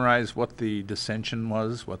of summarize what the dissension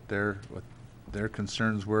was, what their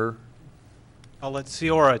concerns were? I'll let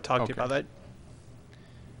Ciora talk to you about that.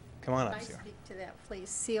 Come on up, I Ciora. speak to that, please.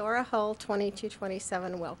 Ciora Hull,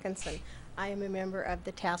 2227 Wilkinson. I am a member of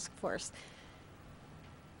the task force.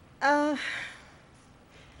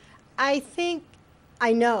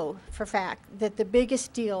 I know for a fact that the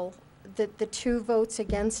biggest deal, that the 2 votes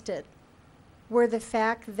against it, were the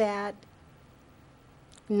fact that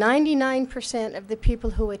 99% of the people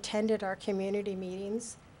who attended our community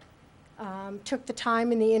meetings took the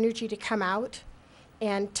time and the energy to come out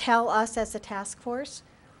and tell us as a task force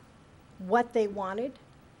what they wanted,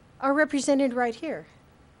 are represented right here.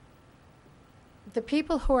 The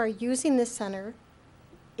people who are using this center,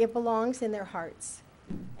 it belongs in their hearts.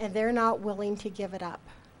 and they're not willing to give it up.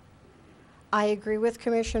 I agree with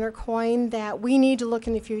Commissioner Coyne that we need to look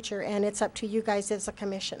in the future, and it's up to you guys as a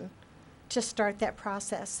commission to start that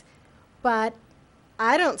process. But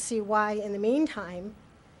I don't see why, in the meantime,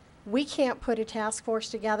 we can't put a task force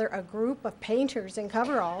together, a group of painters in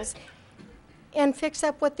coveralls, and fix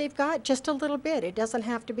up what they've got just a little bit. It doesn't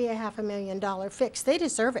have to be a $500,000 fix. They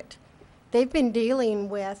deserve it. They've been dealing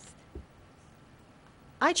with,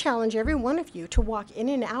 I challenge every one of you to walk in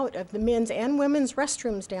and out of the men's and women's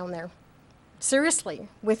restrooms down there. Seriously,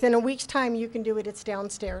 within a week's time you can do it, it's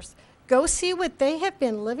downstairs. Go see what they have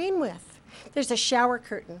been living with. There's a shower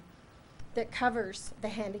curtain that covers the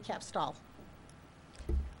handicap stall.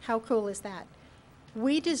 How cool is that?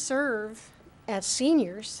 We deserve, as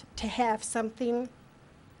seniors, to have something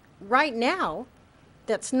right now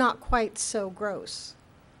that's not quite so gross.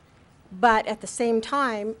 But at the same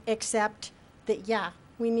time, accept that, yeah,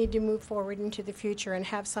 we need to move forward into the future and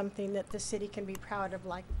have something that the city can be proud of,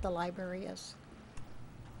 like the library is.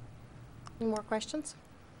 Any more questions?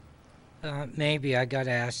 Maybe I got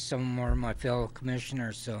to ask some more of my fellow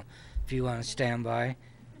commissioners, so if you want to stand by.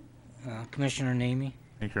 Commissioner Namey.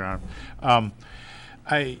 Thank you, Your Honor.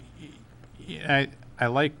 I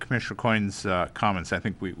like Commissioner Coyne's comments. I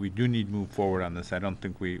think we do need to move forward on this. I don't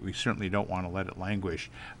think we certainly don't want to let it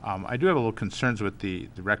languish. I do have a little concerns with the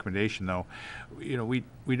recommendation, though. You know, we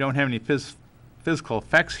don't have any physical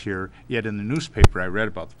effects here, yet in the newspaper I read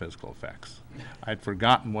about the physical effects. I'd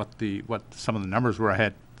forgotten what some of the numbers were. I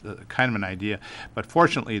had kind of an idea, but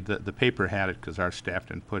fortunately the paper had it because our staff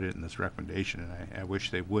didn't put it in this recommendation, and I wish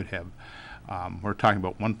they would have. We're talking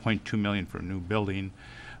about $1.2 million for a new building,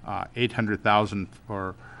 $800,000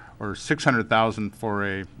 or $600,000 for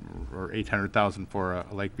or $800,000 for a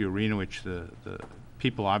Lakeview Arena, which the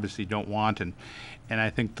people obviously don't want, and I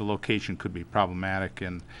think the location could be problematic,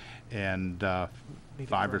 and $500,000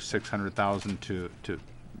 or $600,000 to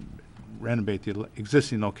renovate the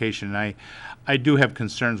existing location. And I do have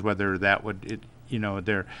concerns whether that would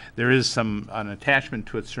there is an attachment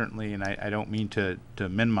to it certainly, and I don't mean to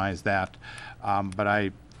minimize that, but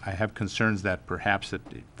I have concerns that perhaps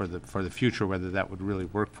for the future whether that would really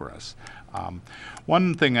work for us.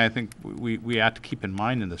 One thing I think we ought to keep in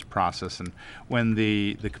mind in this process, and when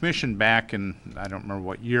the commission back in, I don't remember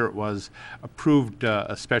what year it was, approved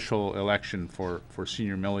a special election for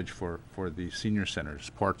senior millage for the senior center to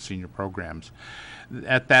support senior programs.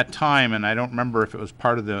 At that time, and I don't remember if it was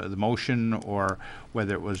part of the motion or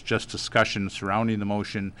whether it was just discussion surrounding the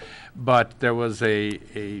motion, but there was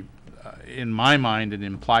in my mind, an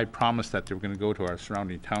implied promise that they were going to go to our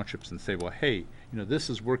surrounding townships and say, well, hey, this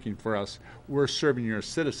is working for us. We're serving your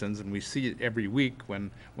citizens, and we see it every week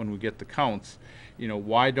when we get the counts.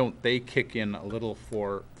 Why don't they kick in a little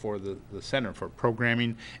for the center for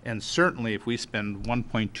programming? And certainly, if we spend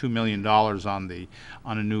 $1.2 million on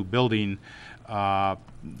a new building,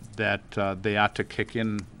 that they ought to kick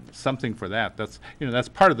in something for that. That's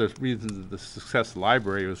part of the reason of the success of the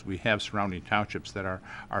library is we have surrounding townships that are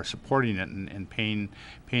supporting it and paying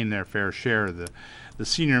their fair share. The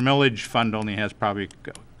senior millage fund only has probably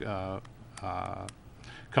a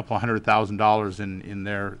couple of $100,000 in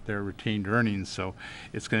their retained earnings, so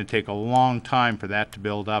it's going to take a long time for that to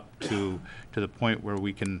build up to the point where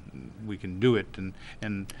we can do it,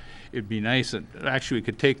 and it'd be nice. Actually, we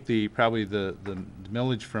could take probably the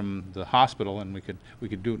millage from the hospital, and we could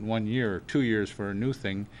do it in 1 year or 2 years for a new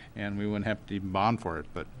thing, and we wouldn't have to even bond for it.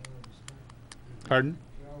 But pardon?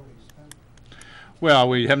 Well,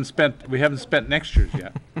 we haven't spent next year's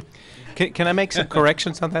yet. Can I make some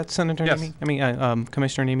corrections on that, Senator Yes. Namey?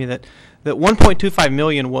 Commissioner Namey, that 1.25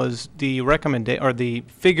 million was the the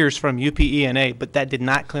figures from UPENA, but that did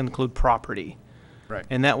not include property. Right.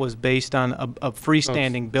 And that was based on a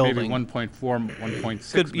freestanding building. Maybe 1.4,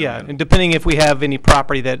 1.6 Could, yeah, million. and depending if we have any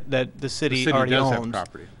property that the city already does owns. have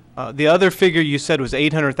property. The other figure you said was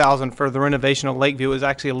 800,000 for the renovation of Lakeview. It was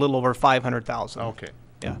actually a little over 500,000. Okay.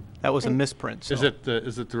 Yeah, that was a misprint. So. Is it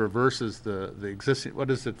the reverse? Is the existing?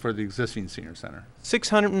 What is it for the existing senior center?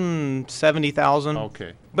 670,000.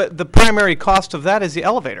 Okay. But the primary cost of that is the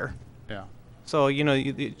elevator. Yeah. So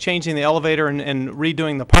changing the elevator and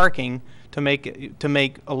redoing the parking to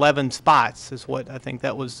make 11 spots is what I think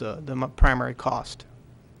that was the primary cost.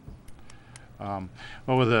 Well,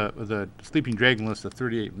 with a sleeping dragon list of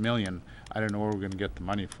 38 million, I don't know where we're going to get the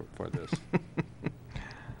money for this.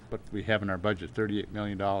 But we have in our budget $38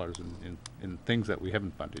 million in things that we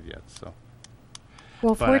haven't funded yet. So.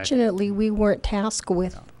 Well, fortunately, we weren't tasked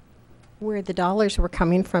with where the dollars were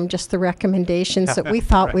coming from, just the recommendations that we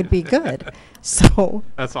thought would be good. So.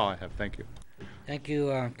 That's all I have. Thank you. Thank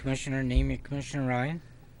you, Commissioner Namey. Commissioner Ryan?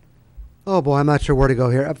 Oh boy, I'm not sure where to go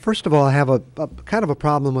here. First of all, I have a kind of a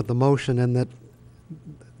problem with the motion in that,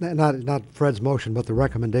 not Fred's motion, but the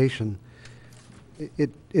recommendation.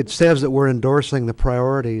 It says that we're endorsing the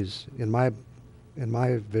priorities in my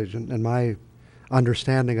vision, in my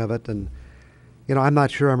understanding of it, and I'm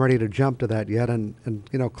not sure I'm ready to jump to that yet. And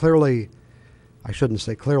clearly, I shouldn't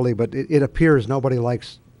say clearly, but it appears nobody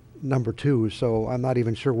likes number 2, so I'm not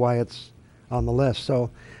even sure why it's on the list.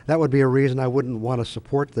 So that would be a reason I wouldn't want to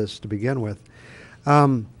support this to begin with.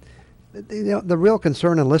 The real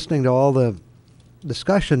concern in listening to all the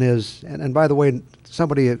discussion is, and by the way,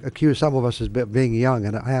 somebody accused some of us as being young,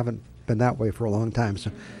 and I haven't been that way for a long time.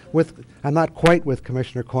 So I'm not quite with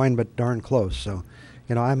Commissioner Coyne, but darn close. So,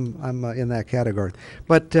 I'm in that category.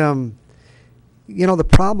 But the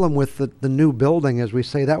problem with the new building is we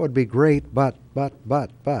say that would be great, but,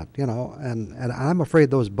 and I'm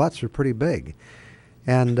afraid those buts are pretty big.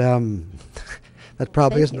 And that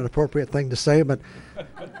probably isn't an appropriate thing to say, but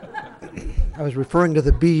I was referring to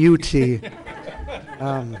the BUT.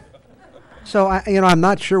 So I'm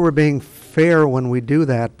not sure we're being fair when we do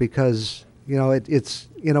that, because it's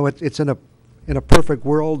in a perfect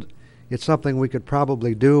world, it's something we could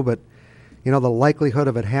probably do, but the likelihood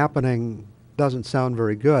of it happening doesn't sound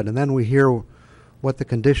very good. And then we hear what the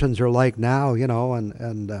conditions are like now,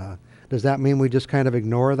 and does that mean we just kind of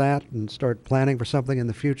ignore that and start planning for something in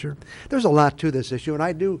the future? There's a lot to this issue, and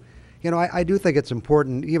I do think it's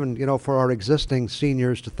important, even for our existing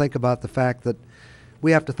seniors, to think about the fact that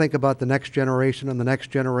we have to think about the next generation and the next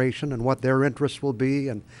generation and what their interests will be,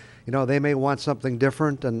 and they may want something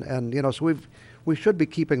different, and so we should be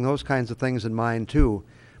keeping those kinds of things in mind too.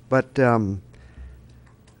 But I'm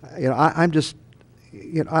just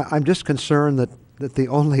concerned that the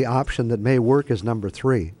only option that may work is number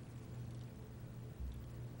 3.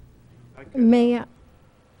 May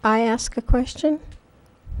I ask a question?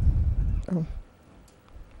 Oh.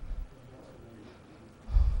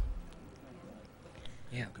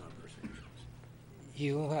 Yeah.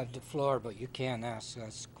 You have the floor, but you can't ask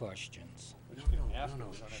us questions.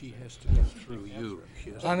 No, she has to go through you.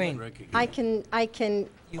 I mean, I can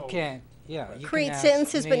you can't. Yeah. You create can ask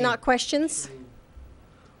sentences but me. not questions.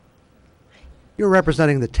 You're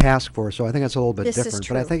representing the task force, so I think that's a little bit This is different.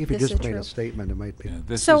 But I true. think if you This just is made true. a statement, it might be. Yeah,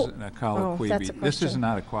 this So- isn't a colloquy. that's a This is question.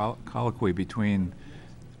 not a colloquy between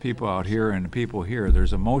people out here and the people here.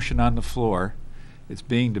 There's a motion on the floor. It's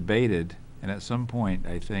being debated, and at some point,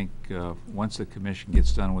 I think, once the commission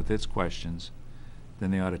gets done with its questions, then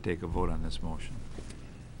they ought to take a vote on this motion.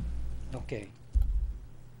 Okay.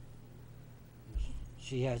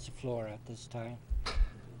 She has the floor at this time.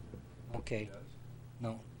 Okay.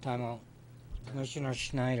 No, time out. Commissioner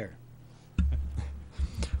Schneider.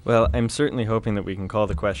 Well, I'm certainly hoping that we can call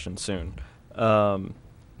the question soon. I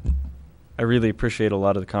really appreciate a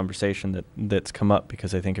lot of the conversation that's come up,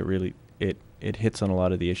 because I think it hits on a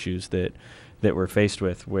lot of the issues that we're faced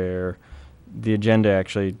with, where the agenda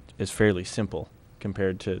actually is fairly simple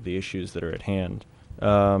compared to the issues that are at hand.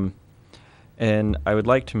 And I would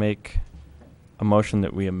like to make a motion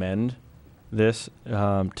that we amend this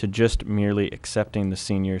to just merely accepting the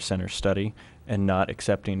senior center study and not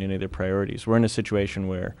accepting any of their priorities. We're in a situation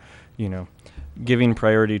where, giving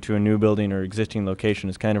priority to a new building or existing location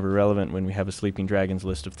is kind of irrelevant when we have a Sleeping Dragons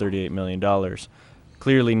list of $38 million.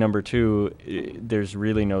 Clearly, number 2, there's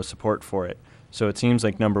really no support for it. So it seems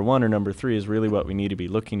like number 1 or number 3 is really what we need to be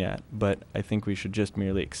looking at, but I think we should just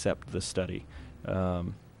merely accept the study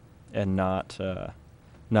and not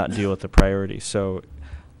deal with the priority. So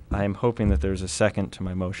I'm hoping that there's a second to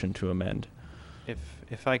my motion to amend.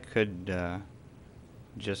 If I could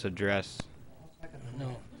just address.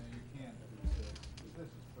 No.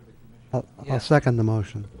 I'll second the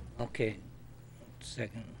motion. Okay.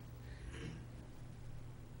 Second.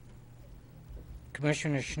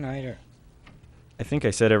 Commissioner Schneider. I think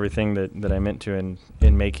I said everything that I meant to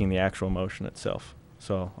in making the actual motion itself.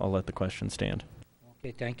 So I'll let the question stand.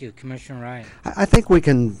 Okay, thank you. Commissioner Ryan. I think we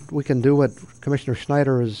can do what Commissioner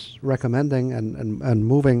Schneider is recommending and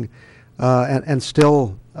moving, and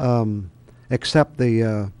still accept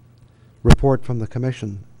the report from the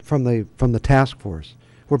commission, from the task force.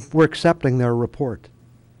 We're accepting their report,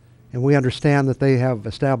 and we understand that they have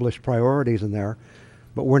established priorities in there,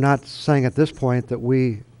 but we're not saying at this point that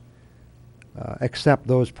we accept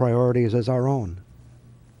those priorities as our own.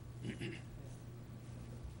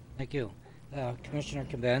 Thank you. Commissioner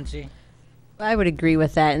Cabenzi. I would agree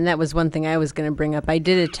with that, and that was one thing I was going to bring up. I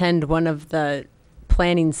did attend one of the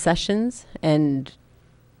planning sessions, and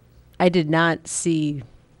I did not see,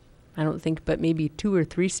 I don't think, but maybe 2 or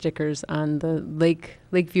 3 stickers on the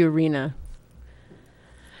Lakeview Arena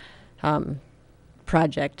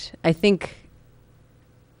project. I think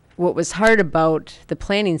what was hard about the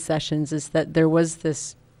planning sessions is that there was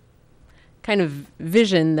this kind of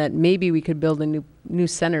vision that maybe we could build a new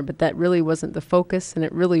center, but that really wasn't the focus, and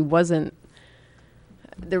it really wasn't,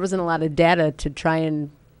 there wasn't a lot of data to try and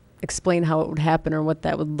explain how it would happen or what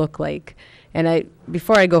that would look like. And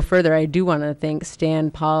before I go further, I do want to thank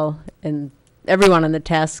Stan, Paul, and everyone on the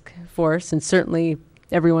task force, and certainly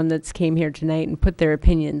everyone that's came here tonight and put their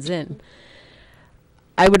opinions in.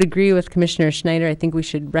 I would agree with Commissioner Schneider. I think we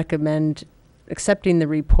should recommend accepting the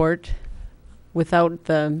report without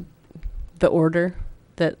the order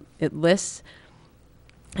that it lists.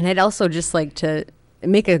 And I'd also just like to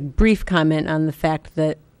make a brief comment on the fact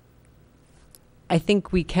that I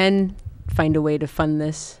think we can find a way to fund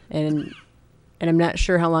this, and I'm not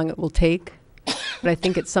sure how long it will take, but I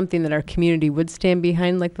think it's something that our community would stand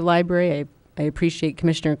behind, like the library. I appreciate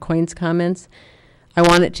Commissioner Coyne's comments. I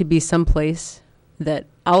want it to be someplace that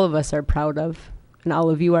all of us are proud of, and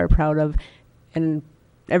all of you are proud of, and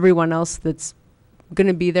everyone else that's going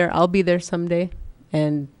to be there, I'll be there someday.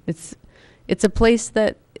 And it's a place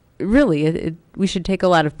that really we should take a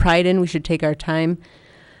lot of pride in. We should take our time.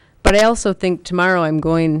 But I also think tomorrow I'm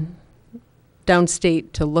going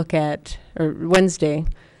downstate to look at, or Wednesday,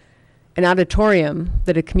 an auditorium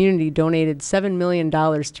that a community donated $7 million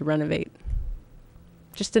to renovate.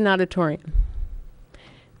 Just an auditorium.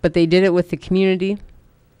 But they did it with the community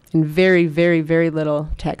and very, very, very little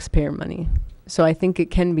taxpayer money. So I think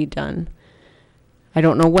it can be done. I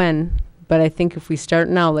don't know when, but I think if we start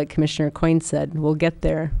now, like Commissioner Coyne said, we'll get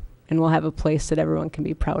there and we'll have a place that everyone can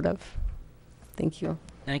be proud of. Thank you.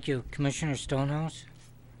 Thank you. Commissioner Stonehouse?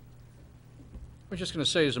 I was just going to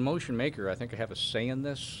say, as a motion maker, I think I have a say in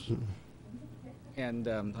this, and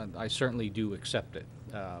I certainly do accept it.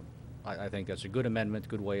 I think that's a good amendment,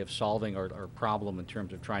 good way of solving our problem in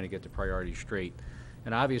terms of trying to get the priorities straight.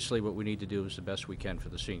 And obviously what we need to do is the best we can for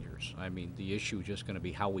the seniors. I mean, the issue is just going to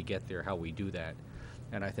be how we get there, how we do that.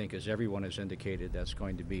 And I think, as everyone has indicated, that's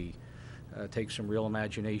going to be take some real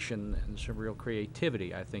imagination and some real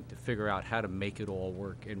creativity, I think, to figure out how to make it all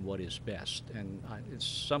work and what is best. And it's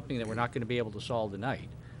something that we're not going to be able to solve tonight.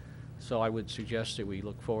 So I would suggest that we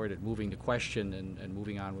look forward at moving the question and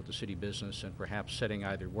moving on with the city business, and perhaps setting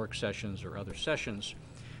either work sessions or other sessions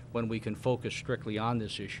when we can focus strictly on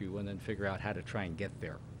this issue and then figure out how to try and get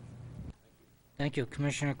there. Thank you.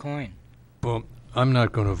 Commissioner Coyne? Well, I'm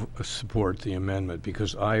not going to support the amendment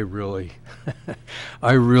because I really,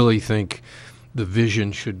 I really think the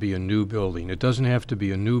vision should be a new building. It doesn't have to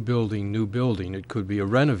be a new building. It could be a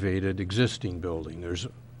renovated existing building. There's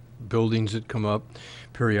buildings that come up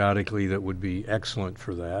periodically that would be excellent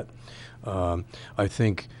for that. I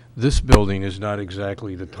think this building is not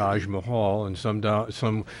exactly the Taj Mahal, and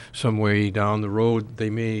some way down the road they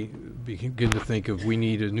may begin to think of, we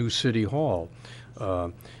need a new city hall.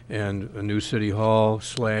 And a new city hall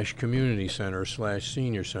 / community center /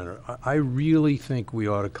 senior center. I really think we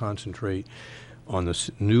ought to concentrate on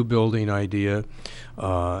this new building idea,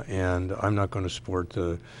 and I'm not going to support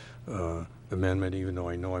the amendment, even though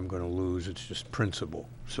I know I'm going to lose. It's just principle.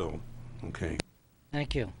 So, okay.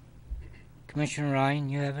 Thank you. Commissioner Ryan,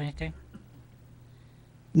 you have anything?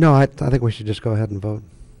 No, I think we should just go ahead and vote.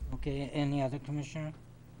 Okay, any other commissioner?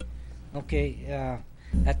 Okay,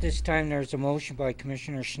 at this time there's a motion by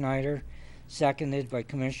Commissioner Schneider, seconded by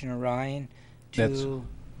Commissioner Ryan, to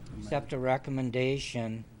accept a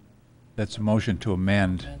recommendation. That's a motion to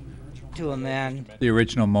amend. To amend. The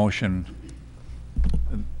original motion.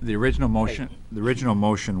 The original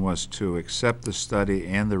motion was to accept the study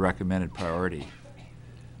and the recommended priority.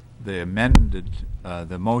 The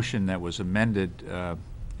motion that was amended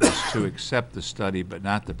is to accept the study but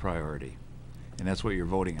not the priority, and that's what you're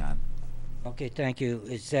voting on. Okay, thank you.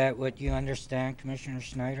 Is that what you understand, Commissioner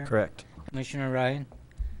Schneider? Correct. Commissioner Ryan?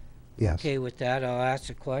 Yes. Okay, with that, I'll ask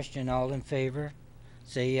a question. All in favor?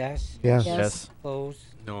 Say yes. Yes. Yes. Opposed?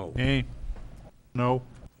 No. Nay. No.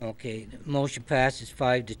 Okay, the motion passes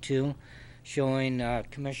 5-2, showing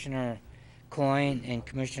Commissioner Coyne and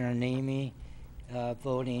Commissioner Namey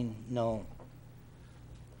voting no.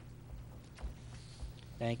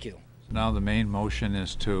 Thank you. Now the main motion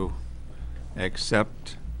is to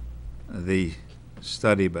accept the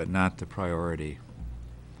study but not the priority.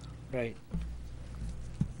 Right.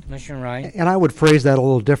 Commissioner Ryan? And I would phrase that a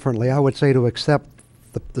little differently. I would say to accept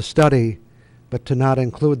the study, but to not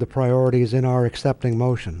include the priorities in our accepting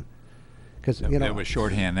motion. Because that was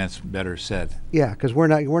shorthand. That's better said. Yeah, because we're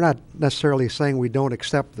not necessarily saying we don't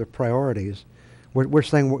accept the priorities. We're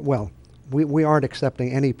saying, well, we aren't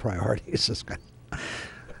accepting any priorities.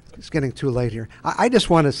 it's getting too late here. I just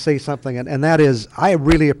want to say something, and that is, I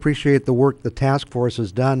really appreciate the work the task force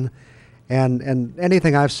has done, and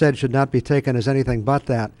anything I've said should not be taken as anything but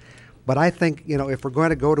that. But I think, if we're going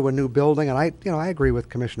to go to a new building, and I agree with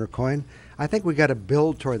Commissioner Coyne, I think we got to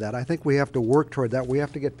build toward that. I think we have to work toward that. We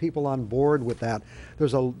have to get people on board with that.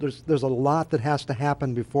 There's a lot that has to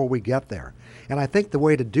happen before we get there. And I think the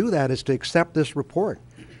way to do that is to accept this report,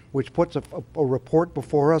 which puts a report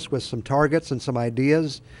before us with some targets and some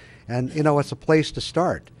ideas, and it's a place to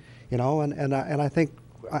start. And I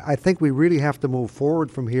think we really have to move forward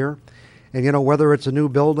from here. And whether it's a new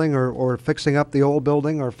building or fixing up the old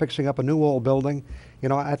building or fixing up a new old building,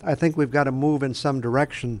 I think we've got to move in some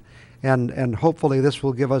direction, and hopefully this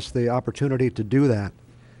will give us the opportunity to do that.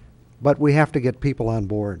 But we have to get people on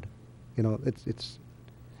board.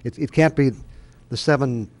 It can't be the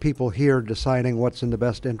 7 people here deciding what's in the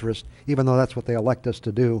best interest, even though that's what they elect us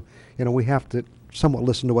to do. We have to somewhat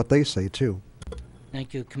listen to what they say too.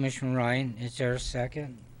 Thank you, Commissioner Ryan. Is there a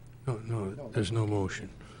second? No, there's no motion.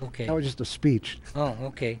 Okay. That was just a speech. Oh,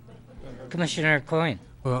 okay. Commissioner Coyne.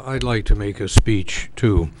 Well, I'd like to make a speech,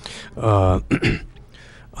 too.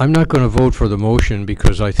 I'm not going to vote for the motion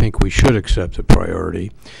because I think we should accept the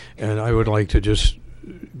priority, and I would like to just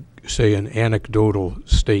say an anecdotal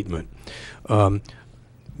statement. Prior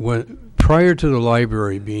to the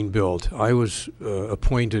library being built, I was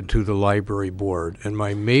appointed to the library board, and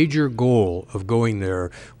my major goal of going there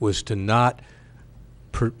was to not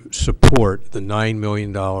support the $9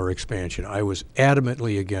 million expansion. I was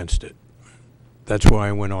adamantly against it. That's why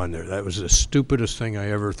I went on there. That was the stupidest thing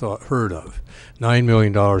I ever heard of. $9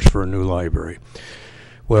 million for a new library.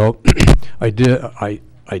 Well, I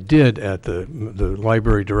did at the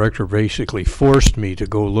library director basically forced me to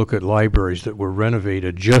go look at libraries that were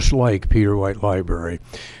renovated just like Peter White Library.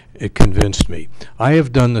 It convinced me. I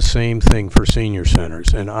have done the same thing for senior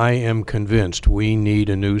centers, and I am convinced we need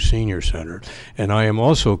a new senior center. And I am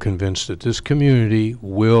also convinced that this community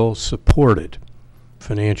will support it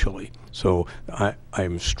financially. So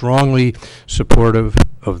I'm strongly supportive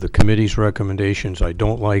of the committee's recommendations. I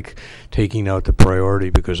don't like taking out the priority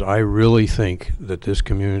because I really think that this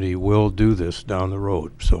community will do this down the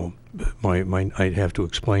road. So I'd have to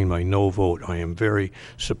explain my no vote. I am very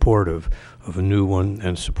supportive of a new one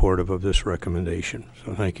and supportive of this recommendation.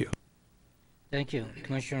 So thank you. Thank you.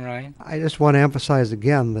 Commissioner Ryan. I just want to emphasize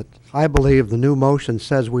again that I believe the new motion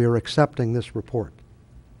says we are accepting this report.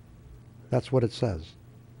 That's what it says.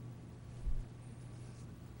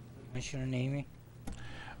 Commissioner Namey.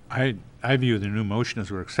 I view the new motion as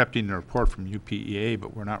we're accepting the report from UPEA,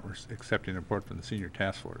 but we're not accepting the report from the senior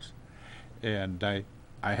task force. And I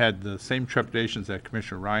had the same trepidations that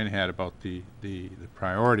Commissioner Ryan had about the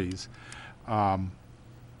priorities. And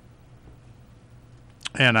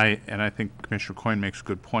I think Commissioner Coyne makes a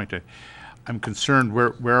good point. I'm concerned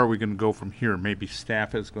where are we going to go from here? Maybe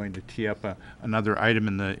staff is going to tee up another item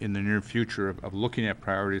in the near future of looking at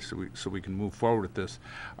priorities so we can move forward with this.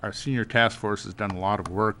 Our senior task force has done a lot of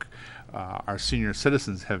work. Our senior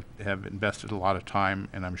citizens have invested a lot of time,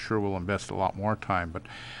 and I'm sure we'll invest a lot more time. But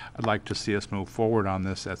I'd like to see us move forward on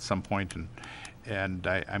this at some point, and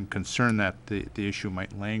I'm concerned that the issue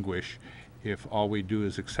might languish if all we do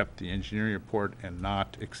is accept the engineering report and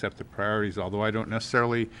not accept the priorities, although I don't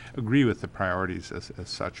necessarily agree with the priorities as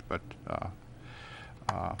such. But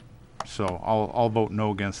so I'll vote no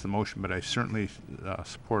against the motion, but I certainly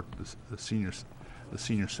support the senior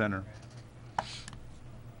center.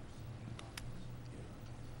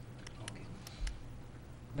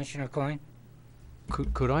 Commissioner Coyne.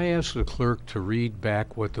 Could I ask the clerk to read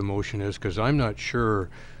back what the motion is? Because I'm not sure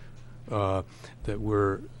that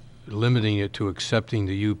we're limiting it to accepting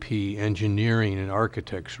the UP engineering and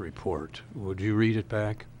architects report. Would you read it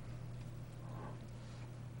back?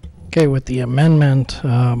 Okay, with the amendment,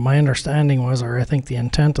 my understanding was, or I think the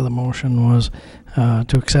intent of the motion was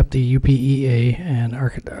to accept the UPEA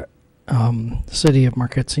and City of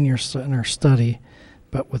Marquette Senior Center study,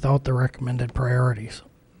 but without the recommended priorities. Is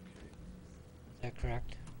that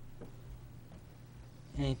correct?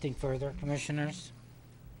 Anything further, commissioners?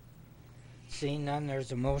 Seeing none,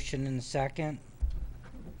 there's a motion and a second.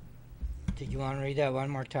 Did you want to read that one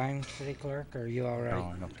more time, City Clerk, or are you all right?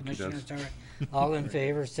 No, I don't think he does. Commissioners, all right. All in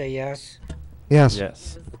favor, say yes. Yes.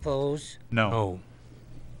 Yes. Oppose? No.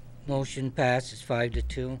 Motion passes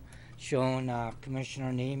 5-2. Showing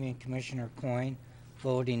Commissioner Namey and Commissioner Coyne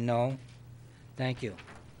voting no. Thank you.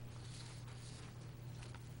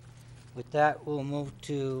 With that, we'll move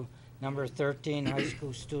to number 13, High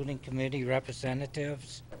School Student Committee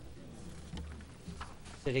Representatives.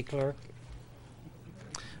 City Clerk.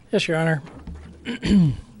 Yes, Your Honor.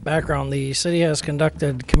 Background, the city has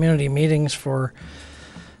conducted community meetings for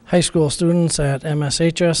high school students at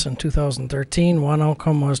MSHS in 2013. One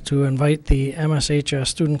outcome was to invite the MSHS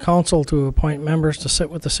Student Council to appoint members to sit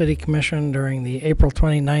with the City Commission during the April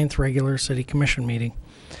 29th regular City Commission meeting.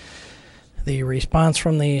 The response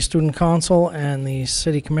from the Student Council and the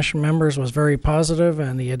City Commission members was very positive,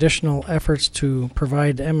 and the additional efforts to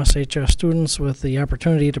provide MSHS students with the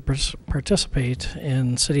opportunity to participate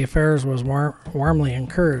in city affairs was warmly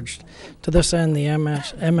encouraged. To this end, the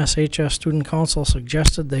MSHS Student Council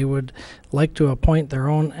suggested they would like to appoint their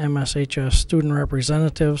own MSHS student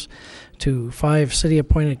representatives to 5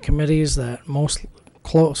 city-appointed committees that most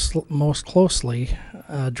closely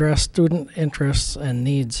address student interests and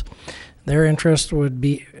needs. Their interest would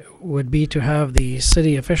be to have the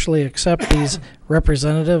city officially accept these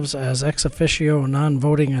representatives as ex officio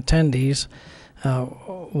non-voting attendees,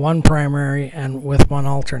 one primary and with one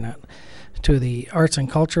alternate, to the Arts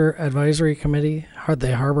and Culture Advisory Committee,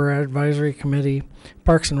 the Harbor Advisory Committee,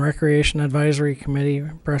 Parks and Recreation Advisory Committee,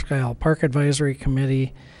 Presque Isle Park Advisory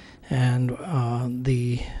Committee, and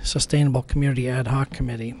the Sustainable Community Ad Hoc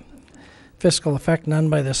Committee. Fiscal effect none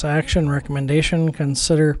by this action. Recommendation: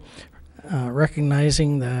 consider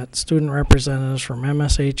recognizing that student representatives from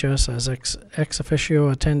MSHS as ex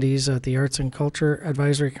officio attendees at the Arts and Culture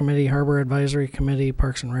Advisory Committee, Harbor Advisory Committee,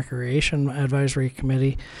 Parks and Recreation Advisory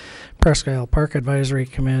Committee, Presque Isle Park Advisory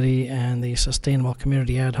Committee, and the Sustainable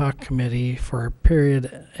Community Ad Hoc Committee for a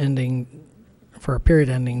period ending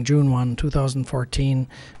June 1, 2014,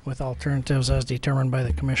 with alternatives as determined by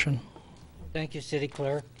the Commission. Thank you, City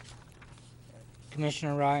Clerk.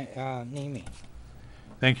 Commissioner Nemi.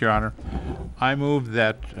 Thank you, Your Honor. I move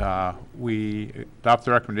that we adopt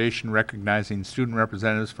the recommendation recognizing student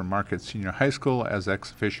representatives from Marquette Senior High School as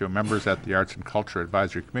ex officio members at the Arts and Culture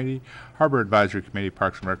Advisory Committee, Harbor Advisory Committee,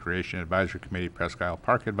 Parks and Recreation Advisory Committee, Presque Isle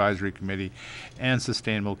Park Advisory Committee, and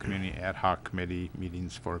Sustainable Community Ad Hoc Committee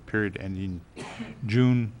meetings for a period ending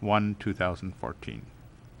June 1, 2014.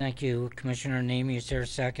 Thank you, Commissioner Nemi. Is there a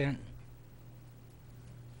second?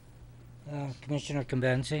 Commissioner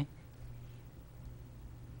Conbenzi?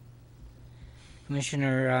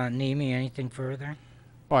 Commissioner Nemi, anything further?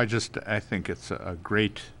 Well, I think it's a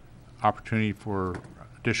great opportunity for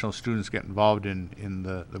additional students to get involved in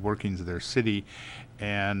the workings of their city,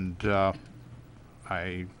 and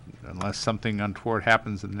unless something untoward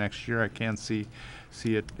happens in the next year, I can't see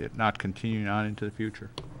it not continuing on into the future.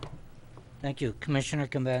 Thank you. Commissioner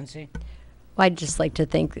Conbenzi? Well, I'd just like to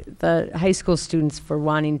thank the high school students for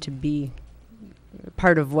wanting to be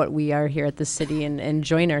part of what we are here at the city and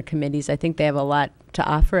join our committees. I think they have a lot to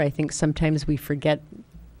offer. I think sometimes we forget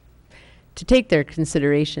to take their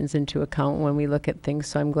considerations into account when we look at things,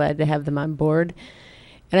 so I'm glad to have them on board.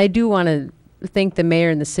 And I do want to thank the mayor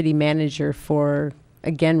and the city manager for,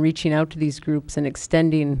 again, reaching out to these groups and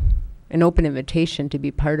extending an open invitation to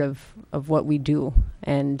be part of what we do.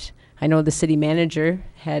 And I know the city manager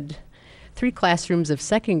had 3 classrooms of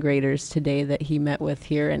second graders today that he met with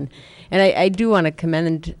here, and I do want to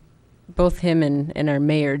commend both him and our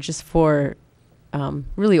mayor just for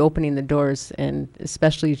really opening the doors, and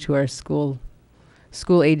especially to our school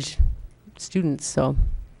age students. So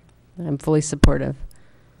I'm fully supportive.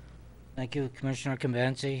 Thank you, Commissioner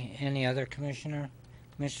Conbenzi. Any other commissioner?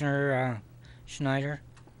 Commissioner Schneider?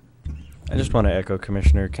 I just want to echo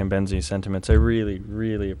Commissioner Conbenzi's sentiments. I really,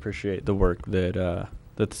 really appreciate the work that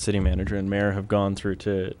the city manager and mayor have gone through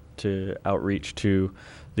to outreach to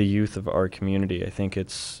the youth of our community. I think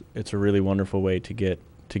it's a really wonderful way to get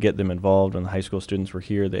them involved. When the high school students were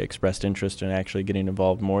here, they expressed interest in actually getting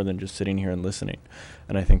involved more than just sitting here and listening.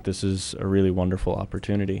 And I think this is a really wonderful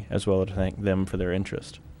opportunity, as well to thank them for their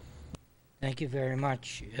interest. Thank you very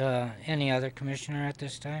much. Any other commissioner at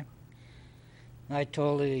this time? I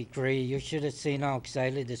totally agree. You should have seen how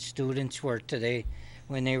excited the students were today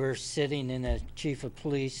when they were sitting in the chief of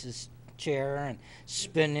police's chair and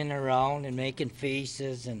spinning around and making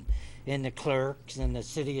faces, and in the clerks and the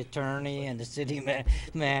city attorney and the city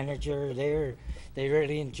manager. They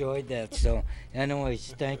really enjoyed that. So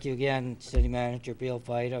anyways, thank you again, City Manager Bill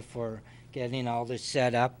Vida, for getting all this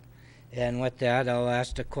set up. And with that, I'll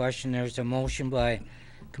ask the question. There's a motion by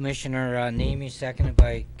Commissioner Nemi, seconded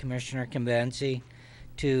by Commissioner Conbenzi,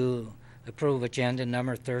 to approve agenda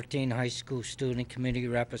number 13, high school student committee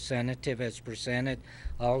representative as presented.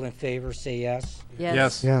 All in favor say yes. Yes.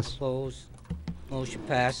 Yes. Yes. Opposed? Motion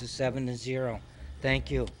passes 7-0.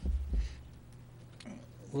 Thank you.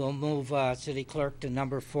 We'll move City Clerk to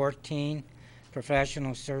number 14,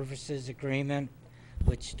 professional services agreement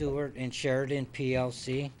with Stewart and Sheridan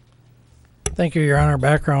PLC. Thank you, Your Honor.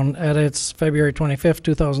 Background: at its February 25th,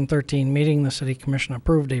 2013 meeting, the City Commission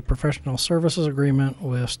approved a professional services agreement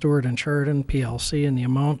with Stewart and Sheridan PLC in the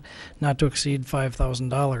amount not to exceed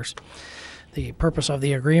 $5,000. The purpose of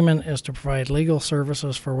the agreement is to provide legal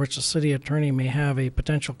services for which the city attorney may have a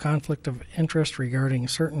potential conflict of interest regarding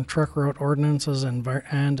certain truck route ordinances and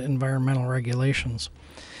environmental regulations.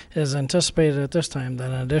 It is anticipated at this time that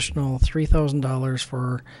an additional $3,000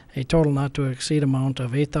 for a total not to exceed amount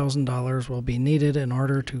of $8,000 will be needed in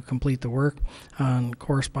order to complete the work on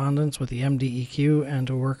correspondence with the MDEQ and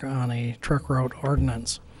to work on a truck route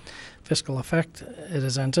ordinance. Fiscal effect: it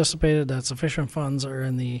is anticipated that sufficient funds are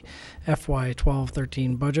in the FY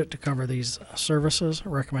 12-13 budget to cover these services.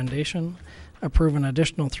 Recommendation: approve an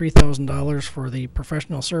additional $3,000 for the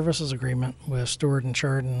professional services agreement with Stewart and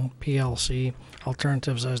Sheridan PLC.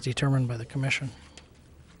 Alternatives as determined by the Commission.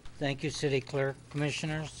 Thank you, City Clerk.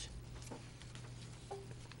 Commissioners?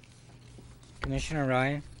 Commissioner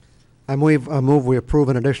Ryan? I move we approve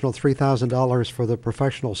an additional $3,000 for the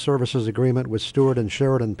professional services agreement with Stewart and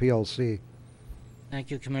Sheridan PLC.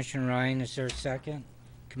 Thank you, Commissioner Ryan. Is there a second?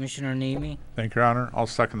 Commissioner Nemi? Thank you, Your Honor. I'll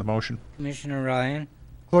second the motion. Commissioner Ryan?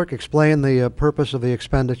 Clerk, explain the purpose of the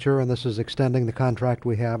expenditure, and this is extending the contract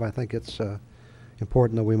we have. I think it's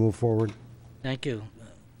important that we move forward. Thank you.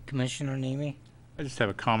 Commissioner Nemi? I just have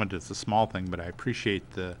a comment. It's a small thing, but I appreciate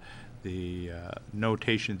the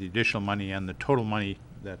notation, the additional money, and the total money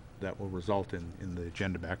that will result in the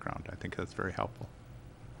agenda background. I think that's very helpful.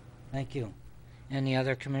 Thank you. Any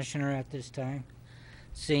other commissioner at this time?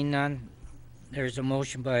 Seeing none, there's a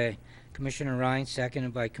motion by Commissioner Ryan,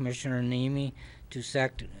 seconded by Commissioner Nemi, to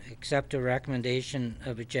accept a recommendation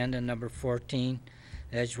of agenda number 14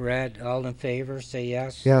 as read. All in favor, say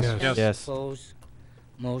yes. Yes. Yes. Yes. Opposed?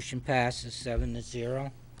 Motion passes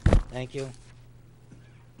 7-0. Thank you.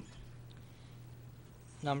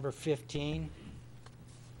 Number 15.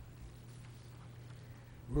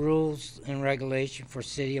 Rules and regulation for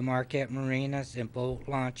City of Marquette marinas and boat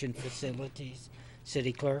launching facilities.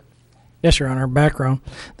 City Clerk? Yes, Your Honor. Background: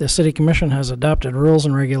 the City Commission has adopted rules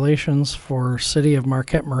and regulations for City of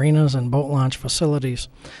Marquette marinas and boat launch facilities.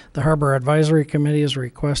 The Harbor Advisory Committee is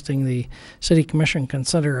requesting the City Commission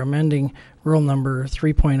consider amending Rule Number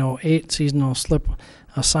 3.08, Seasonal Slip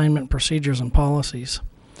Assignment Procedures and Policies.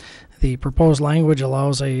 The proposed language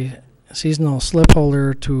allows a seasonal slip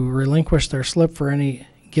holder to relinquish their slip for any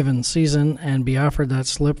given season and be offered that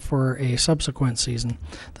slip for a subsequent season.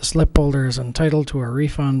 The slip holder is entitled to a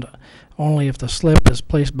refund only if the slip is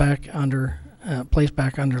placed back under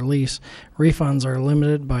lease. Refunds are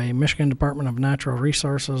limited by Michigan Department of Natural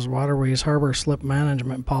Resources Waterways Harbor Slip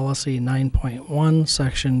Management Policy 9.1,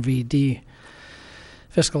 Section VD.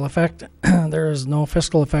 Fiscal effect: there is no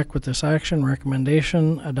fiscal effect with this action.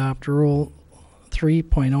 Recommendation: adopt Rule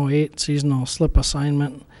 3.08, Seasonal Slip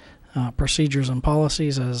Assignment Procedures and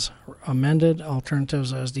Policies as amended.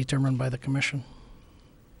 Alternatives as determined by the Commission.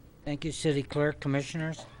 Thank you, City Clerk.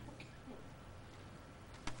 Commissioners?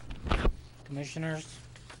 Commissioners,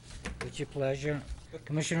 what's your pleasure?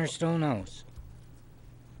 Commissioner Stonehouse?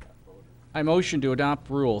 I motion to adopt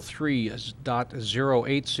Rule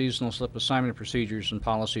 3.08, Seasonal Slip Assignment Procedures and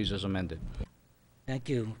Policies as amended. Thank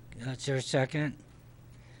you. Is there a second?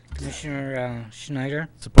 Commissioner Schneider?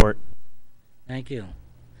 Support. Thank you.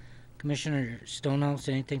 Commissioner Stonehouse,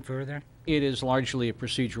 anything further? It is largely a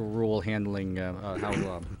procedural rule handling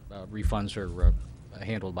how refunds are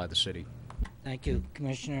handled by the city. Thank you.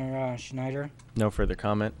 Commissioner Schneider? No further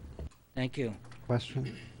comment. Thank you.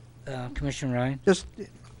 Question? Commissioner Ryan? Just,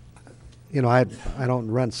 you know, I don't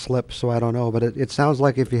rent slips, so I don't know, but it sounds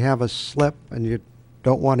like if you have a slip and you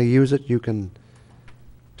don't want to use it, you can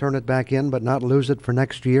turn it back in but not lose it for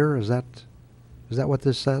next year. Is that what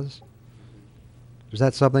this says? Is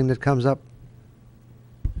that something that comes up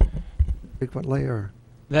frequently, or?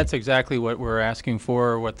 That's exactly what we're asking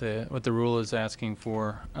for, what the rule is asking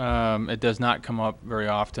for. It does not come up very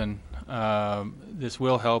often. This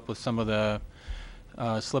will help with some of the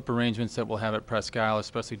slip arrangements that we'll have at Presque Isle,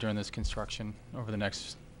 especially during this construction over the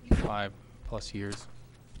next 5+ years.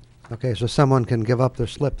 Okay, so someone can give up their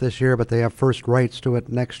slip this year, but they have first rights to it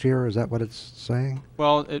next year? Is that what it's saying?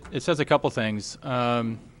 Well, it says a couple things.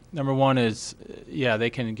 Number one is, yeah, they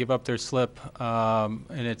can give up their slip,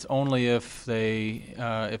 and it's only if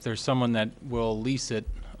there's someone that will lease it,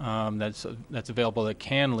 that's available that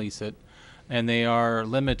can lease it, and they are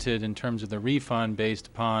limited in terms of the refund based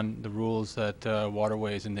upon the rules that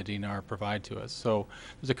Waterways and the DNR provide to us. So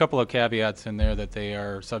there's a couple of caveats in there that they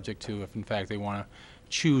are subject to if, in fact, they want to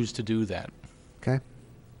choose to do that. Okay.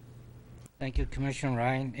 Thank you, Commissioner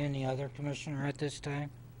Ryan. Any other commissioner at this time?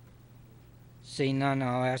 Seeing none,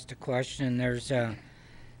 I'll ask the question. There's a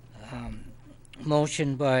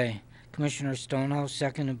motion by Commissioner Stonehouse,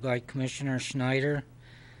 seconded by Commissioner Schneider,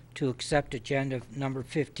 to accept agenda number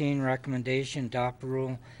 15, recommendation, adopt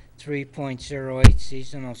rule 3.08,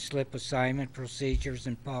 seasonal slip assignment procedures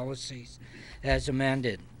and policies as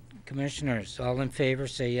amended. Commissioners, all in favor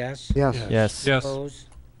say yes. Yes. Yes. Yes. Opposed?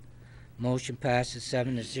 Motion passes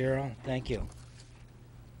 7-0. Thank you.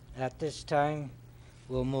 At this time,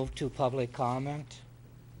 we'll move to public comment.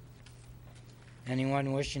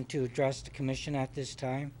 Anyone wishing to address the commission at this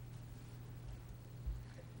time?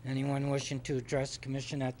 Anyone wishing to address the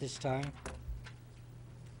commission at this time?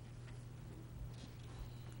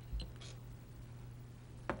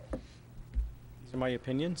 These are my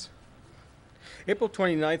opinions. April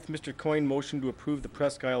 29th, Mr. Coyne motioned to approve the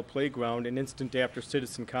Presque Isle Playground an instant after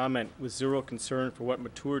citizen comment, with zero concern for what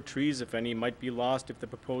mature trees, if any, might be lost if the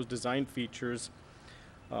proposed design features,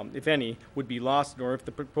 if any, would be lost, or if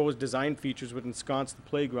the proposed design features would ensconce the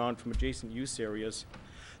playground from adjacent use areas.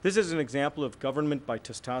 This is an example of government by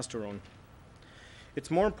testosterone. It's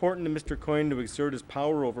more important to Mr. Coyne to exert his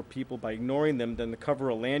power over people by ignoring them than to cover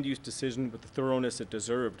a land use decision with the thoroughness it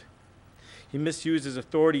deserved. He misused his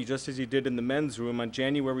authority just as he did in the men's room on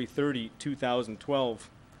January 30, 2012.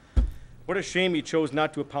 What a shame he chose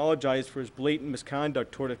not to apologize for his blatant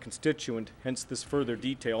misconduct toward a constituent, hence this further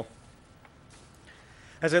detail.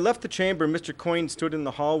 As I left the chamber, Mr. Coyne stood in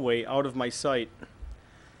the hallway, out of my sight.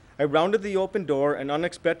 I rounded the open door and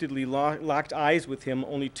unexpectedly locked eyes with him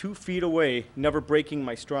only 2 feet away, never breaking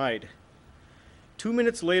my stride. 2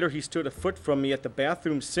 minutes later, he stood a foot from me at the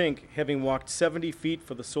bathroom sink, having walked 70 feet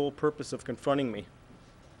for the sole purpose of confronting me.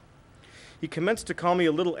 He commenced to call me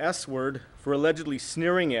a little S-word for allegedly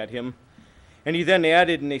sneering at him, and he then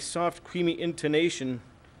added in a soft, creamy intonation,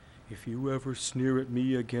 "If you ever sneer at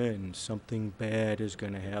me again, something bad is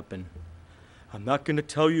going to happen. I'm not going to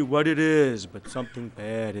tell you what it is, but something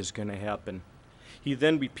bad is going to happen." He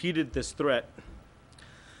then repeated this threat.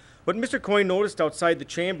 What Mr. Coyne noticed outside the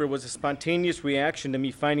chamber was a spontaneous reaction to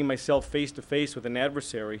me finding myself face to face with an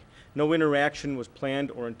adversary. No interaction was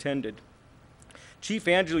planned or intended. Chief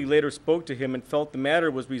Angeli later spoke to him and felt the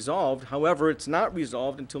matter was resolved. However, it's not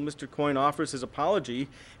resolved until Mr. Coyne offers his apology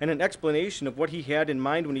and an explanation of what he had in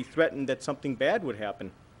mind when he threatened that something bad would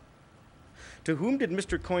happen. To whom did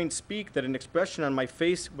Mr. Coyne speak that an expression on my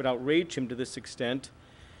face would outrage him to this extent?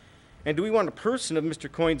 And do we want a person of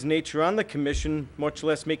Mr. Coyne's nature on the commission, much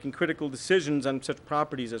less making critical decisions on such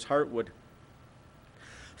properties as Heartwood?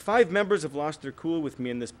 5 members have lost their cool with me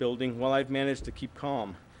in this building while I've managed to keep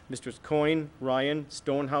calm. Mr. Coyne, Ryan,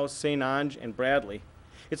 Stonehouse, St. Ange, and Bradley.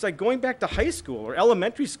 It's like going back to high school or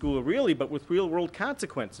elementary school, really, but with real-world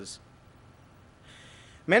consequences.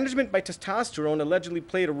 Management by testosterone allegedly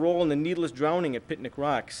played a role in the needless drowning at Picnic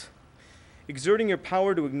Rocks. Exerting your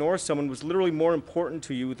power to ignore someone was literally more important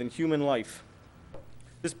to you than human life.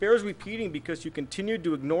 This bears repeating because you continued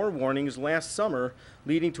to ignore warnings last summer,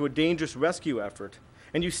 leading to a dangerous rescue effort.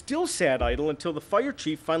 And you still sat idle until the fire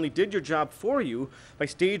chief finally did your job for you by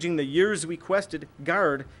staging the years-requested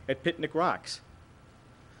guard at Picnic Rocks.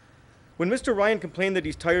 When Mr. Ryan complained that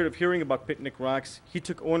he's tired of hearing about Picnic Rocks, he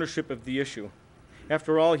took ownership of the issue.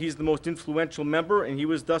 After all, he's the most influential member, and he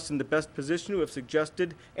was thus in the best position to have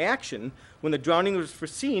suggested action when the drowning was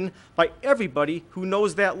foreseen by everybody who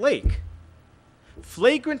knows that lake.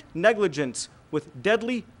 Flagrant negligence with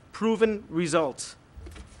deadly proven results.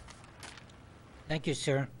 Thank you,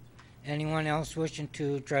 sir. Anyone else wishing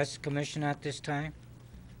to address the commission at this time?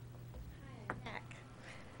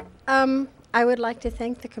 I would like to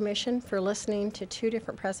thank the commission for listening to 2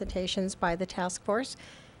 different presentations by the task force.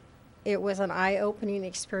 It was an eye-opening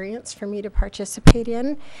experience for me to participate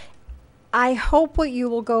in. I hope what you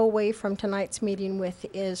will go away from tonight's meeting with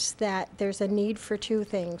is that there's a need for 2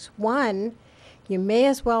 things. One, you may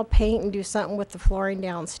as well paint and do something with the flooring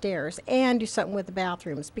downstairs and do something with the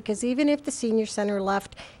bathrooms, because even if the senior center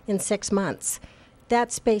left in 6 months,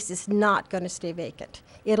 that space is not going to stay vacant.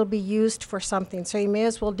 It'll be used for something, so you may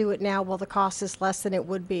as well do it now while the cost is less than it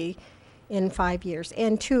would be in 5 years.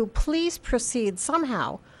 And 2, please proceed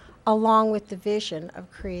somehow along with the vision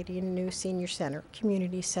of creating a new senior center,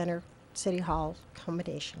 community center, city hall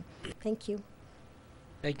combination. Thank you.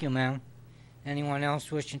 Thank you, ma'am. Anyone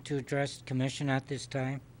else wishing to address the commission at this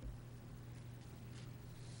time?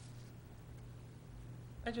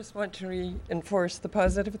 I just want to reinforce the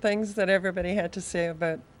positive things that everybody had to say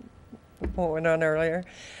about what went on earlier.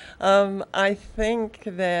 I think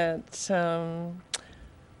that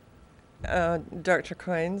Dr.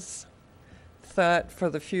 Coyne's thought for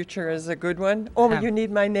the future is a good one. Oh, you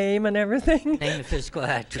need my name and everything? Name the physical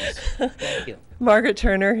address. Thank you. Margaret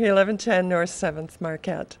Turner, 1110 North 7th,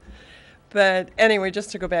 Marquette. But anyway,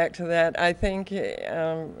 just to go back to that, I think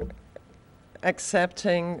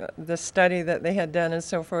accepting the study that they had done and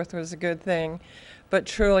so forth was a good thing. But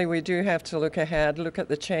truly, we do have to look ahead, look at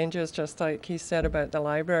the changes, just like he said about the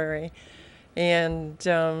library. And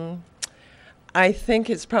I think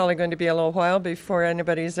it's probably going to be a little while before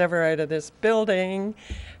anybody's ever out of this building.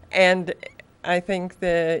 And I think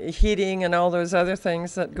the heating and all those other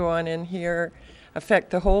things that go on in here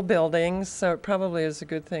affect the whole building. So it probably is a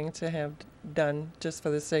good thing to have done just for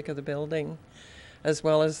the sake of the building, as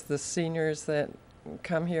well as the seniors that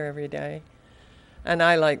come here every day. And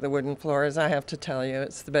I like the wooden floors, I have to tell you.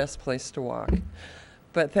 It's the best place to walk.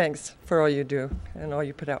 But thanks for all you do and all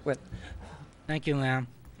you put up with. Thank you, ma'am.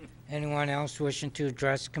 Anyone else wishing to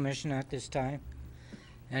address the commission at this time?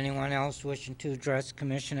 Anyone else wishing to address the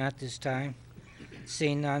commission at this time?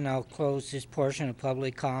 Seeing none, I'll close this portion of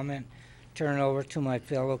public comment. Turn it over to my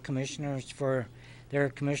fellow commissioners for their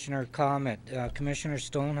commissioner comment. Commissioner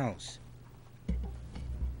Stonehouse.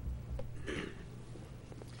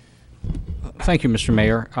 Thank you, Mr.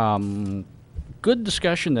 Mayor. Good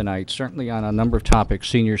discussion tonight, certainly on a number of topics.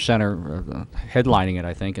 Senior Center headlining it,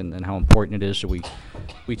 I think, and how important it is that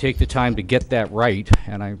we take the time to get that right.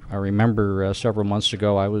 And I remember several months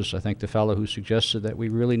ago, I think, the fellow who suggested that we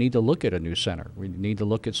really need to look at a new center. We need to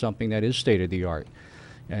look at something that is state-of-the-art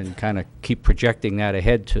and kind of keep projecting that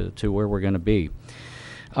ahead to where we're going to be.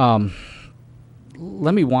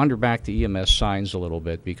 Let me wander back to EMS signs a little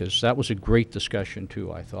bit, because that was a great discussion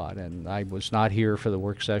too, I thought, and I was not here for the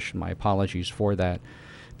work session. My apologies for that,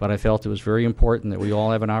 but I felt it was very important that we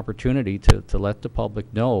all have an opportunity to let the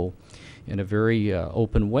public know in a very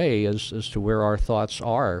open way as to where our thoughts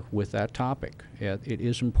are with that topic. It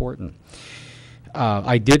is important.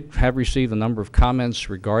 I did have received a number of comments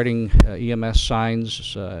regarding EMS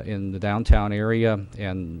signs in the downtown area,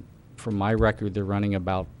 and from my record, they're running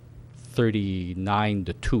about 39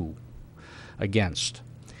 to 2 against.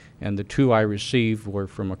 And the 2 I received were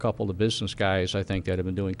from a couple of business guys, I think, that have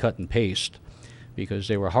been doing cut and paste, because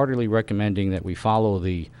they were heartily recommending that we follow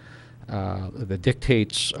the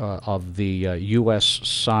dictates of the U.S.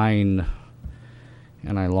 Sign,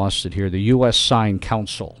 and I lost it here, the U.S. Sign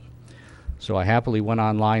Council. So I happily went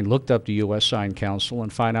online, looked up the U.S. Sign Council,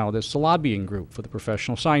 and find out it's the lobbying group for the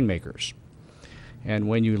professional sign makers. And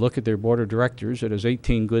when you look at their board of directors, it has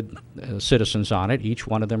 18 good citizens on it, each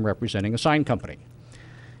one of them representing a sign company.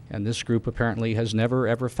 And this group apparently has never,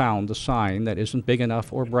 ever found a sign that isn't big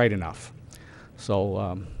enough or bright enough.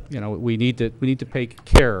 So, you know, we need to pay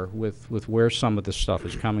care with where some of this stuff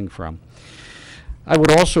is coming from. I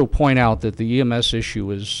would also point out that the EMS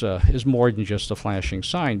issue is more than just a flashing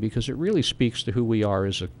sign, because it really speaks to who we are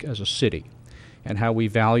as a city and how we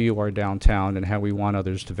value our downtown and how we want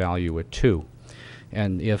others to value it too.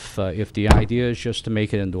 And if the idea is just to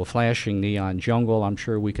make it into a flashing neon jungle, I'm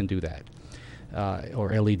sure we can do that,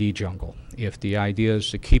 or LED jungle. If the idea is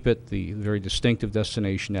to keep it the very distinctive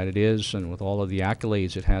destination that it is, and with all of the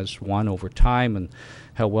accolades it has won over time, and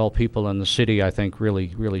how well people in the city, I think,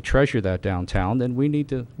 really treasure that downtown, then we need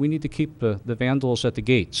to keep the vandals at the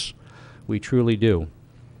gates. We truly do.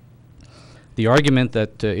 The argument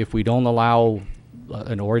that if we don't allow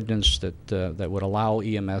an ordinance that would allow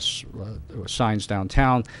EMS signs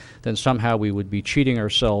downtown, then somehow we would be cheating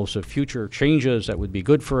ourselves of future changes that would be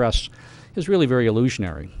good for us, is really very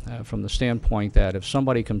illusionary from the standpoint that if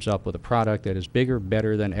somebody comes up with a product that is bigger,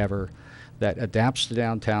 better than ever, that adapts to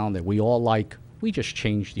downtown, that we all like, we just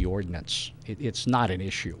change the ordinance. It's not an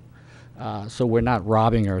issue. So we're not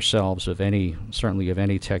robbing ourselves of certainly of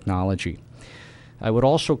any technology. I would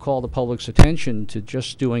also call the public's attention to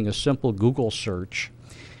just doing a simple Google search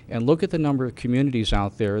and look at the number of communities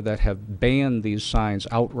out there that have banned these signs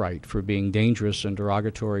outright for being dangerous and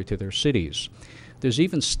derogatory to their cities. There's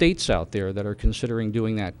even states out there that are considering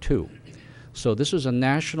doing that too. So this is a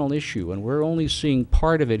national issue, and we're only seeing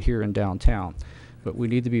part of it here in downtown. But we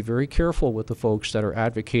need to be very careful with the folks that are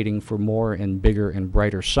advocating for more and bigger and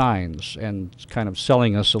brighter signs and kind of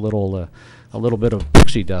selling us a little bit of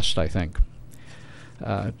pixie dust, I think.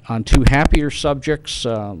 On 2 happier subjects,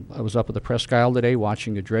 I was up at the Presque Isle today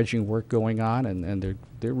watching the dredging work going on, and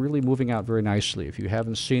they're really moving out very nicely. If you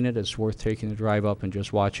haven't seen it, it's worth taking a drive up and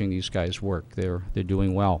just watching these guys work. They're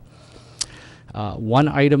doing well. One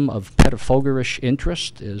item of pedophogerish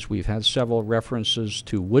interest is we've had several references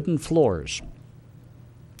to wooden floors,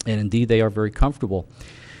 and indeed they are very comfortable.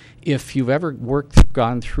 If you've ever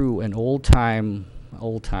gone through an old-time,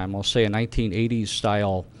 I'll say a 1980s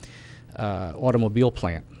style automobile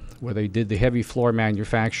plant where they did the heavy floor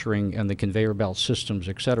manufacturing and the conveyor belt systems,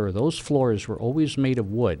 et cetera, those floors were always made of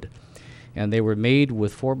wood. And they were made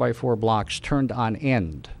with 4x4 blocks turned on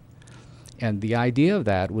end. And the idea of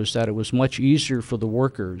that was that it was much easier for the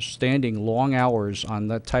workers standing long hours on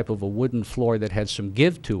that type of a wooden floor that had some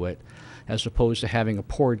give to it, as opposed to having a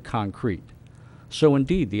poured concrete. So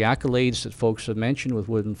indeed, the accolades that folks have mentioned with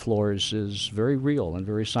wooden floors is very real and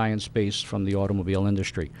very science-based from the automobile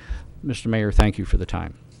industry. Mr. Mayor, thank you for the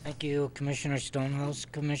time. Thank you, Commissioner Stonehouse.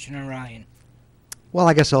 Commissioner Ryan. Well,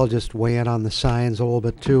 I guess I'll just weigh in on the signs a little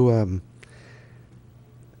bit too.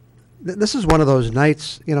 This is one of those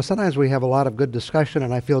nights, you know, sometimes we have a lot of good discussion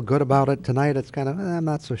and I feel good about it. Tonight it's kind of, I'm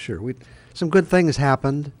not so sure. Some good things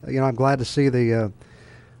happened. You know, I'm glad to see the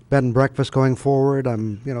bed and breakfast going forward.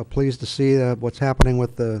 I'm, you know, pleased to see what's happening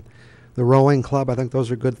with the rowing club. I think those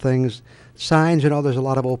are good things. Signs, you know, there's a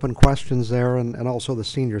lot of open questions there, and also the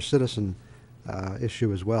senior citizen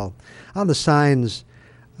issue as well. On the signs,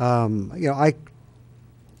 you know, I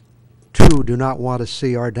too do not want to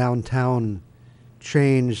see our downtown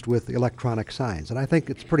changed with electronic signs, and I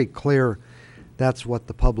think it's pretty clear that's what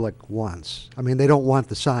the public wants. I mean, they don't want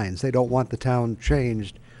the signs. They don't want the town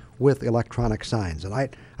changed with electronic signs, and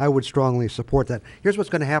I would strongly support that. Here's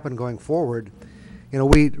what's going to happen going forward. You know,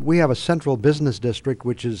 we have a central business district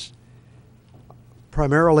which is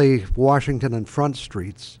primarily Washington and Front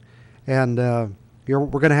Streets, and we're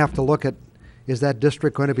going to have to look at, is that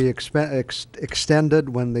district going to be extended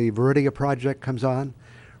when the Viridia project comes on?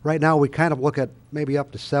 Right now, we kind of look at maybe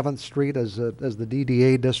up to 7th Street as the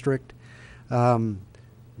DDA district.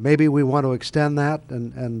 Maybe we want to extend that,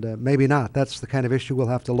 and maybe not. That's the kind of issue we'll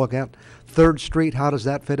have to look at. 3rd Street, how does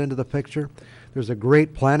that fit into the picture? There's a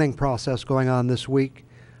great planning process going on this week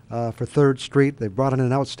for 3rd Street. They've brought in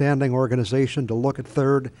an outstanding organization to look at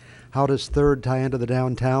 3rd. How does 3rd tie into the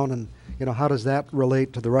downtown, and you know, how does that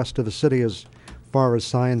relate to the rest of the city as far as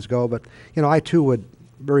signs go? But you know, I too would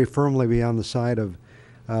very firmly be on the side of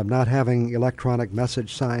not having electronic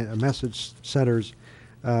message centers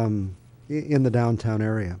in the downtown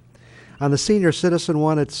area. On the senior citizen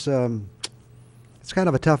one, it's kind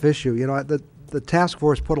of a tough issue. You know, the task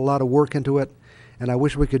force put a lot of work into it, and I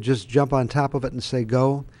wish we could just jump on top of it and say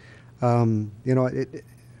go. You know,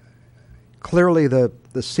 clearly the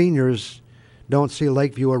seniors don't see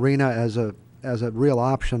Lakeview Arena as a real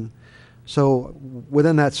option. So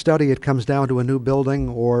within that study, it comes down to a new building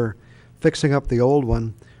or fixing up the old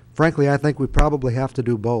one. Frankly, I think we probably have to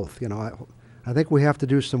do both. You know, I think we have to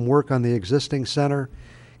do some work on the existing center,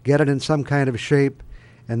 get it in some kind of shape,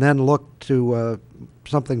 and then look to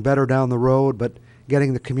something better down the road, but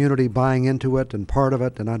getting the community buying into it and part of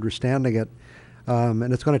it and understanding it.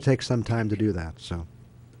 And it's going to take some time to do that. So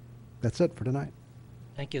that's it for tonight.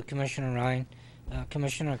 Thank you, Commissioner Ryan.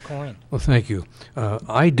 Commissioner Coyne. Well, thank you.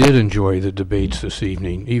 I did enjoy the debates this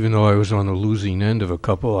evening. Even though I was on the losing end of a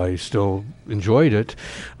couple, I still enjoyed it.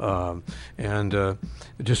 And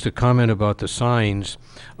just a comment about the signs,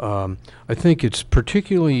 I think it's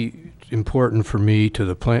particularly important for me to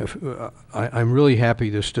the plan. I'm really happy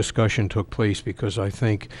this discussion took place because I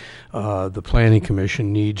think the Planning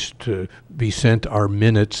Commission needs to be sent our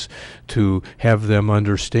minutes to have them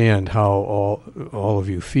understand how all of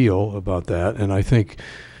you feel about that. And I think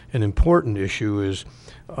an important issue is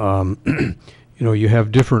you know, you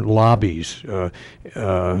have different lobbies,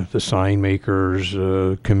 the sign makers,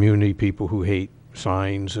 community people who hate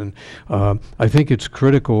signs, and I think it's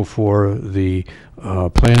critical for the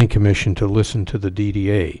Planning Commission to listen to the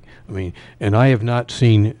DDA. I mean, and I have not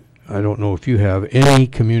seen, I don't know if you have, any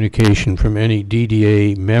communication from any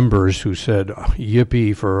DDA members who said,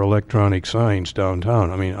 yippee for electronic signs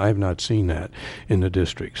downtown. I mean, I have not seen that in the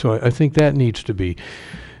district. So I think that needs to be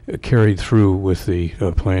carried through with the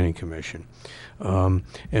Planning Commission.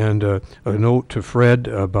 And a note to Fred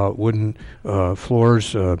about wooden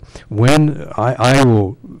floors. When I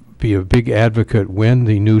will be a big advocate when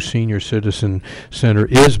the new senior citizen center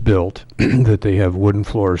is built that they have wooden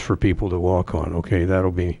floors for people to walk on. Okay,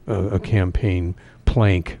 that'll be a campaign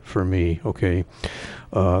plank for me. Okay,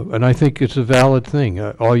 and I think it's a valid thing.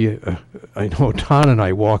 I know Don and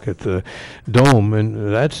I walk at the Dome,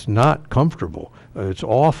 and that's not comfortable. It's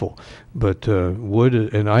awful. But wood,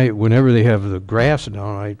 and whenever they have the grass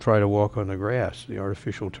down, I try to walk on the grass, the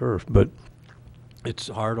artificial turf. But it's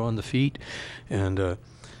hard on the feet, and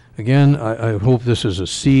again, I hope this is a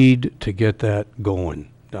seed to get that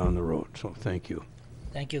going down the road. So thank you.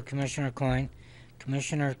 Thank you, Commissioner Coyne.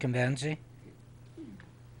 Commissioner Convenzi.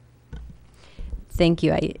 Thank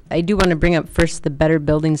you. I do want to bring up first the Better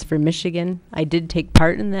Buildings for Michigan. I did take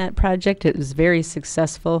part in that project. It was very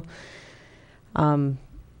successful.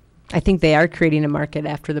 I think they are creating a market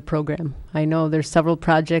after the program. I know there's several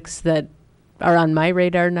projects that are on my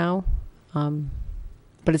radar now,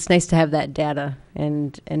 but it's nice to have that data.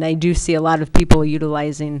 And I do see a lot of people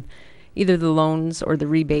utilizing either the loans or the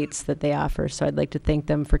rebates that they offer. So I'd like to thank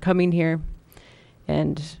them for coming here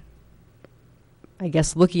and I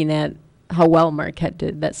guess looking at how well Marquette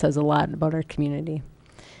did. That says a lot about our community.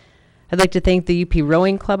 I'd like to thank the UP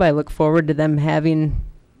Rowing Club. I look forward to them having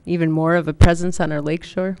even more of a presence on our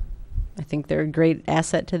lakeshore. I think they're a great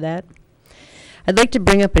asset to that. I'd like to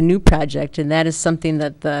bring up a new project, and that is something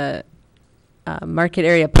that the Marquette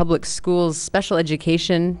Area Public Schools Special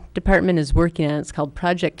Education Department is working on. It's called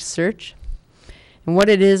Project Search. And what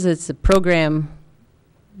it is, it's a program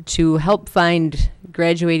to help find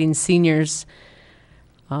graduating seniors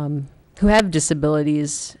who have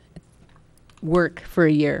disabilities work for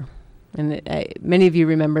a year. And many of you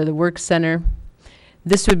remember the Work Center.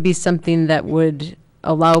 This would be something that would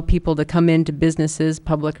allow people to come into businesses,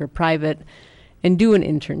 public or private, and do an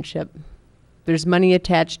internship. There's money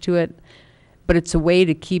attached to it, but it's a way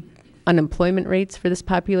to keep unemployment rates for this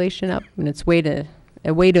population up, and it's a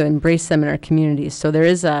way to embrace them in our communities. So there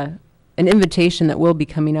is an invitation that will be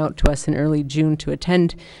coming out to us in early June to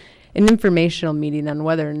attend an informational meeting on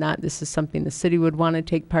whether or not this is something the city would want to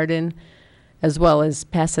take part in, as well as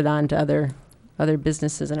pass it on to other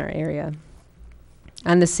businesses in our area.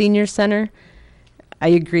 On the senior center, I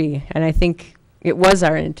agree, and I think it was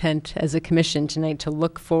our intent as a commission tonight to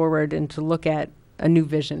look forward and to look at a new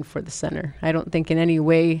vision for the center. I don't think in any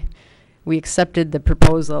way we accepted the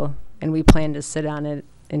proposal and we plan to sit on it.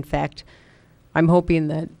 In fact, I'm hoping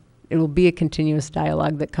that it will be a continuous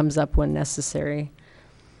dialogue that comes up when necessary.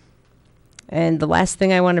 And the last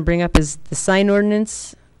thing I want to bring up is the sign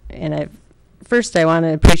ordinance. And first I want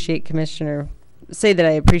to appreciate Commissioner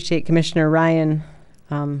Ryan,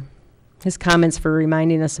 his comments for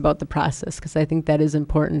reminding us about the process, because I think that is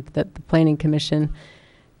important that the Planning Commission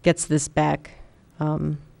gets this back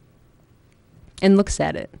and looks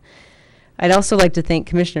at it. I'd also like to thank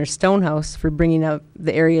Commissioner Stonehouse for bringing up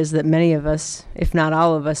the areas that many of us, if not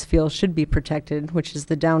all of us, feel should be protected, which is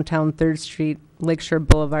the downtown 3rd Street, Lakeshore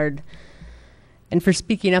Boulevard, and for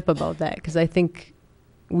speaking up about that, because I think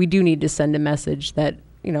we do need to send a message that,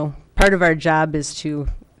 you know, part of our job is to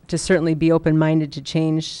certainly be open-minded to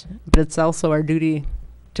change, but it's also our duty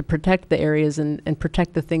to protect the areas and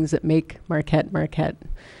protect the things that make Marquette Marquette.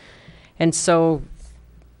 And so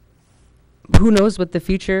who knows what the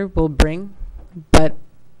future will bring, but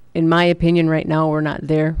in my opinion right now we're not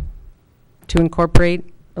there to incorporate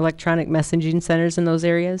electronic messaging centers in those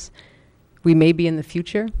areas. We may be in the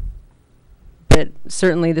future, but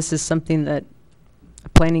certainly this is something that a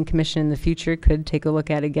planning commission in the future could take a look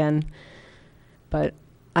at again. But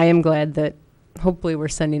I am glad that hopefully we're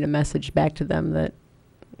sending a message back to them that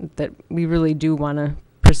we really do want to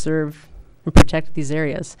preserve and protect these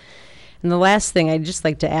areas. And the last thing, I'd just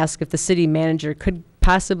like to ask if the city manager could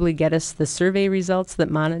possibly get us the survey results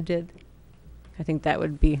that Mana did. I think that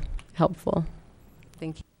would be helpful.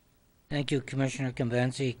 Thank you. Thank you, Commissioner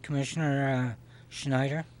Convenzi. Commissioner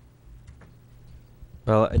Schneider?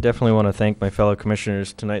 Well, I definitely want to thank my fellow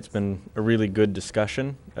commissioners. Tonight's been a really good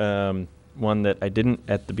discussion, one that I didn't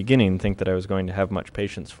at the beginning think that I was going to have much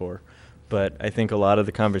patience for, but I think a lot of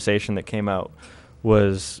the conversation that came out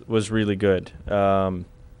was really good.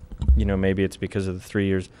 You know, maybe it's because of the 3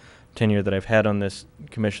 years tenure that I've had on this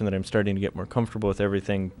commission that I'm starting to get more comfortable with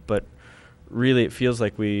everything, but really it feels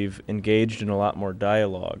like we've engaged in a lot more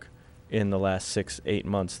dialogue in the last 6-8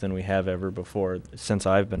 months than we have ever before since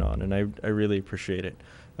I've been on, and I really appreciate it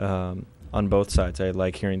on both sides. I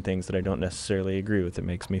like hearing things that I don't necessarily agree with. It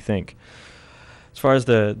makes me think. As far as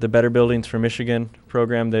the Better Buildings for Michigan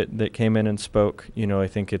program that came in and spoke, you know, I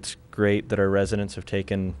think it's great that our residents have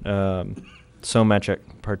taken so much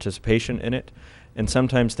participation in it. And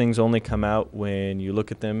sometimes things only come out when you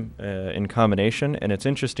look at them in combination. And it's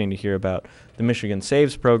interesting to hear about the Michigan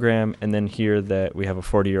Saves program and then hear that we have a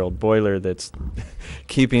 40-year-old boiler that's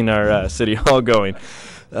keeping our city hall going.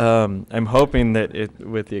 I'm hoping that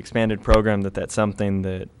with the expanded program that's something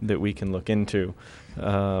that we can look into.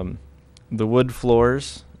 The wood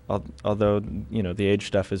floors, although you know the age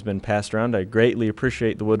stuff has been passed around, I greatly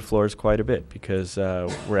appreciate the wood floors quite a bit because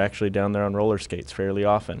we're actually down there on roller skates fairly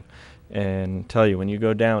often. And tell you, when you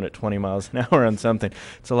go down at 20 miles an hour on something,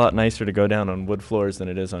 it's a lot nicer to go down on wood floors than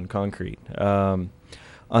it is on concrete. On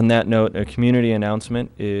that note, a community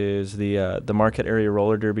announcement is the Marquette Area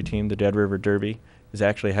Roller Derby team, the Dead River Derby, is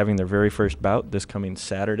actually having their very first bout this coming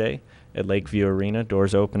Saturday at Lakeview Arena.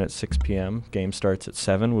 Doors open at 6 p.m. Game starts at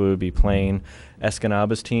 7. We will be playing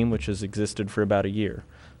Escanaba's team, which has existed for about a year.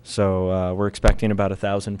 So we're expecting about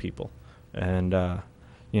 1,000 people. And,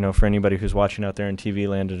 you know, for anybody who's watching out there in TV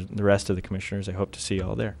land and the rest of the commissioners, I hope to see you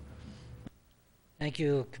all there. Thank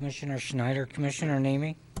you, Commissioner Schneider. Commissioner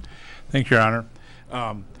Namey? Thank you, Your Honor.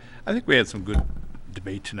 I think we had some good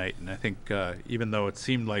debate tonight, and I think even though it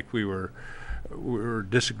seemed like we were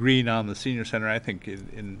disagreeing on the senior center, I think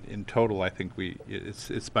in total, I think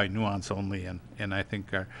it's by nuance only, and I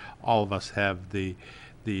think all of us have the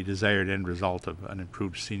desired end result of an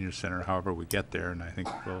improved senior center, however we get there, and I think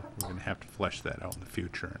we're going to have to flesh that out in the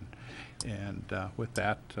future. And with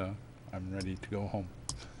that, I'm ready to go home.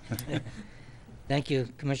 Thank you,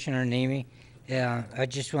 Commissioner Namey. Yeah, I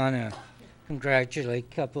just want to congratulate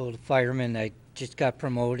a couple of the firemen that just got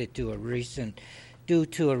promoted due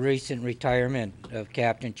to a recent retirement of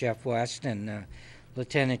Captain Jeff West, and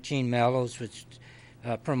Lieutenant Gene Mellows was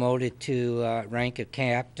promoted to rank of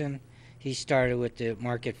captain. He started with the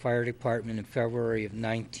Marquette Fire Department in February of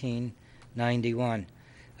 1991.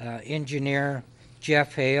 Engineer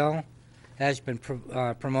Jeff Hale has been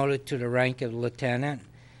promoted to the rank of lieutenant,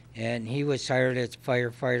 and he was hired as a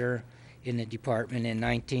firefighter in the department in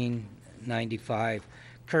 1995.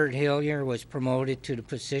 Kurt Hillier was promoted to the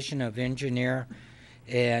position of engineer,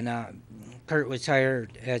 and Kurt was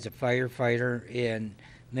hired as a firefighter in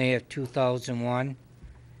May of 2001.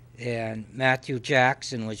 And Matthew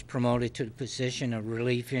Jackson was promoted to the position of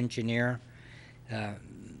relief engineer.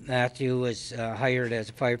 Matthew was hired as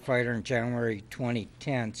a firefighter in January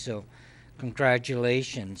 2010, so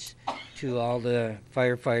congratulations to all the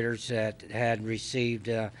firefighters that had received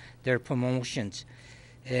their promotions.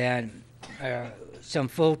 And some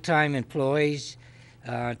full-time employees,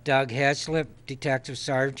 Doug Heslip, Detective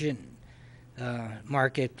Sergeant,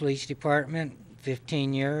 Marquette Police Department,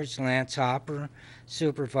 15 years. Lance Hopper,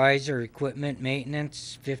 Supervisor, Equipment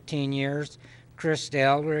Maintenance, 15 years. Chris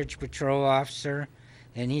Eldridge, Patrol Officer,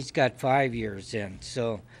 and he's got 5 years in.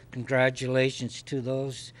 So congratulations to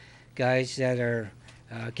those guys that are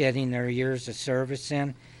getting their years of service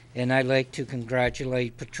in. And I'd like to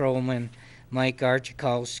congratulate Patrolman Mike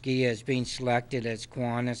Archikowski as being selected as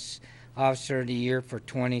Kiwanis Officer of the Year for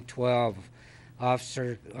 2012.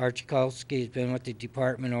 Officer Archikowski has been with the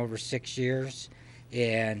department over 6 years,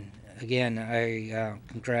 and again, I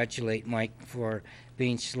congratulate Mike for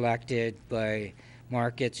being selected by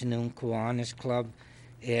Marquette's Noon Kiwanis Club,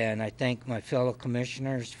 and I thank my fellow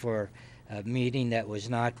commissioners for a meeting that was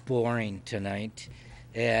not boring tonight,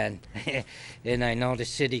 and and I know the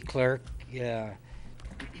city clerk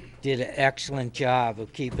did an excellent job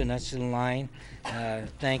of keeping us in line.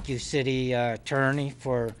 Thank you, city attorney,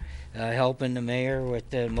 for helping the mayor with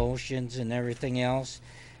the motions and everything else.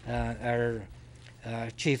 Our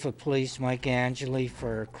Chief of Police, Mike Angeli,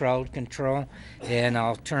 for crowd control. And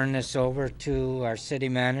I'll turn this over to our city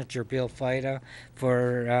manager, Bill Fida,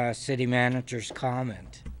 for city manager's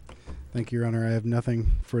comment. Thank you, Your Honor. I have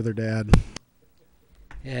nothing further to add.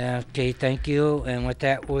 Yeah, okay, thank you. And with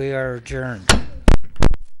that, we are adjourned.